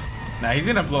bitch. Now he's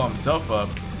gonna blow himself up.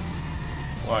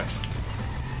 Watch.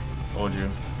 Told you.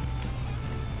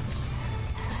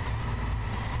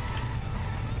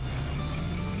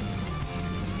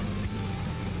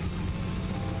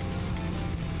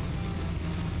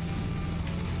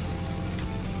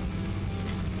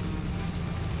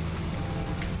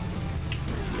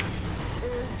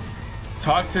 Oops.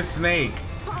 Talk to Snake.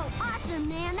 Oh, awesome,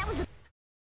 man. That was a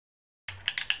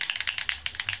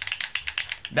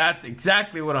That's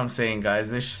exactly what I'm saying, guys.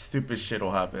 This stupid shit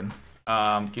will happen.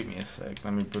 Give me a sec.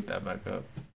 Let me put that back up.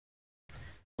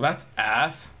 Well, that's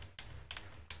ass.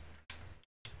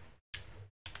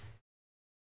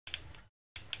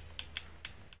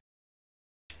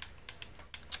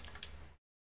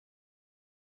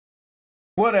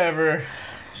 Whatever.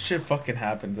 Shit fucking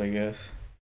happens, I guess.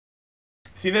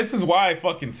 See, this is why I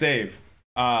fucking save.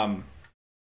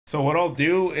 So what I'll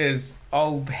do is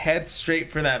I'll head straight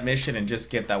for that mission and just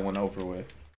get that one over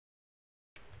with.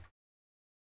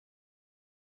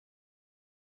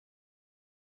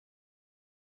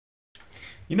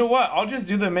 You know what? I'll just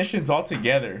do the missions all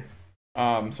together.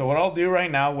 So what I'll do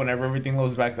right now, whenever everything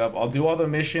loads back up, I'll do all the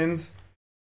missions,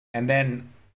 and then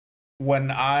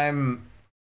when I'm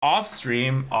off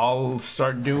stream, I'll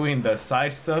start doing the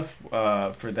side stuff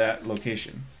for that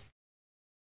location.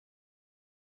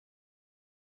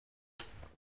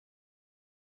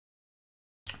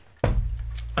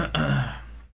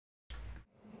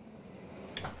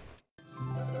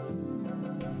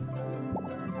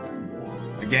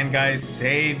 Again, guys,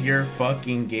 save your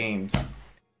fucking games.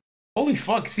 Holy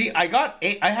fuck! See, I got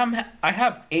 8. I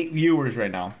have 8 viewers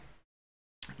right now.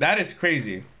 That is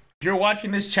crazy. If you're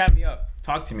watching this, chat me up.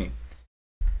 Talk to me.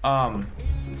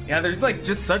 Yeah, there's like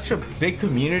just such a big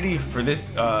community for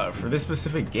this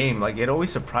specific game. Like, it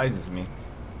always surprises me,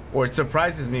 or it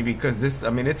surprises me because this. I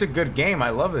mean, it's a good game. I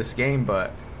love this game,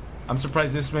 but I'm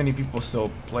surprised this many people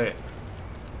still play it.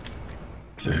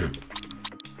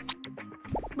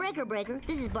 Breaker,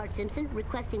 this is Bart Simpson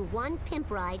requesting one pimp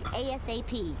ride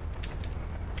ASAP.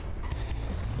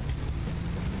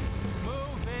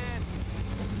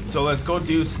 So let's go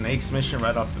do Snake's mission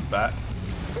right off the bat.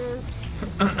 Oops.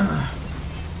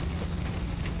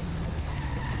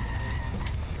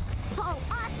 Oh,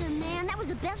 awesome, man. That was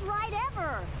the best ride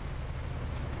ever.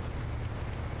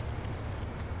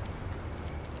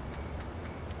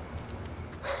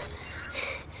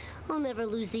 I'll never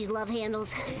lose these love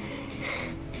handles.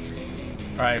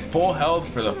 Alright, full health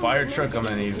for the fire truck. I'm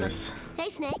gonna need this. Hey,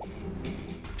 Snake.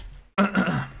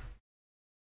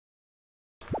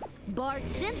 Bart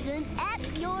Simpson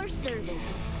at your service.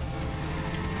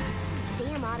 Damn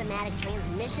damn automatic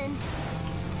transmission.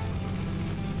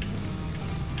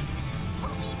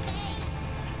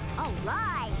 All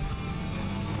right.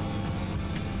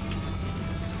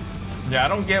 Yeah, I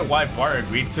don't get why Bart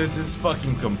agreed to this. This is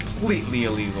fucking completely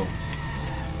illegal.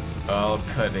 I'll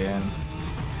cut in.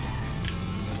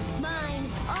 Mine.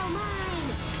 All mine.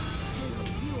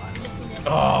 You are looking at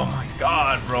Oh my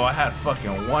god, bro. I had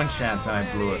fucking one chance and I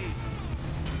blew it.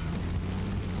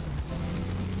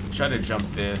 Try to jump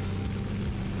this.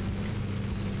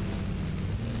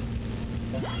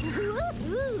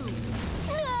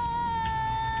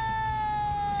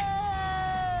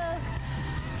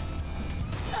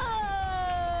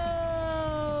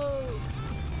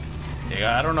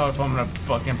 Yeah, I don't know if I'm gonna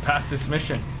fucking pass this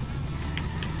mission.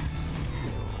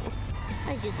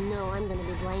 I just know I'm gonna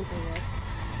be blamed for this.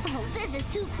 Oh, this is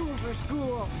too cool for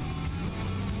school.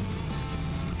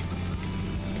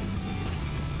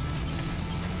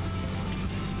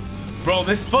 Bro,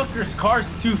 this fucker's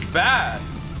car's too fast.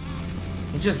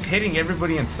 He's just hitting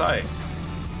everybody in sight.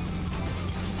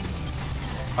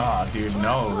 Ah, oh, dude,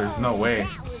 no, there's no way.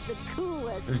 That was the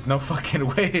coolest. There's no fucking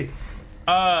way.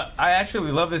 I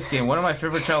actually love this game. One of my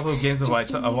favorite childhood games of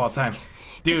all time.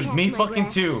 Dude, me fucking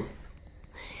too.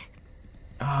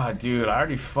 Ah, dude, I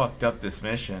already fucked up this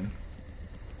mission.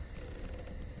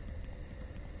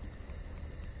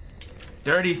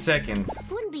 30 seconds.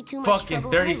 Wouldn't be too much Fucking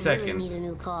trouble. 30 I seconds. Really need a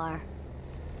new car.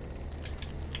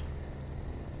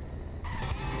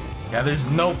 Yeah, there's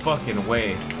no fucking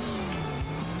way.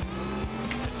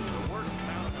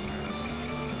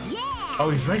 Oh,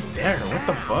 he's right there. What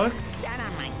the fuck?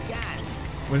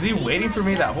 Was he waiting for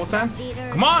me that whole time?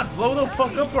 Come on, blow the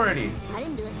fuck up already. I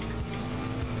didn't do it.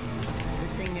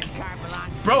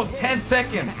 Bro, 10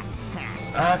 seconds.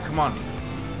 Come on.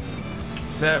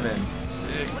 7,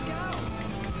 6.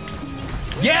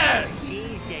 Yes!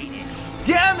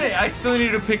 Damn it! I still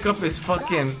need to pick up his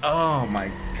fucking... Oh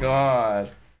my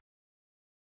god.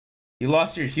 You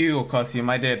lost your Hugo costume.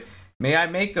 I did. May I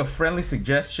make a friendly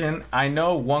suggestion? I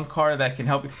know one car that can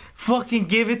help you. Fucking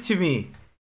give it to me.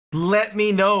 Let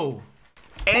me know.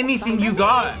 Anything you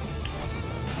got.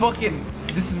 Fucking...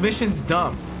 This mission's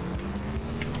dumb.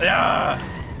 Ah,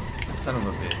 son of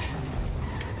a bitch.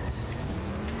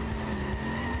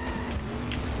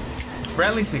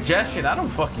 Friendly suggestion? I don't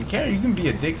fucking care. You can be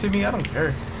a dick to me. I don't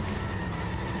care.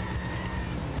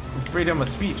 Freedom of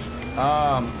speech.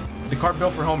 The car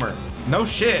built for Homer. No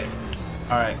shit.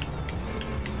 All right.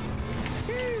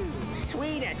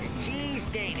 Sweet as a cheese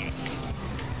Danish.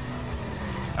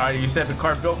 All right. You said the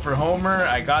car built for Homer.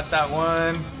 I got that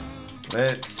one.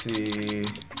 Let's see.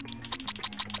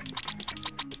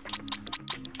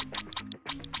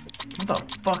 What the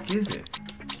fuck is it?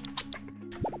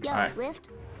 Yo, right. lift.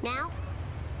 Now?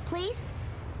 Please?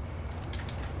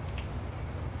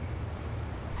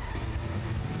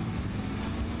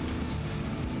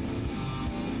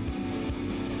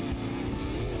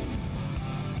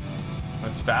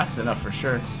 It's fast enough for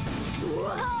sure.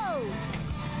 Whoa!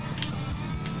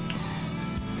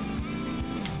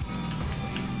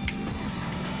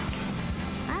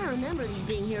 I don't remember these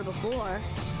being here before.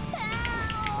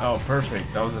 Oh,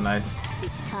 perfect. That was a nice...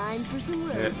 It's time for some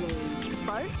road rage.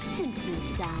 Bart Simpson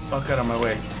style. Fuck out of my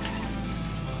way.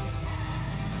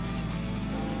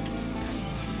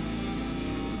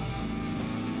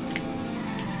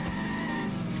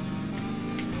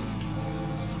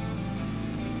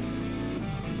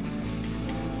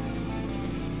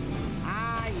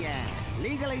 Ah, yes.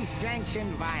 Legally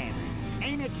sanctioned violence.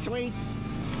 Ain't it sweet?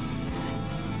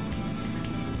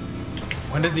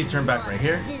 When does he turn back? Right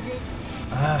here? Physics.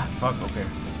 Ah, fuck, okay.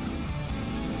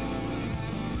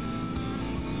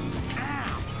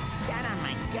 Ow! Shut on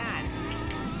my gun.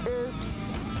 Oops.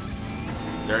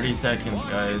 30 seconds,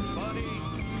 guys.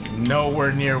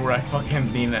 Nowhere near where I fucking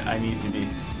mean I need to be.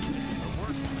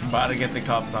 I'm about to get the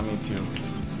cops on me too.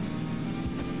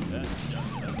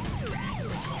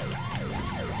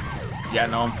 Yeah,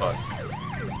 no, I'm fucked.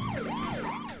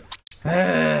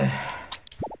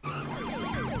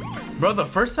 Bro, the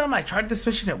first time I tried this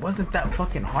mission, it wasn't that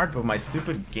fucking hard, but my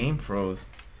stupid game froze.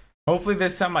 Hopefully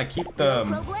this time I keep the...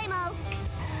 No problemo.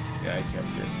 Yeah, I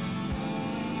kept it.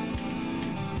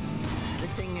 Good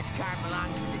thing this car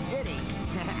belongs to the city.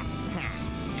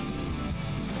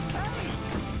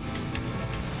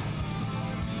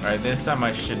 Alright, this time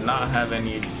I should not have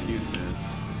any excuses.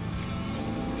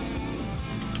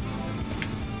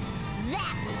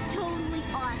 That was totally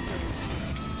awesome.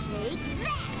 Take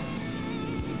that.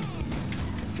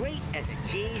 Sweet as a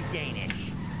cheese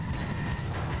Danish.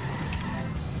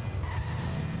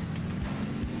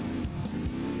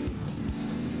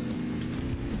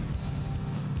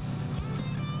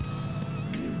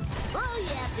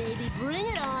 Abby, bring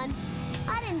it on.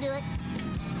 I didn't do it.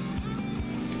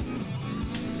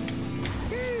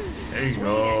 There you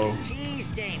go. She's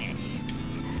Danish.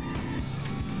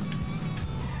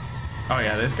 Oh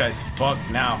yeah, this guy's fucked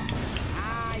now.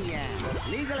 Ah, yeah.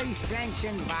 Legally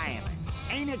sanctioned violence.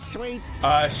 Ain't it sweet?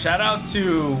 Shout out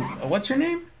to what's your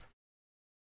name?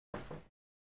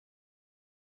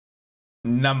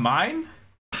 Namine?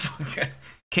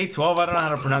 K12, I don't know how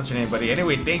to pronounce your name, buddy.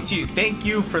 Anyway, thank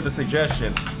you for the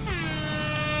suggestion.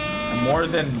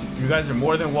 You guys are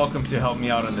more than welcome to help me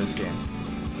out on this game.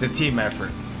 It's a team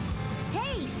effort.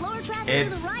 Hey, slower traffic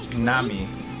It's to the right, please. Nami.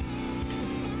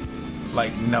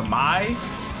 Like Namai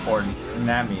or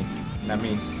Nami.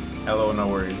 Nami. Hello, no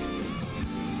worries.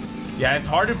 Yeah, it's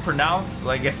hard to pronounce,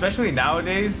 like, especially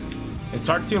nowadays. It's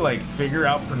hard to, like, figure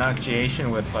out pronunciation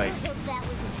with, like,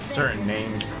 certain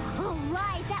names. All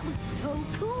right, that was so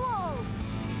cool.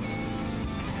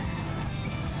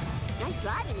 Nice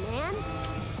driving, man.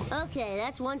 Okay,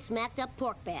 that's one smacked up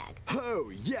pork bag. Oh,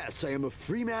 yes, I am a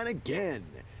free man again.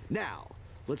 Now,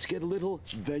 let's get a little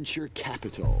venture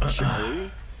capital, shall we?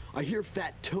 I hear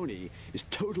Fat Tony is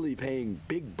totally paying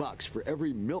big bucks for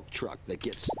every milk truck that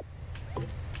gets...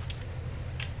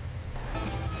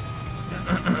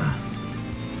 I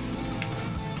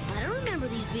don't remember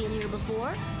these being here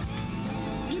before.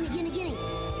 Gimme, gimme, gimme.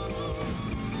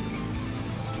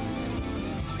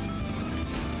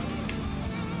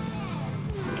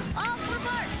 Off for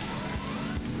Bart!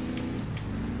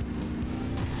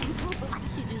 I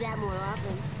should do that more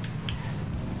often.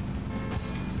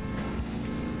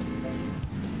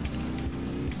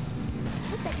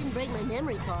 Hope that didn't break my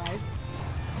memory card.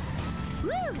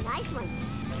 Woo, nice one.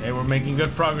 Okay, we're making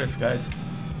good progress, guys.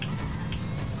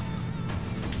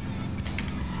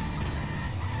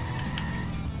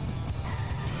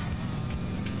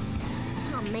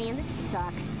 Oh man, this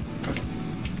sucks.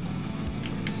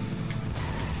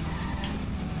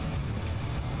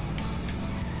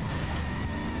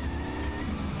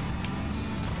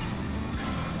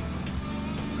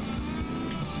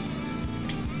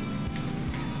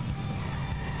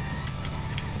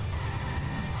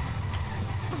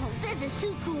 Oh, this is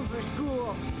too cool for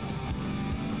school.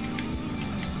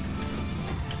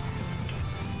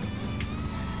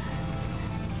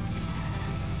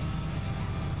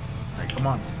 Alright, come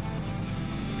on.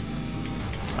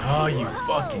 Oh, you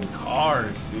fucking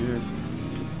cars, dude.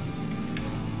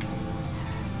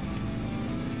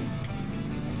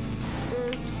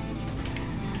 Oops.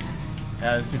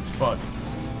 Yeah, this dude's fucked.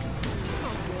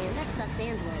 Oh man, that sucks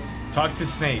and blows. Talk to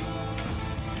Snake.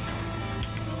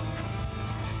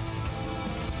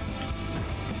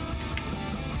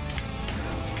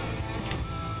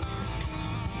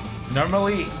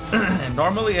 Normally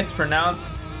it's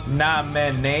pronounced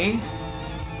Namene.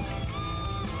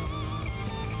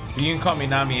 You can call me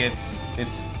Nami, it's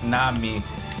Nami.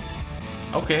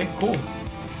 Okay, cool.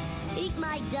 Eat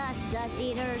my dust, dust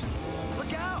eaters.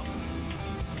 Look out!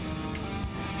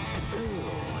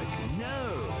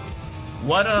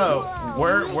 What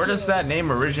where does that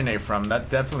name originate from? That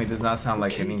definitely does not sound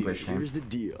like an English name. Here's the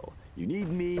deal. You need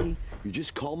me, you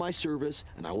just call my service,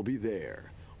 and I will be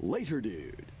there. Later,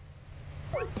 dude.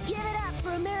 Give it up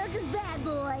for America's bad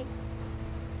boy.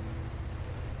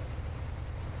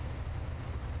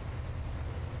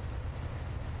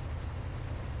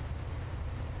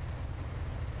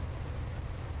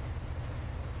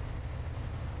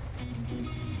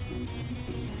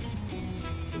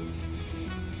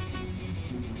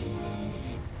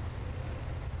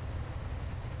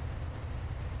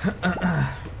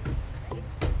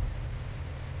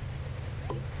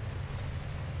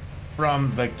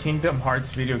 From the Kingdom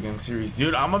Hearts video game series.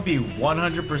 Dude, I'm gonna be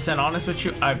 100% honest with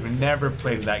you. I've never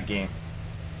played that game.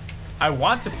 I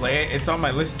want to play it. It's on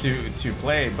my list to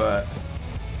play, but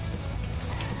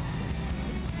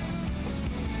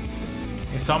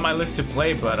it's on my list to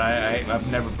play, but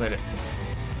I've never played it.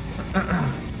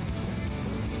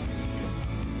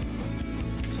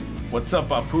 What's up,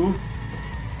 Apu?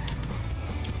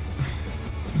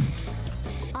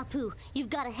 Apu, you've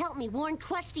got to help me warn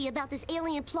Krusty about this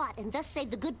alien plot and thus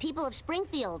save the good people of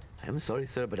Springfield. I'm sorry,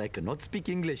 sir, but I cannot speak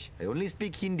English. I only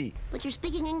speak Hindi. But you're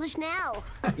speaking English now.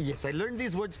 Yes, I learned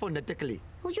these words phonetically.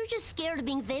 Well, you're just scared of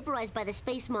being vaporized by the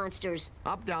space monsters.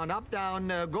 Up, down,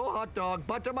 go hot dog,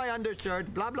 butter my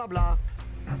undershirt, blah, blah, blah.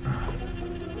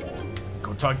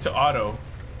 Go talk to Otto.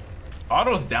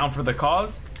 Otto's down for the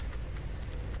cause.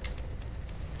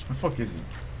 Where the fuck is he?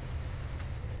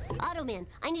 Otto man,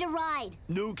 I need a ride.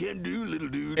 No can do, little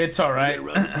dude. It's alright.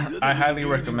 I highly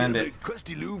recommend it.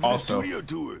 Also.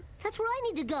 That's where I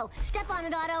need to go. Step on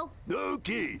it, Otto.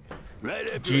 Okay. Right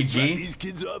after GG. I drop these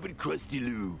kids off at Krusty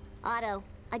Lou. Otto,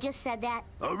 I just said that.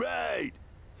 All right.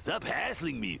 Stop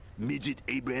hassling me, midget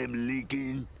Abraham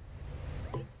Lincoln.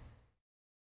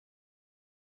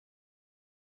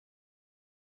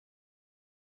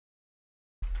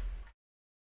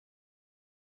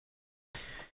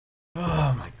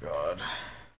 Oh my god.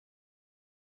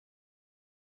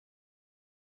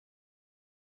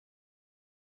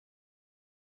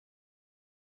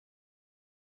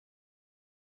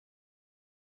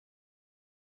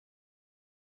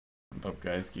 Hold up,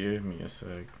 guys, give me a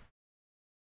sec.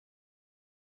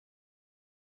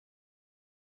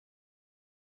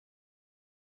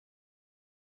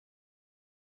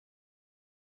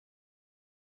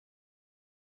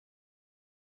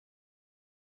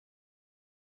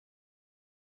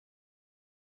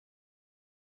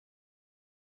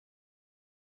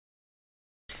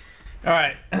 All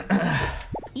right.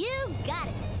 You got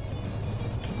it.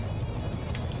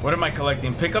 What am I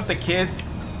collecting? Pick up the kids.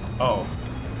 Oh.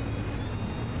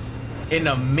 In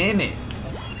a minute.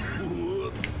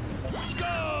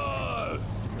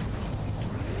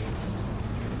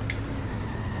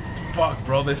 Fuck,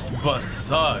 bro, this bus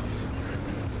sucks.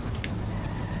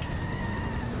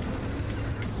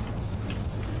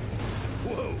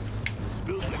 Whoa,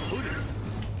 spills like pudding.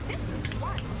 This is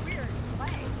one weird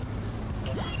play.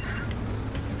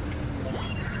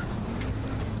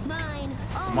 Mine.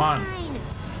 Oh, Come on. mine.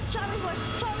 Charlie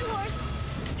horse. Charlie horse.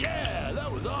 Yeah, that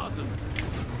was awesome.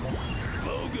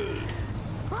 Oh, good.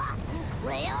 Ha!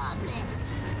 Increíble.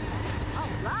 All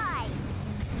right.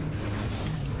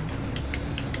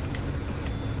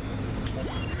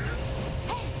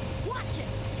 Hey, watch it.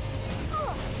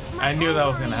 Ugh, I knew that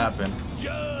was gonna ovaries. happen.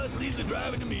 Just leave the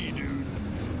driving to me, dude.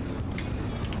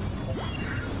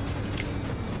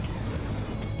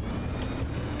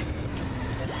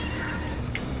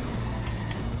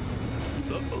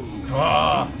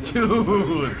 Oh,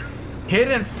 dude. Hit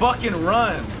and fucking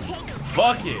run.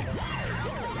 Fuck it.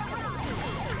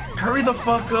 Hurry the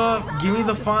fuck up. Give me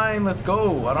the fine. Let's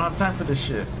go. I don't have time for this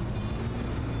shit.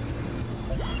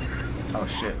 Oh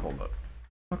shit, hold up.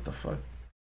 What the fuck?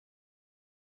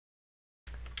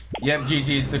 Yep,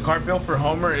 GG's. The car built for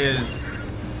Homer is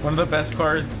one of the best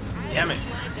cars. Damn it.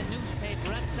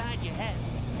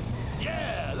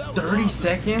 30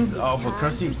 seconds? Oh, but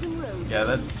Krusty. Yeah,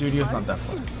 that studio's not that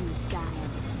far.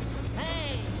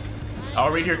 I'll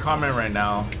read your comment right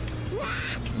now.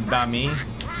 Dami.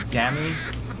 Dammy.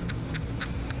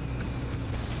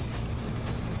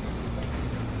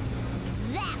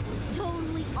 That was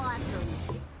totally awesome.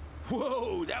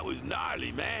 Whoa, that was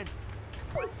gnarly, man.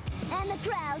 And the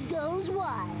crowd goes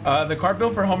wild. The car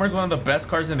built for Homer is one of the best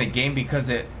cars in the game because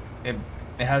it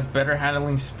has better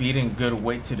handling, speed, and good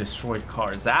weight to destroy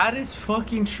cars. That is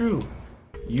fucking true.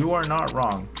 You are not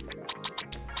wrong.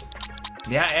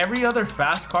 Yeah, every other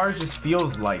fast car just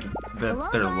feels like they're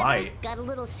light. Got a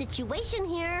little situation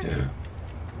here.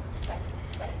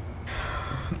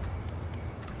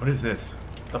 What is this?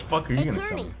 The fuck are you gonna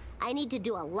sell me? I need to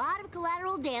do a lot of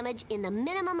collateral damage in the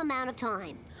minimum amount of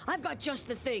time. I've got just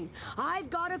the thing.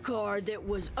 I've got a car that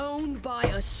was owned by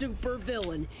a super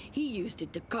villain. He used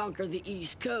it to conquer the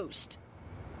East Coast.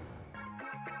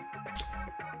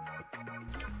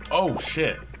 Oh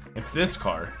shit. It's this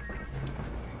car.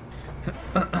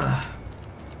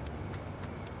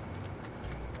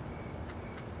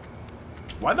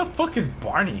 Why the fuck is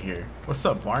Barney here? What's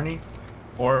up, Barney?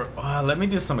 Or let me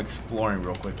do some exploring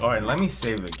real quick. Alright, let me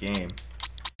save the game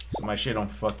so my shit don't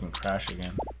fucking crash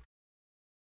again.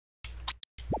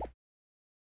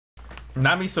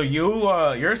 Nami, so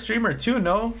you're a streamer too,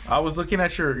 no? I was looking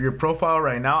at your profile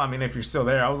right now. I mean, if you're still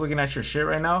there, I was looking at your shit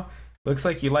right now. Looks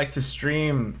like you like to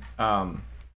stream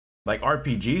like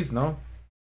RPGs, no?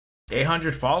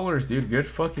 800 followers, dude. Good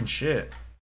fucking shit.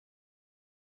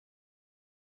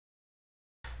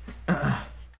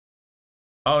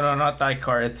 Oh no, not that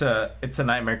car. It's a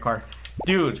nightmare car,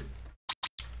 dude.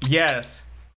 Yes,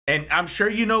 and I'm sure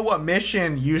you know what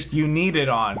mission you need it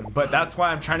on, but that's why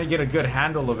I'm trying to get a good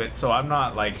handle of it, so I'm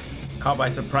not like caught by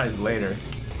surprise later.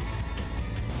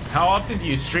 How often do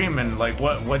you stream, and like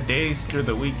what days through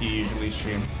the week do you usually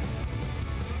stream?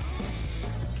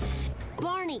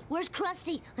 Barney, where's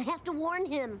Krusty? I have to warn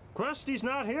him. Krusty's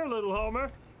not here, little Homer.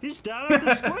 He's down at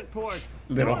the squid port.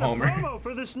 Little doing Homer. A promo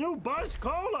for this new Buzz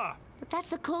Cola. But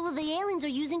that's the cola the aliens are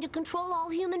using to control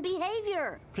all human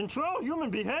behavior. Control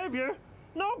human behavior?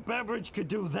 No beverage could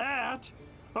do that.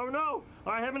 Oh no,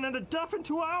 I haven't had a duff in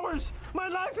 2 hours. My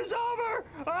life is over.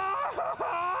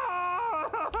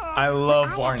 I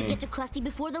love Barney. I have to get to Krusty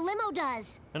before the limo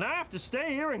does. And I have to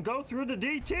stay here and go through the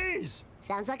DTs.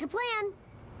 Sounds like a plan.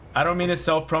 I don't mean to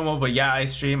self-promo, but yeah, I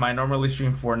stream. I normally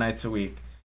stream 4 nights a week.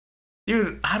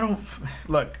 Dude, I don't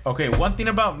look. Okay, one thing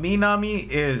about me, Nami,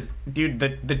 is dude,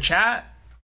 the chat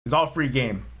is all free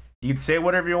game. You can say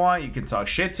whatever you want. You can talk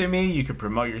shit to me. You can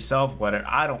promote yourself. Whatever.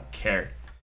 I don't care.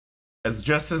 It's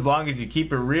just as long as you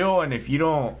keep it real, and if you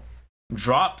don't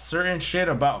drop certain shit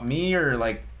about me or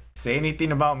like say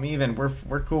anything about me, then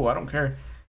we're cool. I don't care.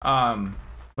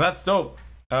 That's dope.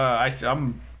 I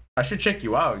should check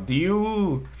you out. Do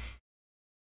you?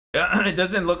 It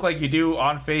doesn't look like you do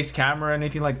on-face camera or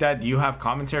anything like that. Do you have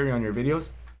commentary on your videos?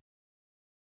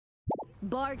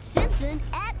 Bart Simpson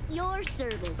at your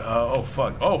service. Oh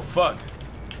fuck. Oh fuck.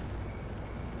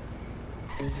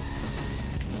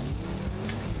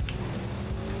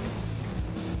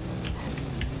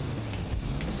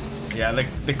 Yeah,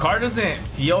 like the car doesn't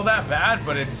feel that bad,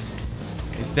 but it's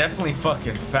definitely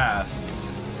fucking fast.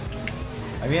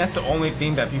 I think that's the only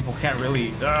thing that people can't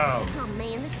really. Oh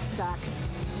man, this sucks.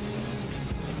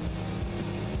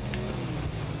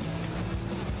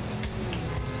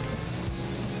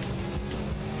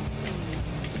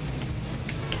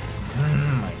 Oh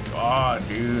my god,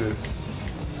 dude.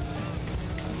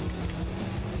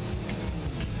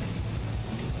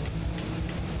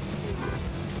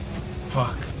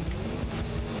 Fuck.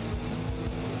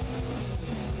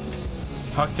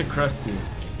 Talk to Krusty.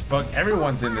 Fuck,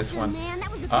 everyone's in this one.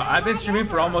 I've been streaming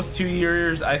for almost 2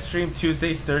 years. I stream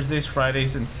Tuesdays, Thursdays,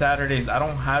 Fridays, and Saturdays. I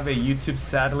don't have a YouTube,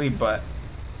 sadly, but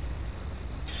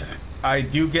I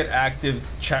do get active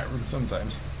chat room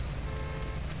sometimes.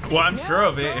 Well, I'm sure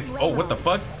of it. Oh, what the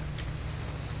fuck?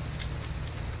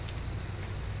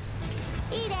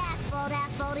 Eat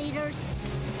asphalt eaters.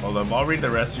 Hold up, I'll read the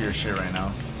rest of your shit right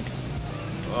now.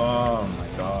 Oh my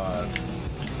god.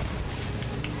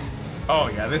 Oh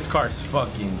yeah, this car's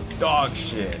fucking dog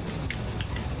shit.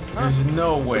 There's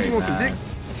no way, man.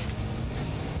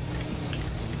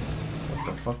 What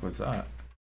the fuck was that?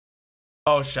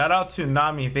 Oh, shout out to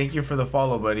Nami. Thank you for the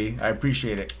follow, buddy. I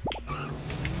appreciate it.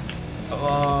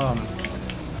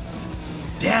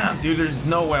 Damn, dude, there's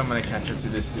no way I'm gonna catch up to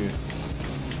this dude.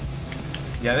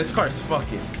 Yeah, this car's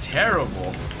fucking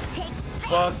terrible.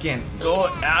 Fucking go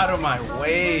out of my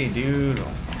way, dude. Oh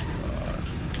my god.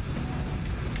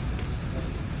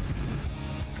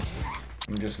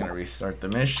 I'm just gonna restart the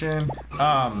mission.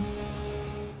 I've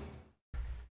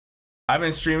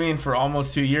been streaming for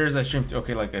almost 2 years. I streamed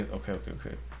okay.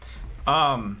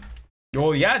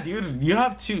 Well, yeah, dude, you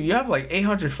have like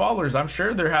 800 followers. I'm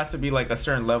sure there has to be like a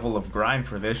certain level of grind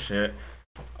for this shit.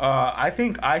 I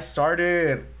think I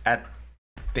started at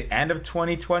the end of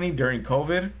 2020 during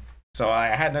COVID, so I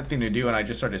had nothing to do and I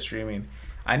just started streaming.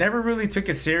 I never really took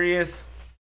it serious.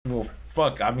 Well,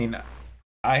 fuck, I mean,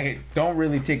 I don't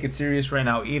really take it serious right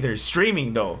now either.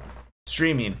 Streaming though,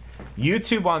 streaming.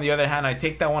 YouTube, on the other hand, I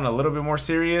take that one a little bit more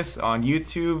serious. On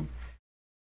YouTube,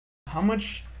 how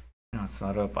much? No, it's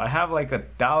not up. I have like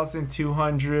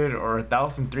 1,200 or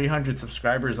 1,300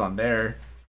 subscribers on there.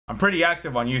 I'm pretty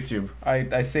active on YouTube.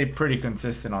 I say pretty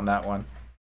consistent on that one.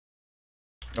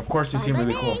 Of course, you seem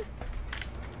really cool.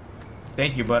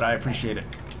 Thank you, bud. I appreciate it.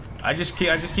 I just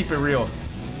keep it real.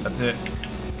 That's it.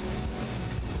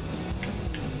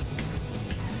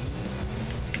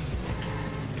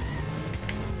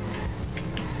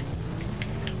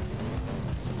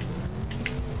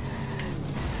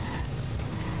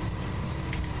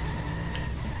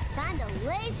 Time to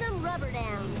lay some rubber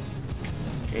down.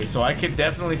 Okay, so I could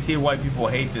definitely see why people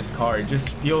hate this car. It just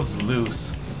feels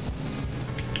loose.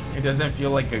 It doesn't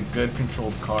feel like a good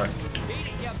controlled car. Beat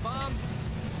it, you bum.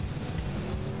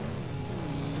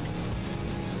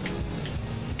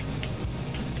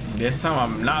 This time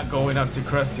I'm not going up to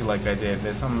Krusty like I did.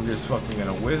 This time I'm just fucking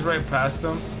gonna whiz right past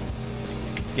him.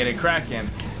 Let's get it cracking.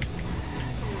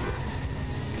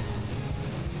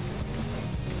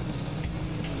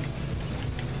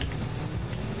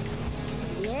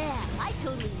 Yeah, I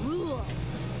totally rule.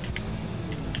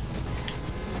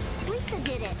 Lisa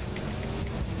did it.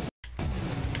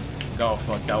 Oh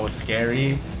fuck, that was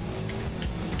scary.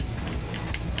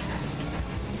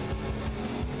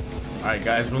 Alright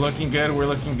guys, we're looking good, we're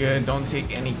looking good. Don't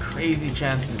take any crazy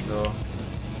chances though.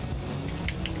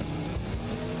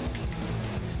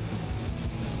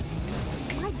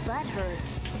 My butt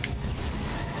hurts.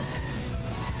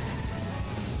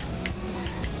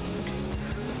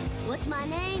 What's my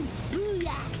name? Booyah!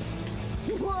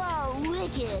 Whoa,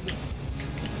 wicked!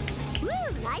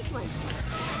 Woo, nice one.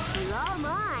 You're all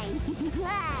mine.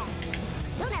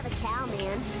 Don't have a cow,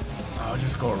 man. I'll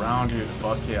just go around, dude.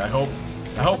 Fuck it. I hope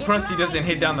Krusty doesn't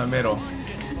hit down the middle.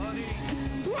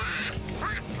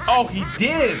 Oh, he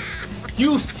did!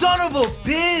 You son of a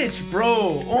bitch,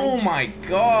 bro! Oh my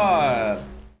god!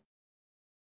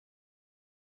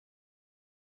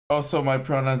 Also, my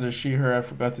pronouns are she, her. I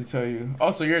forgot to tell you.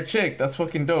 Also, you're a chick. That's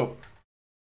fucking dope.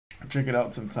 Check it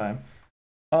out sometime.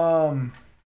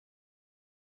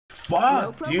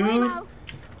 Fuck, dude.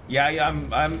 Yeah,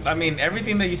 I mean,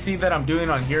 everything that you see that I'm doing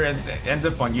on here ends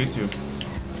up on YouTube.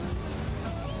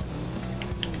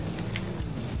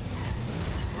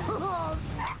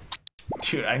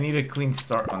 Dude, I need a clean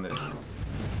start on this.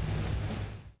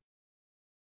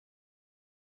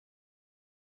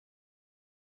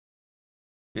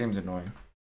 Game's annoying.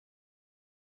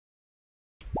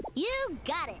 You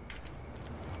got it.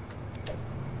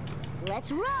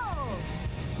 Let's roll.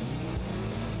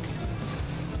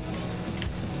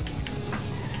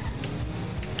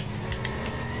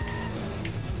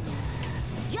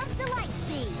 Jump to light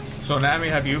speed. So Nami,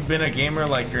 have you been a gamer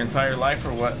like your entire life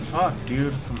or what? Fuck,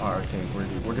 dude. Come on, okay,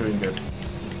 we're doing good.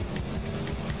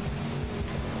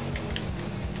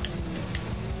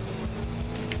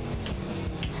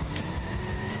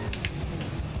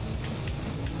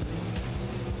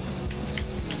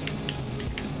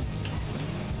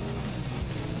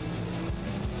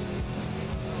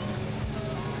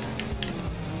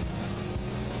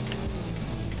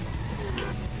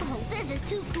 Oh, this is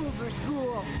too cool for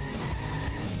school.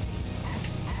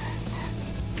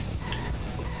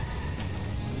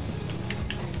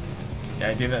 Yeah,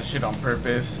 I did that shit on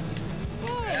purpose.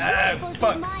 Hey,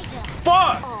 Fuck!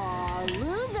 Fuck! Aw,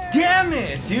 loser. Damn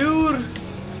it, dude!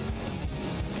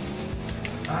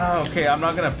 Okay, I'm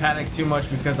not gonna panic too much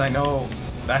because I know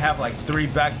I have like 3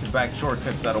 back-to-back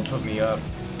shortcuts that'll put me up.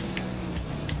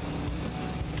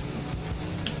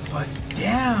 But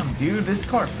damn, dude, this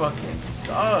car fucking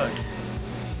sucks.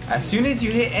 As soon as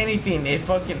you hit anything, it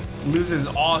fucking loses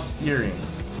all steering.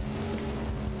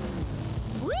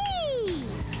 Whee!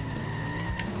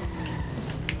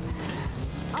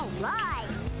 Alright.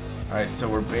 Alright, so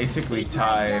we're basically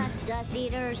tied. Dust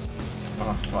eaters.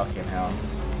 Oh, fucking hell.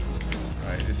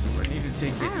 Alright, this is where we need to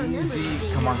take it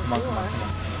easy. Come on, come on, come on, come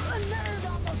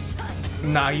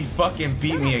on. Nah, you fucking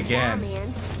beat me again.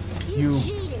 You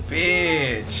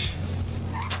bitch.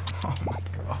 Oh my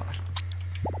god.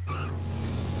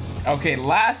 Okay,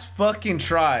 last fucking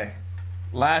try.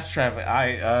 Last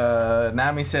try.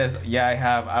 Nami says, yeah, I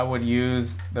have. I would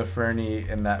use the Fernie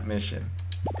in that mission.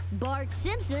 Bart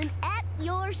Simpson at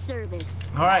your service.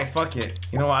 Alright, fuck it.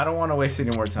 You know what? I don't want to waste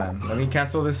any more time. Let me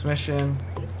cancel this mission.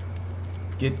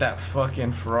 Get that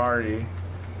fucking Ferrari.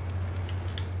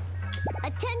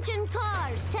 Attention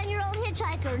cars, 10-year-old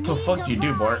hitchhiker What the needs fuck a do you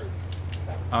do, Bart?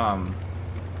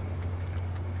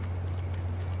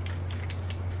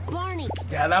 Barney.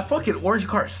 Yeah, that fucking orange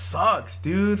car sucks,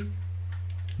 dude.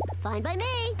 Fine by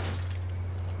me.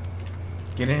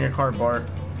 Get in your car, Bart.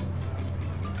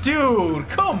 Dude,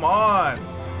 come on.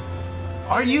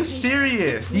 Are you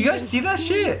serious? You guys see that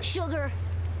shit? Sugar.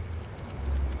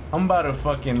 I'm about to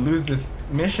fucking lose this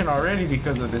mission already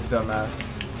because of this dumbass.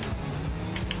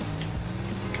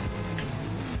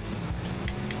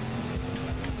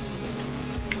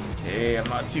 Okay, I'm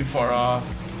not too far off.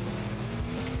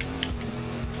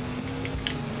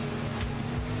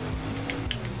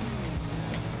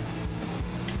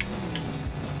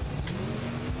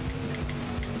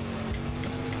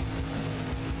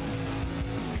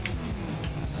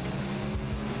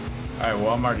 Alright,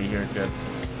 well, I'm already here. Good.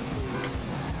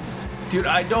 Dude,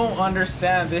 I don't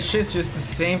understand. This shit's just the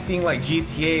same thing like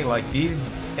GTA. Like, these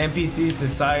NPCs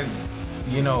decide,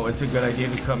 you know, it's a good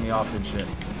idea to cut me off and shit.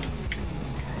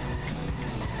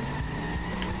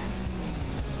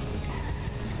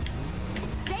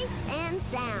 Safe and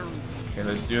sound. Okay,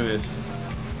 let's do this.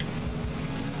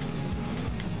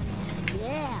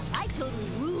 Yeah, I totally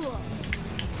rule.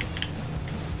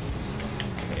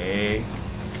 Okay.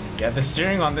 Yeah, the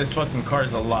steering on this fucking car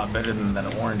is a lot better than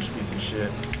that orange piece of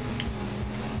shit.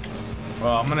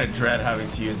 Well, I'm gonna dread having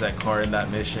to use that car in that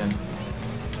mission.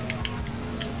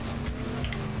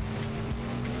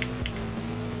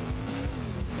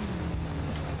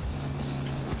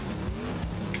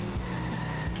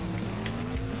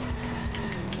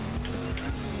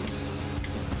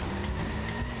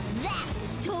 That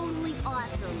is totally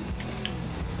awesome.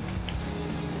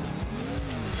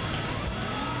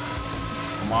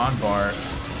 Come on, Bart.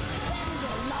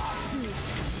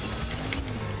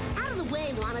 Out of the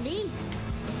way, wannabe.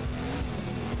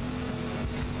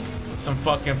 Some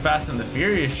fucking Fast and the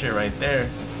Furious shit right there.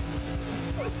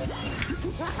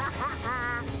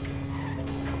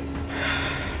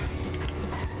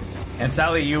 And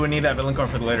Sally, you would need that villain car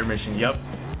for the later mission. Yep,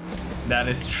 that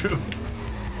is true.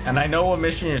 And I know what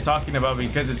mission you're talking about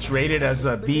because it's rated as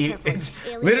it's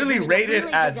literally rated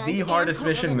as the hardest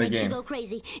mission in the game. Go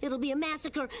crazy. It'll be a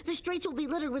massacre. The streets will be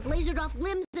littered with lasered off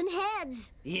limbs and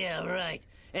heads. Yeah, right.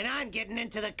 and I'm getting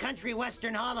into the Country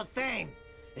Western Hall of Fame.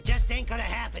 It just ain't gonna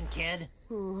happen, kid.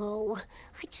 Oh,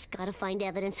 I just gotta find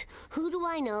evidence. Who do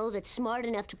I know that's smart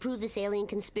enough to prove this alien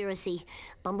conspiracy?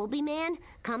 Bumblebee Man?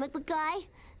 Comic book guy?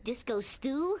 Disco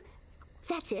Stew?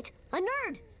 That's it. A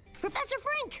nerd! Professor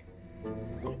Frink!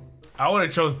 I would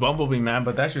have chose Bumblebee Man,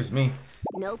 but that's just me.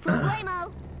 No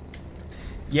problemo.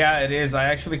 Yeah, it is. I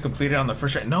actually completed on the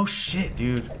first try. No shit,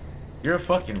 dude. You're a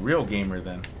fucking real gamer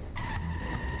then.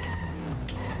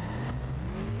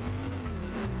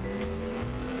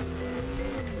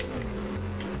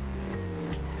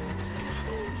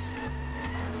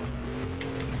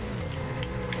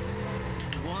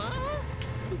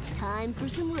 It's time for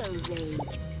some road rage.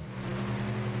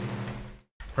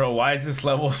 Bro, why is this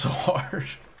level so hard?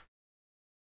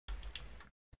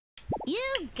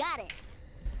 You got it.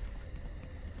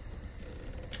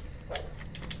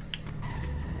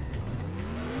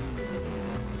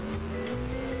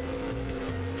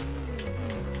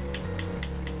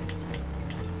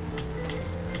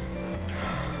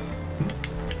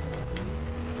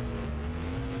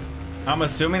 I'm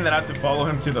assuming that I have to follow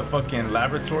him to the fucking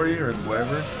laboratory or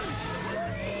whatever.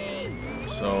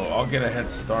 So I'll get a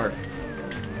head start.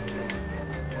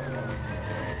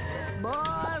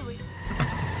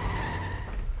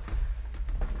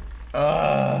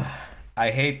 I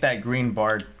hate that green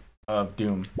Bart of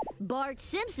Doom. Bart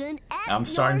Simpson at I'm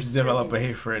starting to develop a service.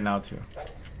 hate for it now too.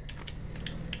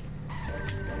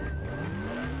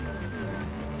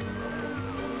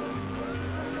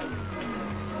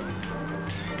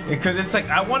 Because it's like,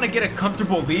 I want to get a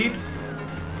comfortable lead.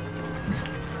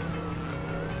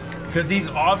 Because he's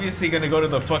obviously going to go to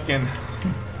the fucking...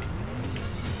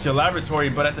 to laboratory,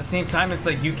 but at the same time, it's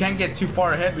like, you can't get too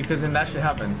far ahead because then that shit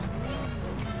happens.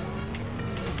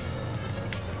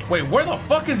 Wait, where the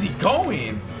fuck is he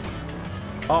going?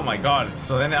 Oh my god,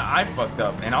 so then I fucked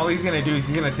up. And all he's going to do is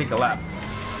he's going to take a lap.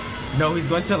 No, he's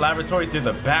going to the laboratory through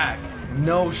the back.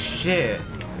 No shit.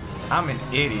 I'm an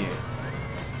idiot.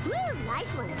 Nice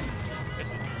one.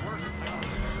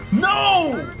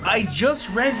 No! I just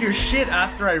read your shit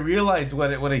after I realized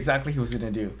what exactly he was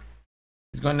gonna do.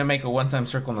 He's going to make a one-time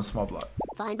circle in the small block.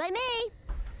 Fine by me.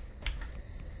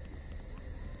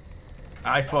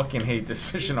 I fucking hate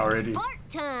this mission already. Part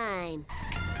time.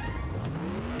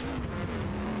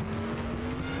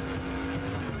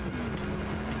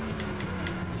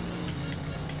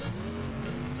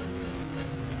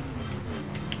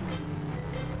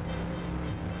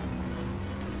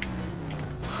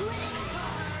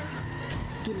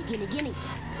 Gimme, gimme, gimme.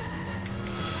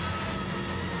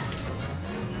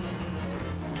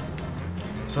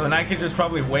 So then I could just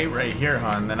probably wait right here,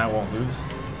 huh? And then I won't lose.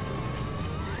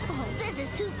 Oh, this is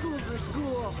too cool for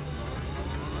school.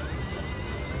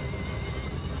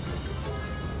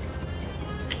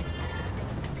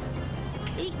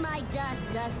 Eat my dust,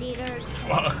 dust eaters.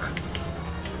 Fuck.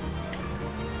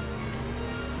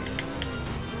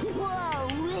 Whoa,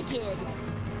 wicked.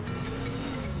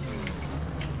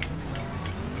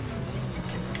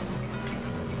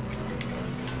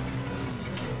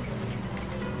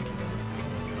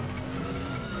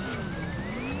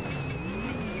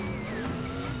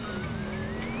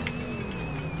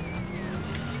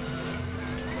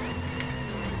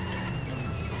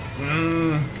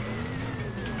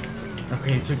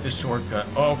 Okay, he took the shortcut.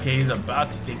 Oh, okay, he's about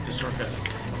to take the shortcut.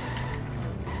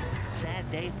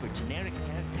 Sad day for generic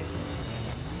characters.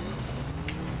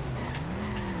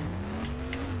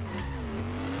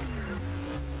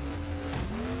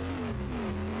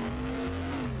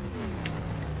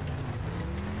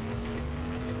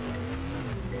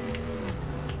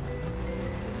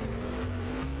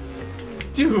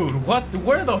 Dude, what?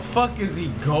 Where the fuck is he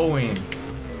going?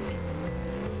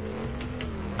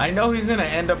 I know he's gonna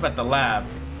end up at the lab.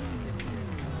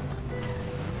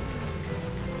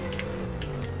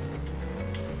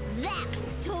 That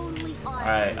was totally awesome.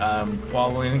 Alright, I'm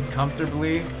following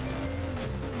comfortably.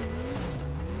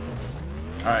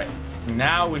 Alright,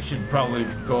 now we should probably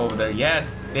go over there.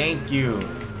 Yes, thank you.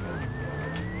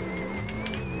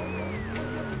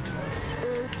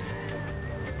 Oops.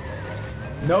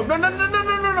 No, no, no, no, no,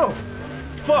 no, no, no.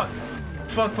 Fuck.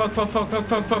 Fuck, fuck, fuck, fuck, fuck,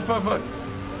 fuck, fuck, fuck, fuck.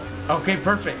 Okay,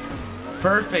 perfect.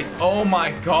 Perfect. Oh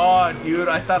my god, dude.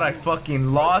 I thought I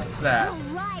fucking lost that. All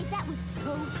right, that was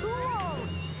so cool.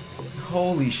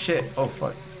 Holy shit. Oh,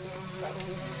 fuck.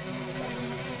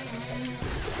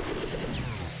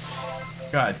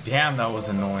 God damn, that was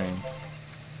annoying.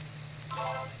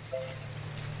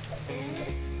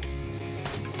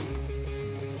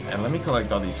 And let me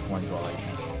collect all these coins while I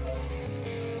can.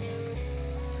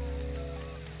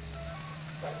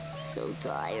 So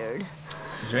tired.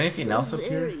 Is there anything else up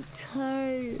here? Very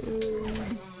tired.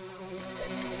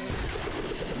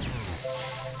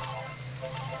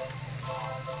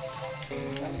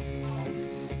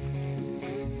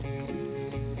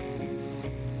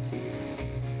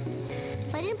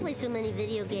 If I didn't play so many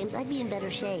video games, I'd be in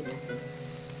better shape.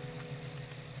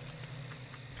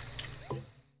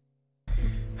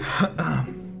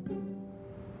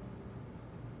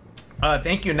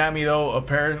 Thank you, Nami, though,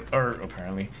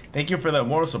 apparently. Thank you for the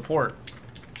moral support.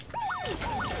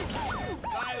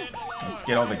 Let's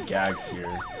get all the gags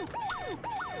here.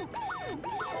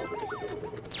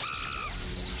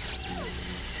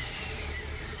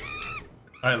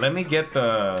 Alright, let me get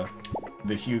the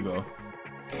Hugo.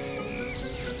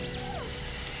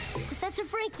 Professor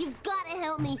Frank, you've got to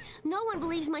help me. No one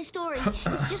believes my story.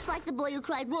 It's just like The Boy Who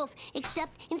Cried Wolf,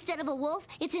 except instead of a wolf,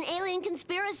 it's an alien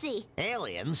conspiracy.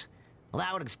 Aliens? Well,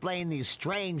 that would explain these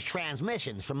strange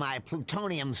transmissions from my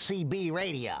plutonium CB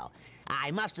radio.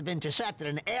 I must have intercepted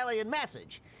an alien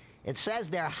message. It says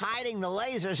they're hiding the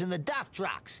lasers in the duff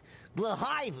trucks.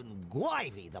 Glahiven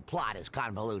Gloivy, the plot is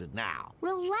convoluted now.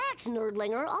 Relax,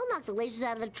 nerdlinger. I'll knock the lasers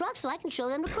out of the truck so I can show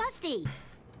them to Krusty.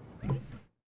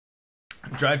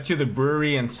 Drive to the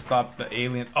brewery and stop the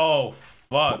alien. Oh,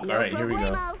 fuck. No Alright, here we go.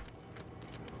 problemo.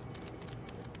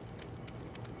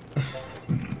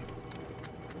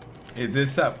 Is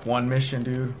this that one mission,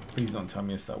 dude? Please don't tell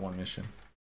me it's that one mission.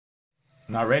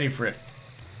 I'm not ready for it.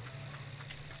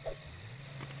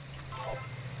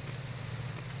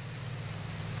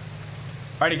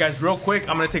 Alrighty, guys, real quick,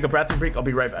 I'm gonna take a bathroom break. I'll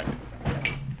be right back.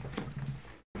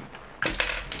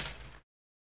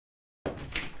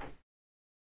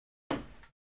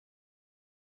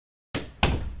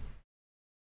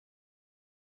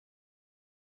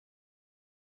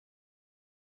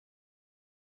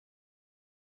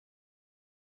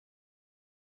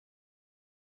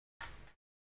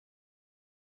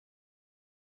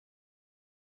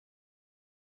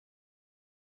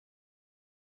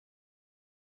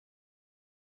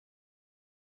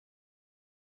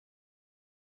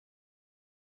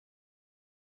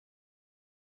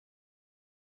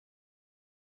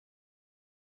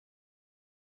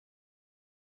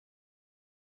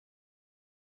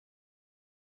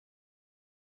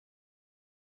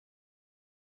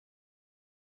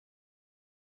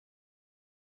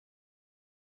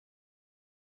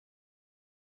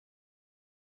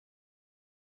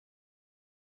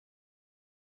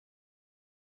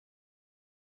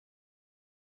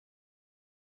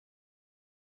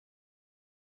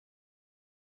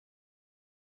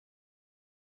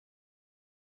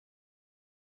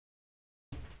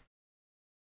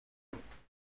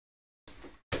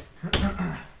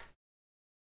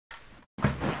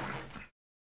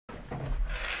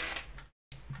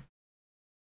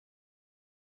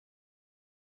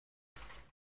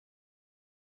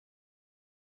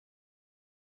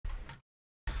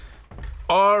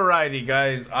 Alrighty,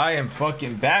 guys, I am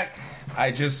fucking back.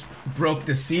 I just broke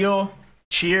the seal.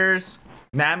 Cheers.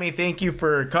 Nami, thank you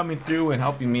for coming through and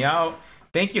helping me out.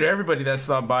 Thank you to everybody that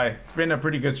stopped by. It's been a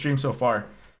pretty good stream so far.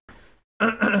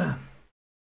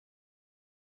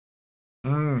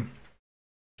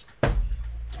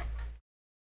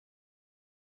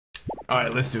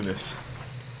 Alright, let's do this.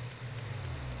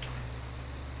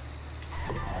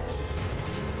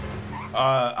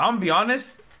 I'm gonna be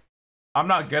honest, I'm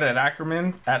not good at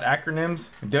acronyms,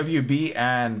 WB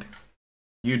and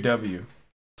UW.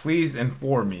 Please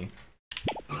inform me.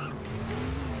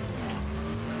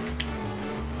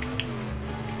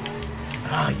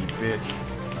 Ah, you bitch.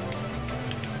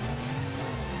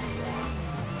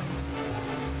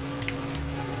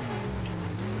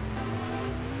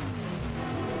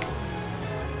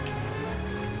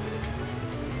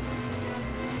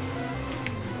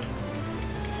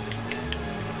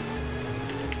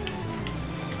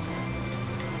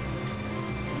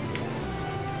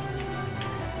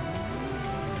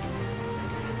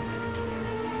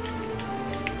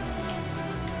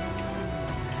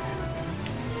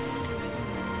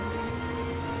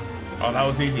 Oh, that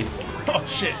was easy. Oh,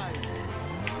 shit.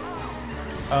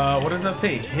 What does that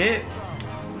say? Hit?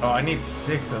 Oh, I need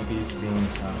 6 of these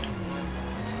things, huh?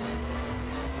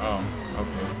 Oh,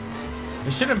 okay.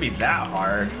 It shouldn't be that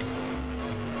hard.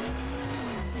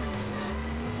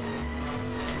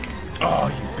 Oh,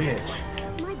 you bitch.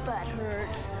 My butt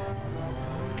hurts.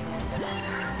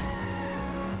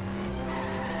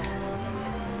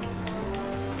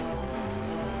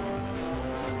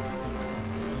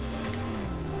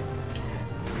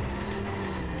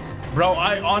 Bro,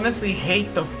 I honestly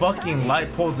hate the fucking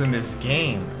light poles in this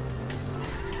game.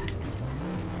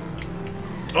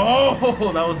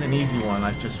 Oh, that was an easy one.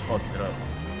 I just fucked it up.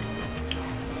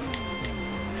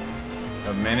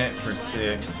 A minute for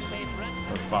 6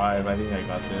 or 5. I think I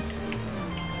got this.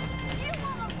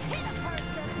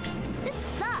 This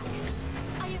sucks.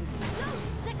 I am so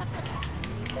sick of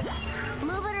this.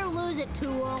 Move it or lose it,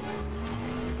 tool.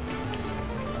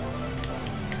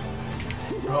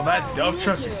 Bro, that dump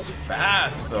truck is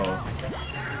fast though.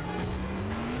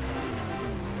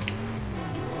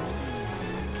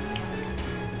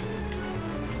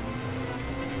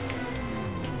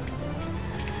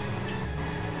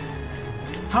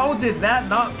 How did that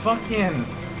not fucking...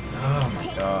 Oh my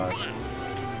god.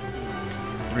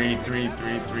 3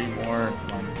 more.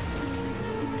 Come on.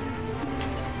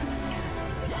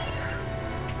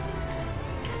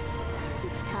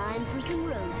 It's time for some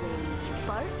road rage.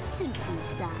 Bart Simpson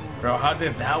style. Bro, how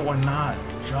did that one not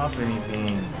drop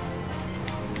anything?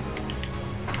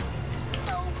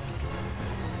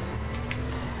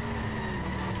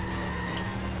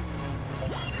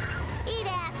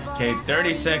 Okay,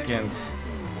 30 seconds.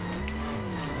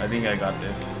 I think I got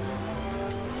this.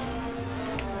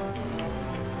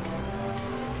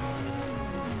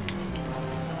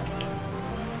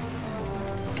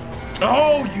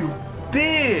 Oh, you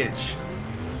bitch!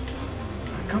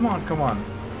 Come on, come on.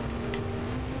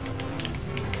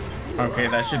 Okay,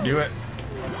 that should do it.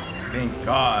 Thank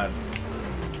God.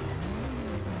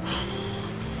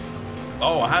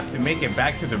 Oh, I have to make it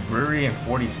back to the brewery in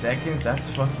 40 seconds? That's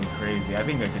fucking crazy. I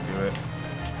think I could do it.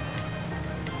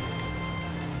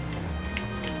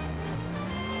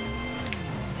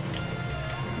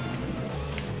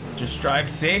 Just drive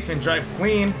safe and drive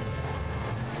clean.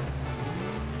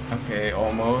 Okay,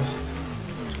 almost.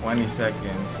 20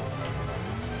 seconds.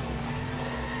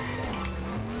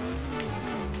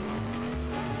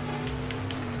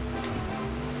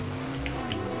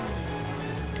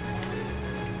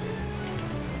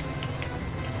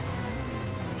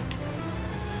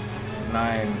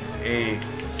 Nine, 8,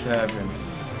 7,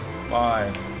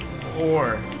 5,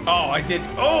 4. Oh, I did.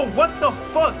 Oh, what the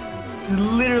fuck? It's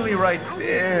literally right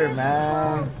there,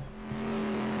 man.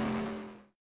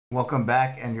 Welcome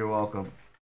back, and you're welcome.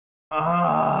 You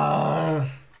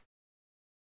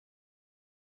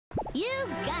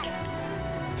got it.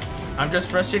 I'm just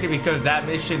frustrated because that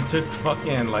mission took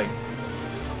fucking like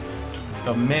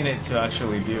a minute to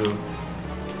actually do.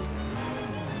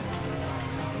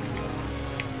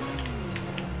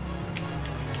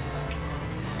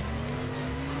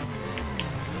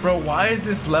 Bro, why is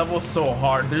this level so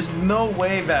hard? There's no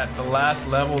way that the last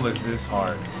level is this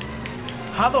hard.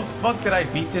 How the fuck did I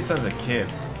beat this as a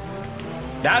kid?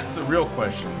 That's the real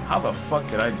question. How the fuck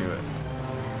did I do it?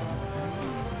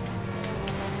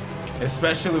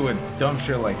 Especially with dumb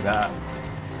shit like that.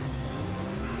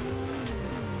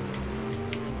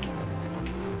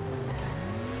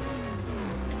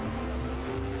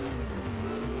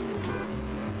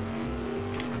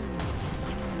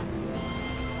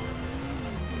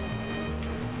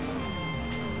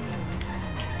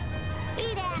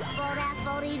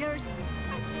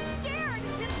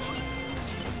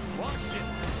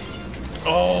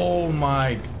 Oh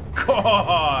my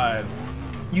god!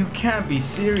 You can't be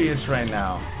serious right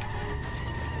now.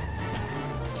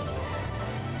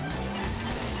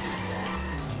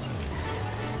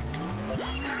 This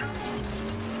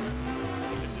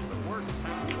is the worst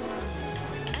time.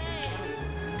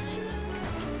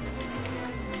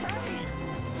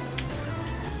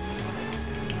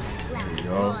 There you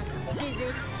go.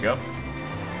 Yep.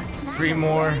 3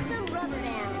 more.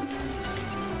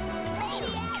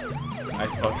 I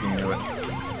fucking knew it.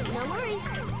 No worries.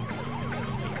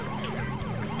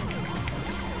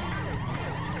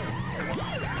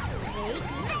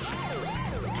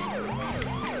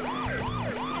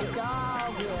 It's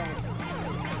all good.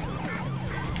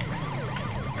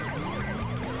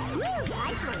 Woo,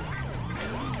 nice one.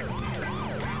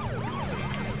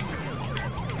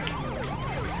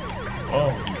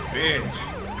 Oh, you bitch.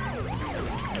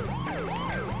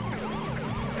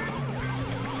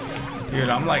 Dude,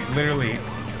 I'm like literally.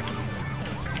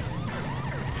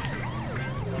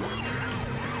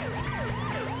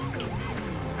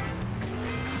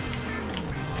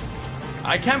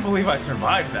 I can't believe I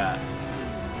survived that.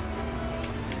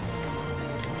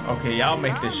 Okay, yeah, I'll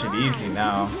make this shit easy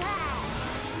now.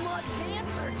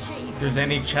 If there's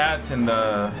any chats in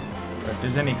the, if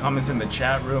there's any comments in the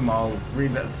chat room, I'll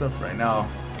read that stuff right now.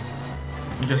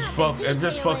 I'm just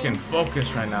fucking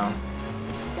focused right now.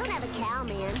 Don't have a cow,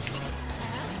 man.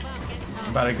 I'm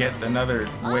about to get another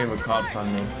wave of cops on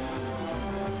me.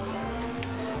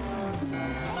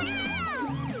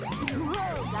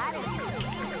 Whoa, got it.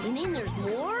 You mean there's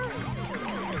more?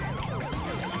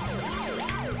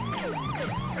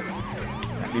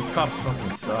 These cops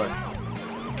fucking suck.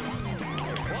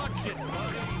 Watch it,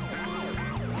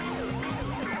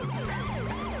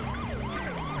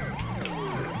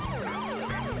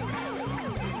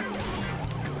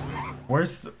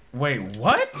 Where's the... Wait,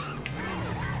 what?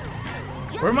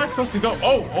 Where am I supposed to go?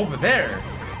 Oh, over there.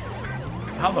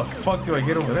 How the fuck do I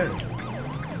get over there?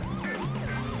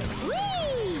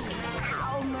 Whee!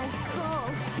 Ow, my skull.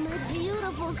 My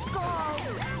beautiful skull.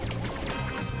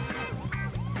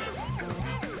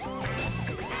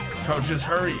 Bro, just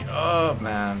hurry up,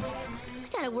 man. I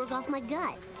gotta work off my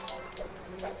gut.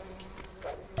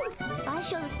 If I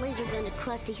show this laser gun to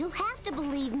Krusty, he'll have to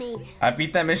believe me. I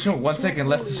beat that mission with 1 second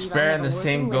left to spare, and the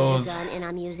same goes and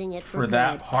I'm using it for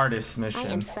that hardest mission.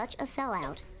 I am such a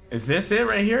sellout. Is this it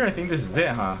right here? I think this is it,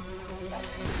 huh?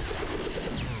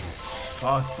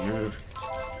 Fuck, dude.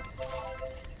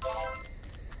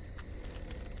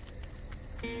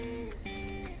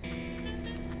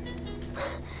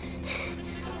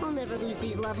 I'll never lose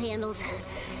these love handles.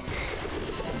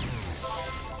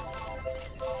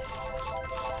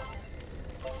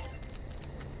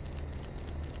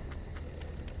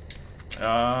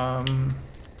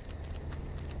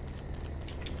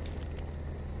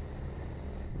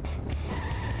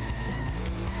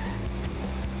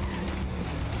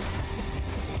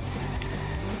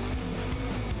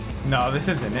 No, this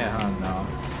isn't it, huh? No.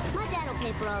 My dad will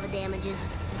pay for all the damages.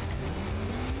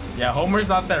 Yeah, Homer's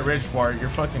not that rich, Bart. You're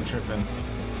fucking tripping.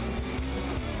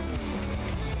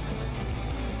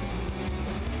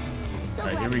 So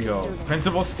Alright, here we go.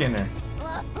 Principal Skinner.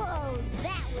 Oh,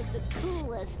 that was the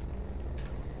coolest.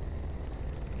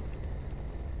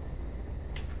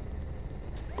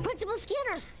 Principal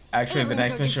Skinner. Actually, the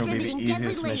next mission will be the distributing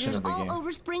easiest deadly mission of the lasers game. all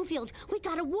over Springfield. We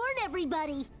gotta warn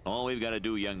everybody. All we've got to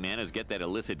do, young man, is get that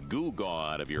illicit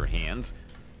goo-gaw out of your hands.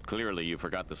 Clearly, you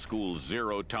forgot the school's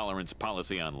zero-tolerance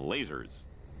policy on lasers.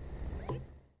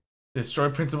 Destroy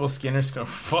Principal Skinner's skull.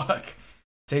 Fuck.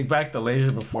 Take back the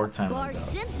laser before time Bart runs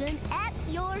out. Simpson at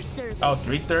your service. Oh,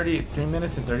 3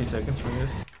 minutes and 30 seconds for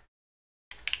this.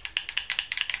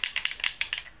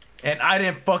 And I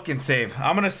didn't fucking save.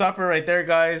 I'm gonna stop it right there,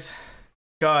 guys.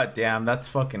 God damn, that's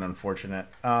fucking unfortunate.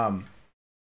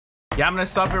 Yeah, I'm gonna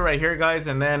stop it right here, guys,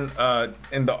 and then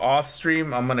in the off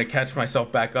stream, I'm gonna catch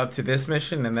myself back up to this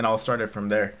mission, and then I'll start it from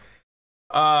there.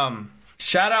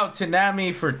 Shout out to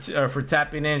Nami for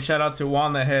tapping in. Shout out to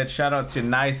Juan the Head. Shout out to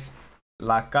Nice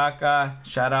La Caca.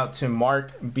 Shout out to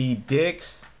Mark B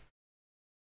Dix.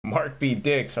 Mark B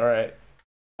Dix. All right.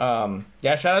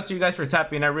 Yeah, shout out to you guys for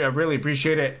tapping. I really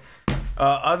appreciate it.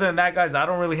 Other than that, guys, I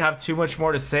don't really have too much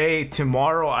more to say.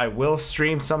 Tomorrow I will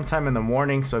stream sometime in the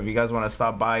morning, so if you guys want to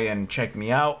stop by and check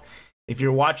me out. If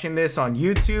you're watching this on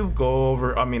YouTube, go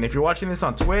over, if you're watching this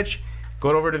on Twitch,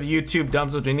 go over to the YouTube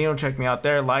Dumbzo Denino, check me out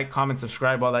there, like, comment,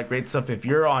 subscribe, all that great stuff. If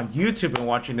you're on YouTube and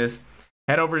watching this,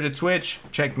 head over to Twitch,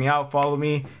 check me out, follow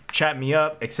me, chat me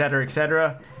up, etc.,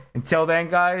 etc. Until then,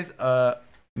 guys,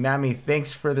 Nami,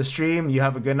 thanks for the stream. You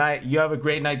have a good night. You have a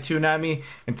great night too, Nami.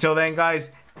 Until then,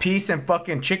 guys, peace and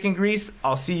fucking chicken grease.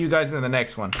 I'll see you guys in the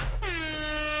next one.